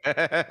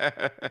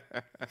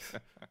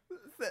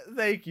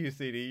 Thank you,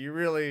 CD. You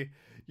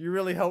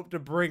really helped to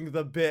bring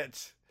the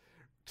bit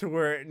to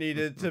where it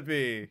needed to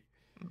be.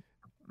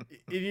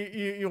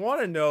 You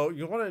want to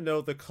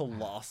know the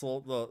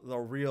colossal the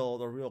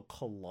real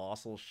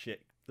colossal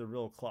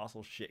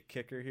shit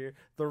kicker here.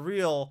 The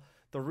real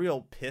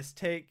piss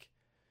take.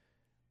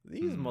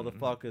 These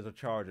motherfuckers are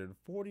charging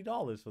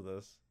 $40 for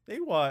this. They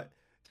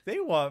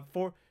want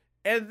for,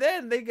 and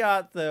then they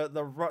got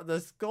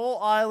the Skull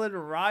Island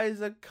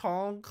Rise of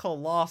Kong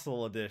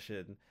Colossal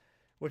Edition,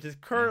 which is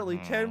currently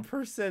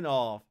 10%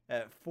 off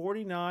at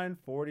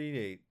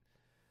 $49.48.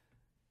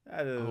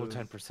 That Oh, is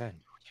 10%.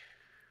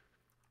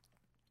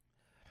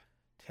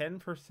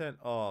 10%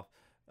 off.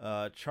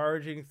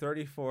 Charging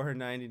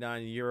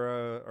 €34.99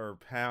 or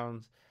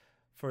pounds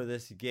for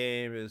this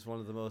game is one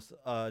of the most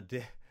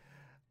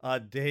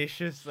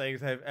audacious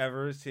things I've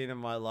ever seen in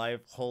my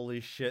life.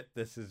 Holy shit,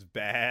 this is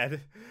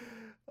bad.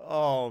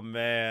 Oh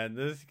man,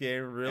 this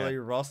game really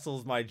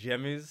rustles my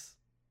jimmies.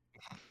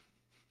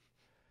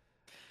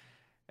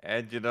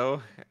 And you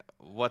know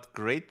what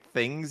great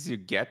things you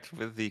get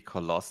with the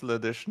Colossal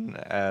Edition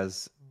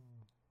as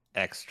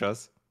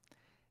extras?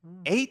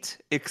 Mm. 8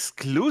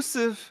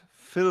 exclusive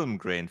film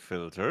grain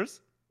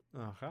filters,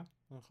 Okay.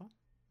 Okay.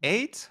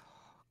 8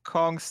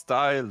 Kong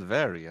style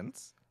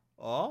variants,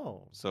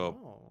 Oh. so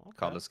Oh. Okay.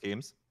 color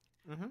schemes,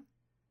 Mm-hmm.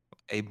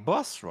 a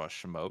boss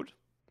rush mode,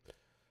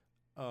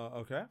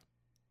 Okay.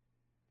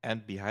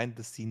 and behind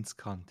the scenes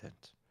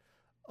content.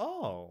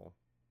 Oh.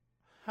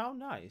 How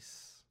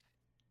nice.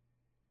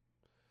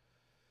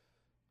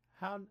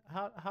 How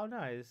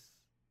nice.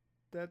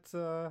 That's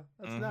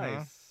Mm-hmm.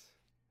 nice.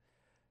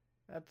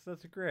 That's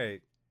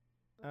great.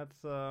 That's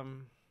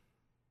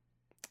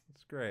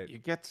that's great.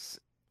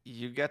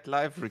 You get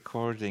live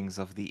recordings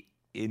of the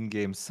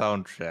in-game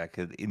soundtrack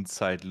and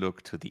inside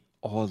look to the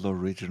all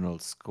original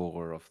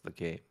score of the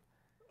game,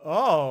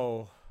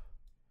 Oh.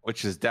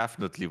 which is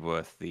definitely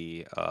worth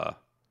the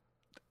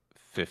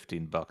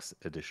 $15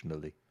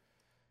 additionally.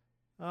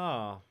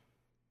 Oh.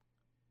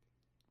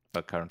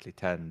 Well, currently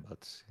 10,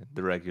 but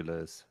the regular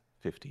is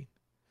 15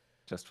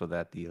 just for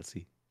that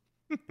DLC.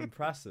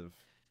 Impressive.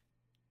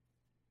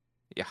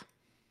 Yeah,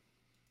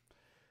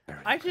 very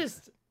I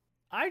impressive.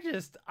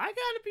 just I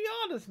gotta be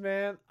honest,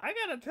 man. I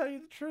gotta tell you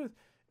the truth.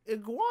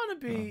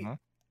 Iguanabe, Mm-hmm.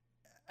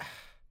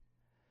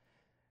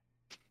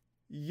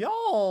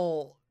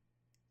 y'all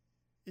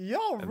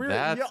y'all really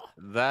That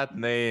that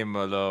name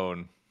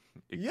alone,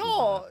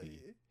 y'all Iguanabi.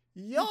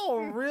 y'all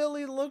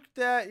really looked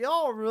at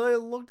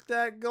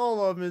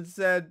Golem and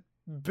said,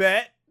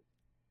 bet.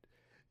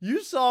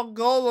 You saw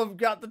Golem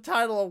got the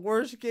title of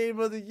worst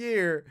game of the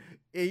year,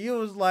 and you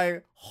was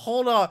like,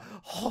 hold on,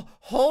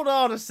 hold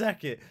on a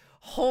second.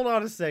 Hold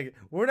on a second.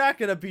 We're not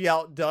gonna be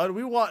outdone.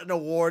 We want an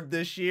award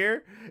this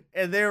year.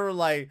 And they were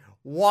like,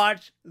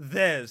 watch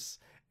this.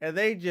 And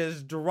they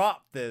just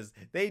dropped this.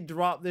 They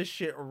dropped this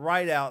shit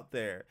right out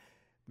there.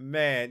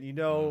 Man,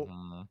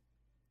 Mm-hmm.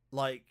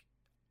 like,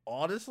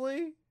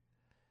 honestly,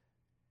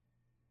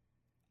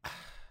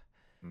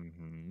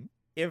 Mm-hmm.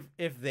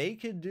 if they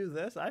can do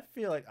this, I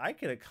feel like I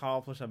can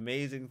accomplish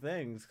amazing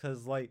things.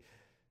 Cause like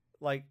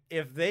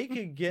if they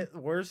could get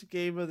worst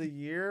game of the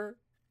year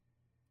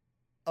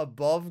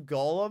above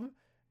Golem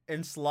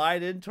and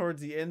slide in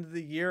towards the end of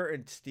the year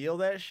and steal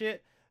that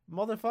shit,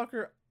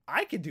 motherfucker,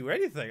 I could do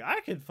anything. I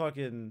could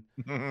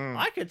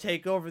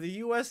take over the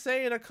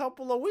USA in a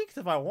couple of weeks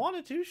if I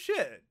wanted to.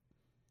 Shit.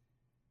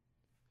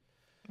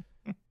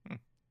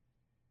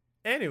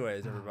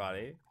 Anyways,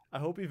 everybody, I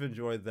hope you've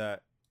enjoyed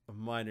that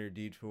minor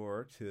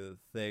detour to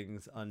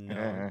things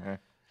unknown.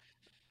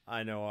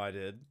 I know I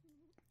did.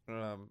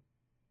 Um,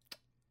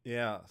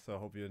 yeah, so I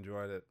hope you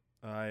enjoyed it.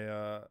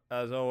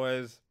 As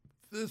always,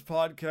 this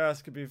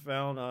podcast can be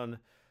found on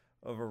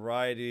a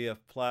variety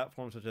of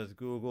platforms such as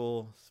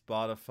Google,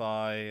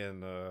 Spotify,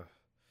 and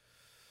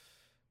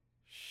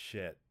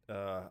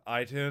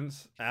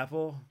iTunes,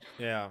 Apple.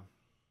 Yeah.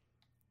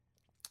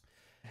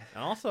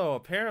 And also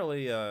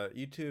apparently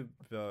YouTube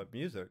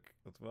Music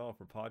as well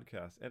for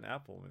podcasts and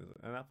Apple Music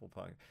and Apple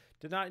Podcast.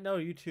 Did not know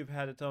YouTube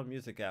had its own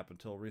music app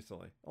until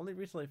recently. Only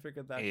recently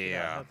figured that shit out. It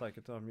Yeah. has like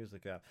its own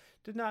music app.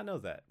 Did not know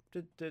that.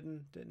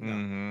 Didn't know.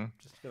 Mm-hmm.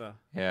 Just gonna.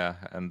 Yeah,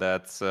 and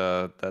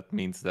that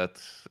means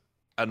that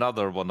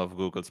another one of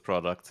Google's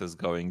products is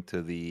going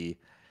to the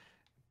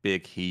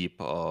big heap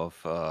of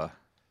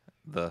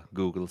the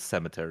Google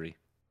cemetery,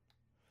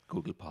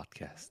 Google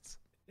Podcasts,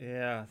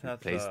 Yeah,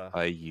 that's replaced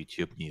by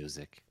YouTube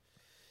Music.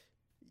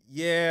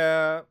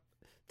 Yeah,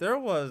 there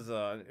was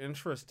an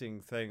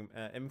interesting thing.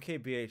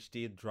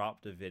 MKBHD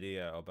dropped a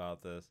video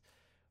about this,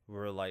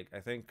 where like I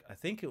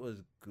think it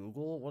was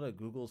Google. One of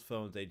Google's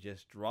phones they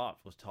just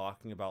dropped was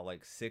talking about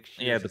like six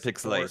Yeah, years the of Pixel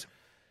support. 8.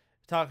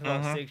 Talking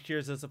about Mm-hmm. 6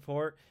 years of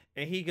support,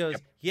 and he goes,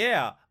 Yep.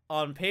 "Yeah,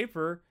 on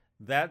paper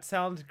that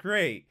sounds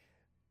great,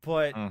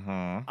 but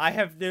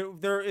Mm-hmm.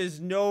 there is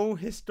no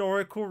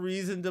historical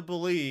reason to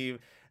believe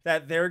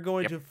that they're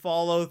going Yep. to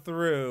follow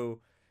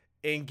through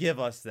and give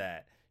us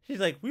that." He's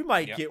like, we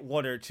might Yep. get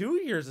 1 or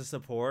 2 years of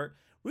support.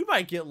 We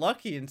might get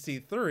lucky and see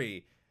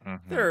three.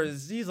 Mm-hmm.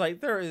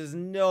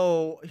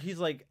 He's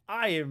like,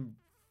 I am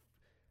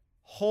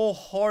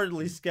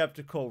wholeheartedly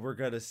skeptical we're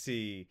going to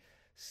see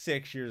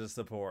 6 years of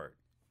support.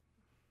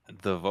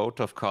 The vote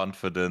of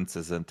confidence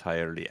is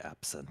entirely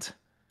absent.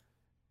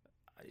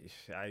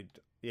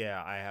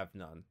 Yeah, I have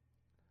none.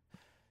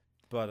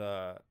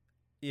 But,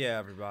 yeah,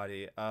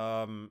 everybody.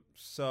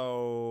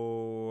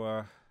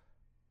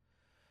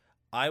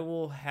 I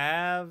will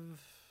have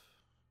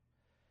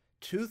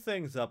two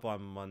things up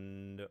on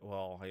Monday.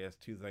 Well, I guess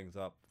two things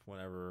up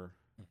whenever.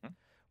 Mhm.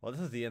 Well,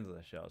 this is the end of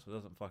the show, so it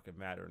doesn't fucking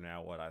matter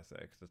now what I say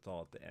because it's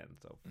all at the end.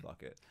 So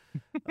fuck it.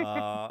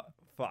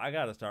 But I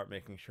gotta start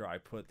making sure I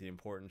put the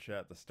important shit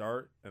at the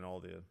start and all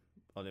the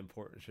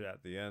unimportant shit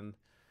at the end.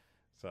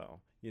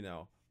 So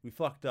we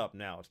fucked up.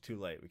 Now it's too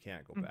late. We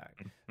can't go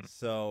back.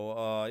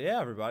 So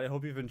yeah, everybody. I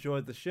hope you've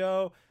enjoyed the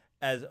show.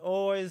 As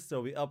always,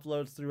 there'll be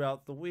uploads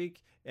throughout the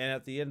week, and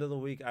at the end of the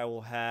week, I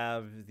will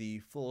have the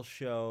full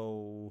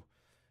show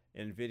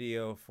in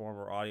video form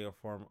or audio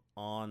form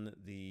on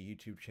the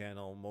YouTube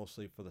channel,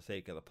 mostly for the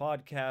sake of the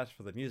podcast,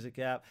 for the music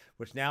app,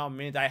 which now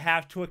means I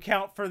have to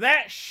account for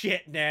that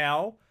shit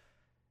now.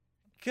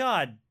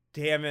 God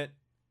damn it.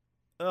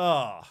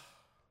 Ugh.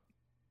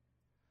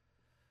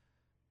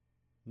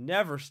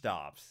 Never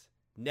stops,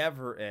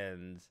 never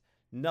ends,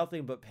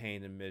 nothing but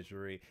pain and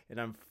misery,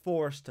 and I'm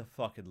forced to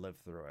fucking live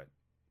through it.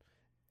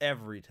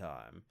 Every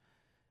time.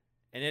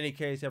 In any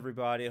case,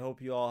 everybody, I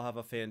hope you all have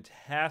a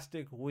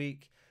fantastic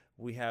week.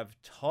 We have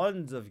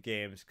tons of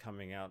games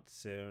coming out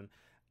soon.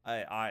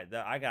 I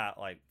got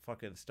like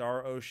fucking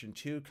Star Ocean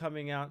 2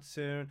 coming out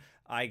soon.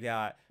 I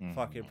got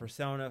fucking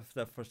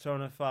the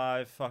Persona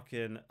 5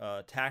 fucking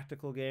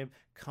tactical game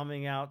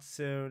coming out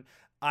soon.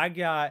 I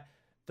got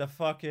the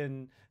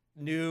fucking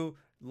new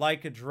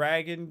Like a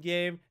Dragon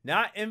game,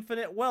 not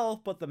Infinite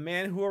Wealth, but The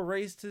Man Who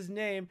Erased His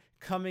Name,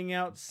 coming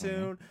out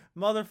soon.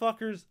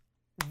 Motherfuckers,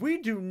 we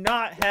do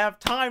not have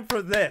time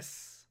for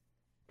this.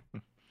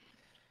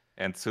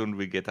 And soon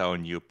we get our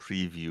new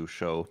preview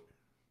show.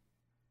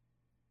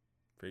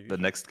 The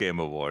Next Game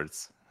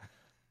Awards.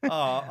 The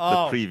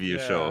preview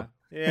show.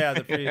 Yeah,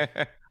 the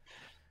preview.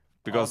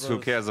 Because who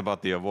cares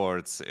about the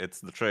awards?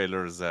 It's the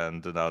trailers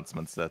and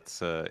announcements that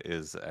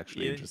is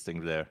actually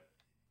interesting there.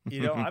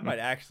 You know, I might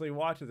actually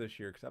watch it this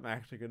year because I'm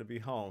actually going to be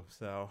home.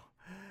 So,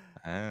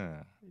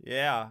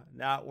 yeah,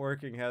 not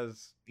working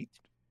has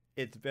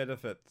its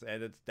benefits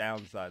and its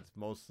downsides.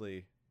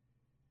 Mostly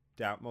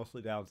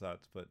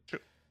downsides, but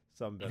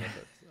some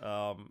benefits.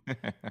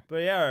 But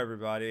yeah,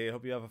 everybody, I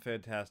hope you have a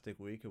fantastic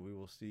week, and we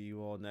will see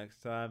you all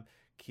next time.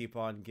 Keep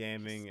on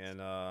gaming,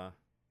 and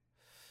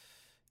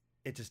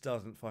it just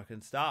doesn't fucking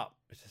stop.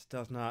 It just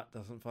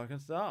doesn't fucking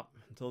stop.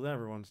 Until then,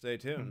 everyone, stay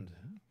tuned.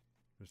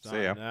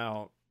 See ya.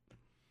 Out.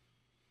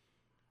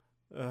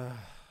 I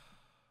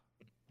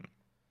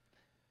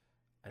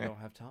don't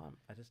have time.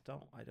 I just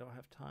don't. I don't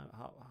have time.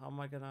 How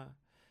am I gonna?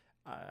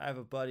 I have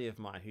a buddy of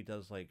mine who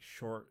does like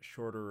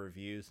shorter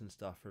reviews and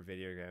stuff for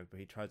video games, but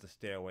he tries to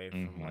stay away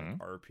from like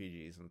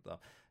RPGs and stuff.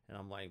 And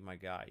I'm like, my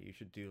guy, you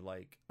should do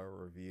like a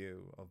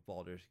review of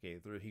Baldur's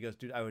Gate 3. He goes,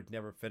 dude, I would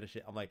never finish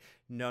it. I'm like,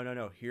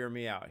 no, hear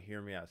me out.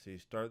 So you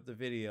start the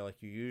video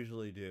like you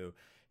usually do.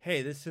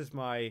 Hey, this is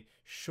my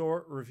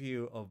short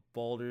review of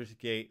Baldur's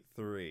Gate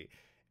 3.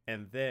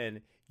 And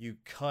then you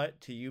cut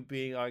to you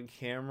being on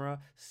camera,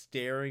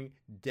 staring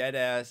dead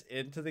ass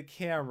into the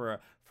camera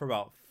for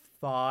about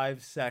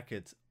 5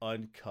 seconds,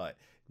 uncut,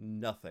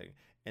 nothing.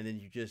 And then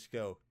you just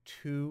go,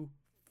 too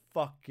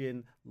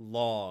fucking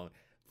long.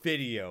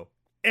 Video,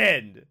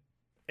 end.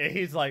 And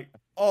he's like,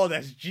 oh,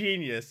 that's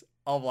genius.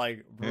 I'm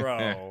like,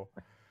 bro,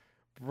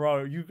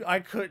 I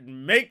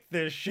couldn't make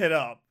this shit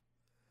up.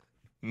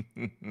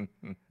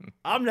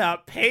 I'm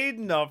not paid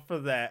enough for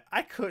that.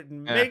 I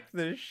couldn't make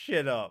this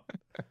shit up.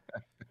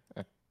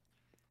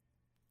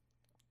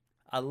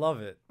 I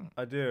love it.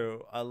 I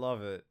do. I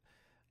love it.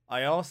 I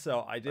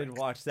did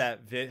watch that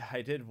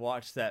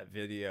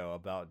video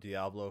about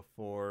Diablo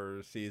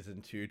 4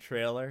 Season 2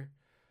 trailer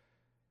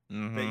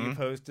that you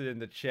posted in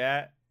the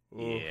chat.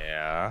 Ooh.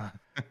 Yeah.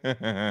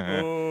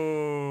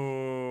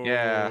 Ooh.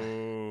 Yeah.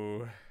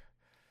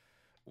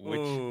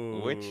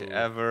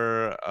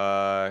 Whichever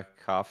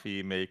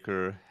coffee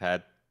maker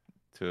had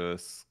to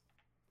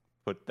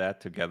put that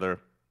together,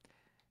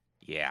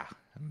 yeah,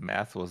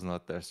 math was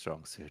not their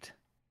strong suit.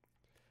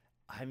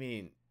 I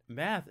mean,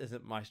 math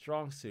isn't my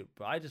strong suit,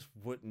 but I just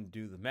wouldn't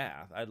do the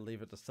math. I'd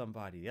leave it to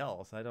somebody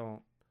else. I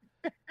don't.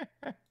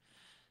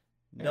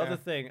 Another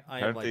thing I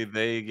am like.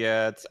 They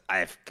get.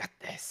 I've got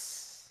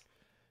this.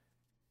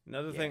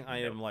 Another thing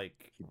I am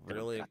like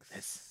really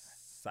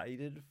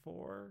excited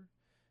for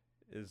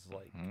is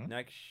like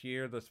next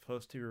year they're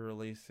supposed to be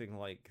releasing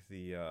like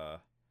the.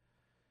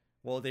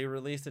 Well, they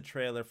released a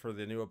trailer for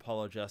the new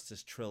Apollo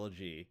Justice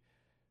trilogy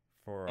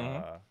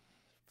for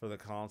the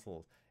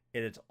consoles.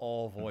 And it's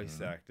all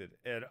voice acted.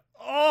 And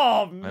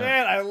oh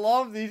man, I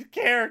love these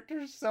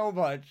characters so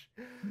much.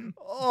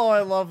 Oh,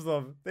 I love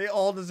them. They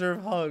all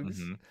deserve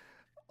hugs.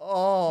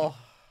 Oh,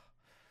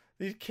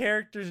 these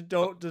characters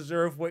don't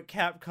deserve what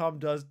Capcom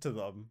does to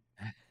them.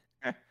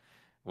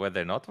 Were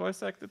they not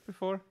voice acted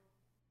before?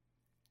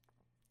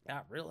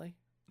 Not really.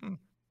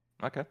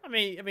 Okay. I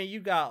mean, you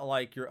got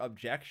like the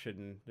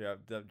objection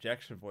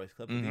voice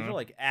clip. These are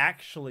like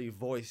actually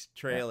voiced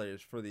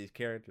trailers for these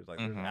characters. Like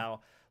there's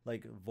now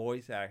like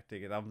voice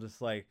acting, and I'm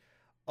just like,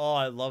 oh,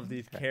 I love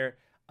these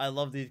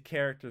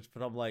characters,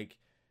 but I'm like,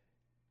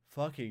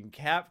 fucking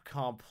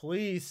Capcom,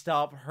 please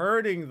stop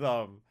hurting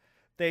them.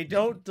 They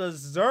don't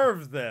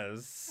deserve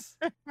this.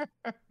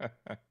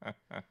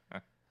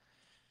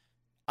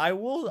 I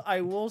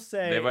will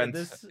say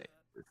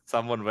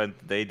someone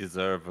went, they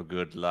deserve a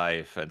good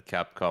life, and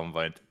Capcom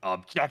went,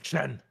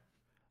 objection.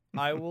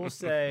 I will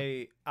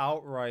say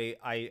outright,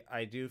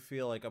 I do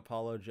feel like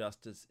Apollo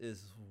Justice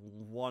is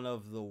one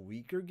of the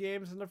weaker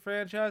games in the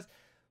franchise,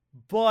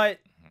 but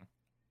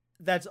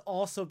that's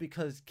also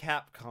because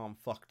Capcom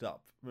fucked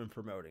up when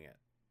promoting it.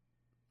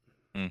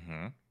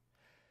 Mm-hmm.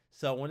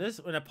 So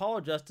when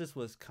Apollo Justice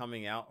was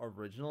coming out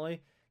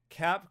originally,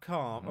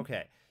 Capcom, Mm-hmm.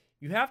 okay,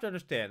 you have to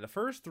understand the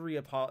first three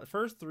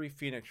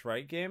Phoenix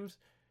Wright games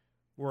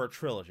were a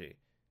trilogy.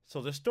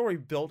 So the story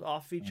built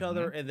off each Mm-hmm.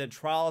 other, and then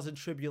Trials and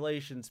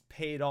Tribulations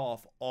paid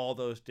off all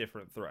those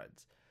different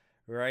threads,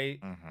 right?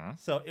 Mm-hmm.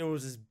 So it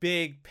was this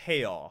big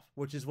payoff,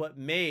 which is what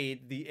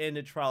made the end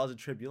of Trials and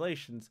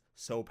Tribulations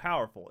so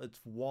powerful. It's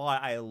why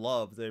I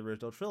love the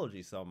original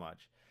trilogy so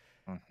much.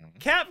 Mm-hmm.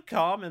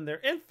 Capcom, in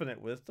their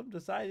infinite wisdom,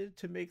 decided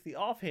to make the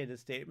offhanded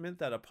statement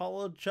that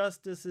Apollo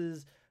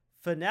Justice's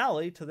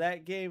finale to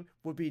that game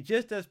would be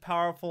just as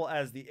powerful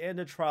as the end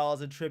of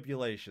Trials and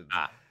Tribulations.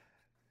 Ah,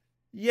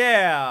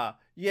 Yeah,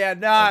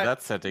 and not,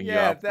 that's setting you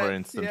yeah, up for that,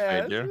 instant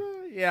yeah, failure.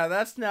 yeah,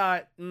 that's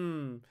not,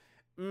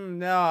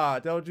 nah,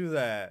 don't do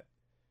that.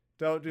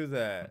 Don't do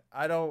that.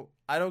 I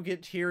don't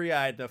get teary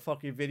eyed in a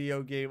fucking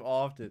video game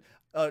often.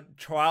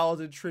 Trials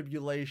and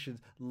Tribulations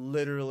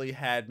literally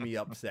had me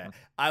upset.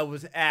 I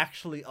was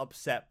actually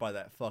upset by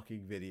that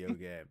fucking video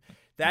game.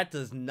 That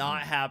does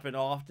not happen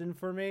often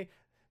for me.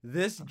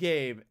 This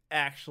game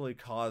actually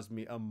caused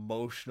me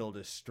emotional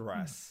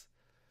distress.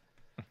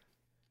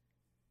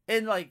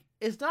 And like,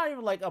 it's not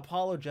even like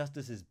Apollo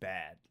Justice is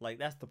bad. Like,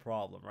 that's the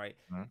problem, right?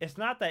 Mm-hmm. It's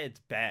not that it's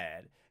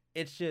bad.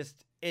 It's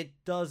just it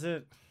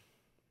doesn't.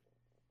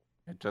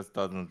 It just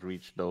doesn't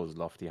reach those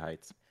lofty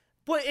heights.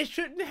 But it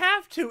shouldn't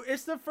have to.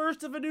 It's the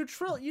first of a new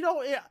trilogy. You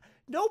know,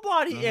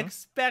 nobody Mm-hmm.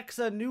 expects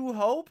A New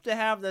Hope to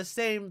have the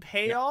same Yeah.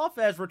 payoff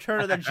as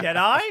Return of the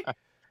Jedi.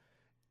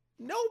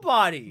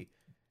 Nobody.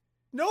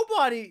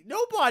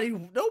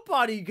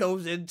 Nobody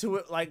goes into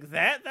it like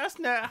that. That's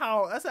not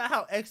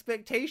how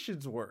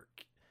expectations work.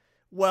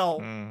 Well,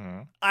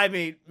 Mm-hmm. I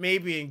mean,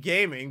 maybe in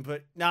gaming,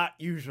 but not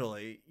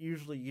usually.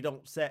 Usually you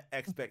don't set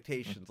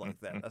expectations like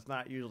that. That's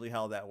not usually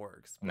how that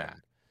works. Nah.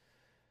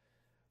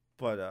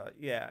 But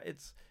yeah,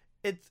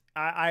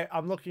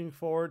 I'm looking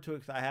forward to it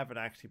because I haven't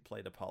actually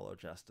played Apollo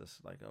Justice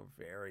like a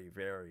very,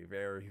 very,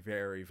 very,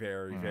 very,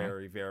 very, Mm-hmm.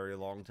 very, very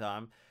long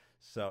time.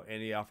 So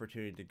any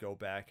opportunity to go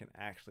back and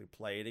actually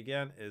play it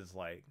again is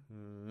like,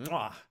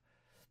 mwah,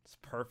 it's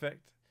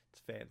perfect. It's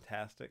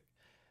fantastic.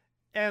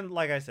 And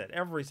like I said,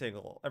 every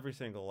single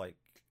like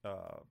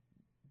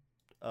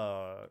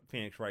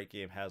Phoenix Wright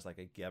game has like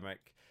a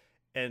gimmick.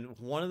 And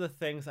one of the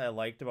things I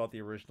liked about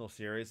the original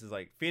series is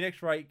like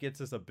Phoenix Wright gets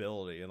this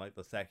ability in like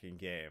the second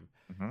game.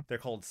 Mm-hmm. They're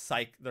called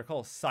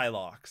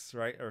Psylocks,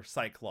 right? Or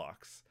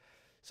Cyclocks.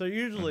 So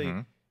usually Mm-hmm.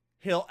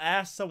 he'll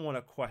ask someone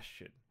a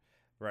question,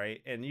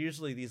 right? And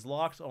usually these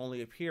locks only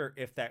appear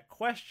if that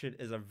question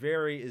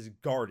is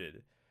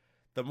guarded.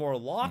 The more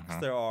locks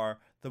Mm-hmm. there are,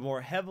 the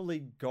more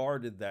heavily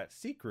guarded that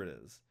secret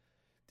is.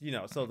 You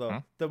know, so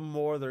the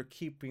more they're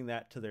keeping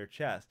that to their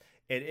chest.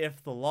 And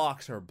if the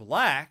locks are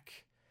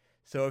black,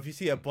 so if you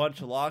see a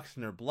bunch of locks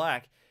and they're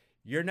black,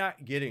 you're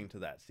not getting to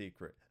that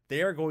secret.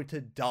 They are going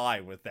to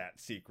die with that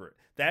secret.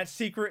 That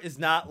secret is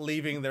not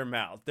leaving their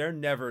mouth. They're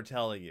never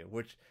telling you,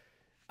 which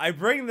I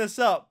bring this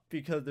up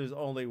because there's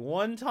only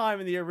one time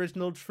in the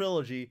original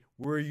trilogy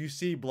where you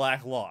see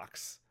black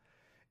locks.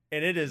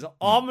 And it is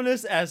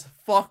ominous as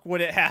fuck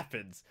when it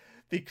happens.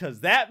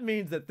 Because that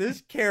means that this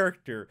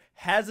character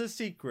has a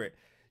secret.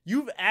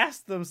 You've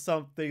asked them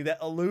something that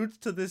alludes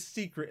to this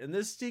secret, and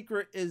this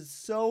secret is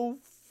so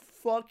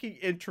fucking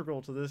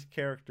integral to this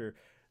character.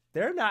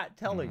 They're not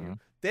telling you.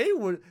 They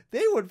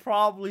would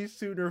probably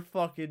sooner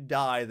fucking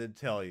die than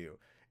tell you.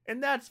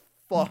 And that's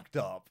fucked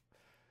up.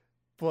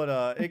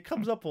 But it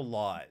comes up a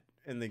lot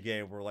in the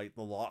game where like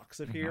the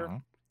locks appear. Mm-hmm.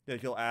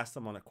 Like you'll ask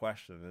someone a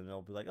question and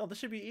they'll be like, "Oh, this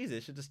should be easy.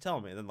 They should just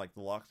tell me." And then like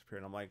the locks appear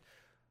and I'm like,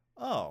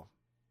 "Oh,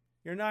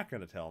 you're not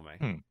gonna tell me."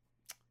 Hmm.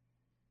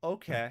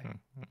 Okay.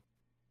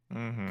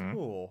 Mm-hmm.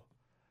 Cool.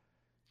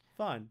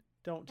 Fun.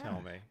 Don't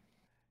tell me.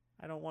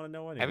 I don't want to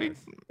know I mean, anyways.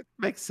 it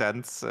makes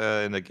sense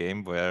in a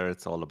game where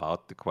it's all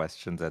about the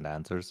questions and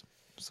answers.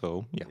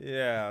 So yeah.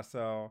 Yeah,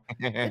 so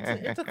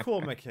it's a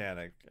cool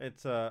mechanic.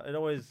 It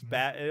always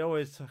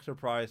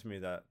surprised me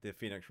that the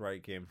Phoenix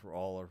Wright games were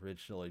all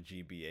originally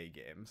GBA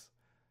games.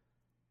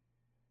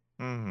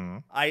 Mm-hmm.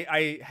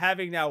 I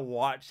having now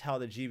watched how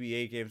the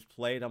GBA games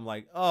played, I'm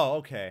like, oh,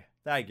 okay,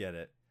 I get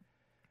it.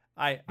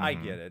 I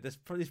get it.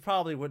 These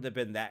probably wouldn't have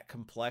been that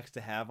complex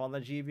to have on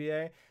the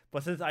GBA,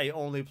 but since I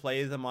only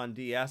play them on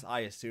DS,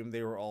 I assumed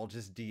they were all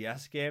just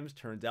DS games.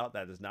 Turns out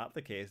that is not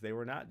the case. They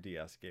were not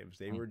DS games.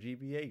 They were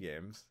GBA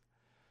games.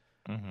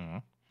 Mm-hmm.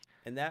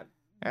 And that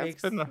Yeah,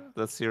 makes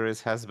the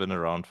series has been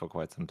around for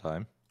quite some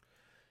time.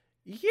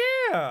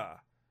 Yeah.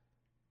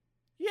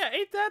 Yeah,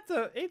 ain't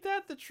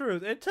that the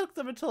truth? It took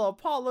them until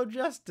Apollo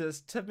Justice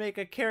to make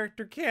a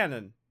character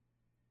canon.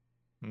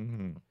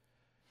 Mm-hmm.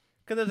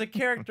 Because there's a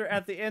character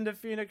at the end of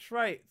Phoenix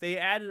Wright. They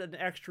added an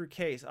extra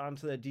case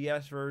onto the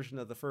DS version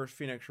of the first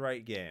Phoenix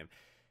Wright game,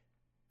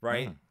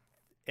 right?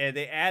 And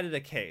they added a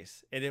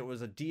case, and it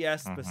was a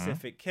DS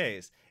specific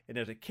case. And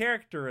there's a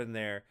character in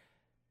there,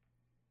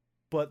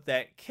 but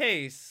that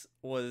case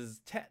was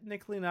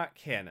technically not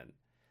canon.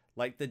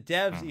 Like the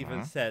devs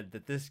even said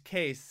that this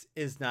case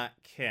is not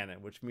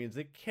canon, which means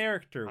the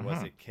character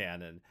wasn't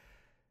canon.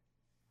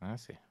 I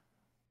see.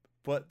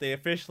 But they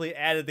officially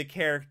added the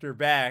character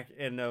back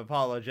in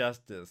Apollo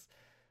Justice.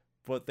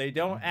 But they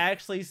don't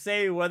actually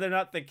say whether or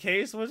not the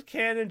case was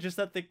canon, just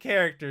that the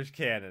character's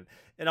canon.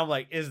 And I'm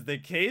like, is the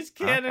case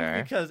canon?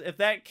 Okay. Because if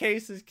that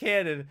case is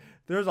canon,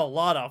 there's a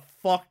lot of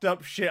fucked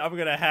up shit I'm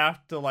gonna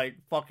have to like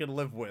fucking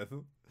live with.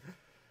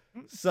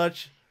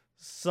 Such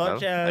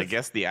Well, as I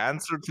guess the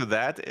answer to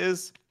that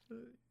is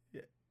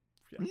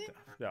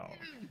no.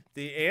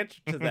 The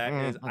answer to that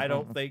is I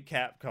don't think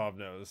Capcom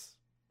knows.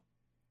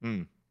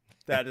 Hmm.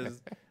 That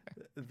is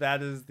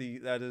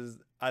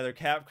either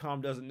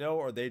Capcom doesn't know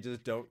or they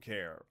just don't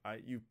care.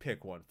 You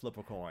pick one, flip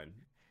a coin.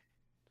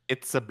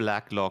 It's a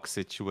black lock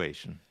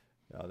situation.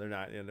 No, they're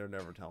not. They're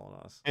never telling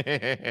us.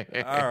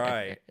 All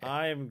right,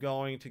 I am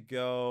going to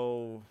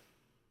go.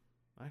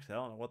 Actually, I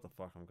don't know what the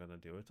fuck I'm gonna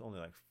do. It's only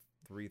like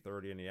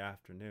 3:30 in the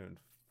afternoon.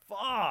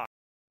 Fuck.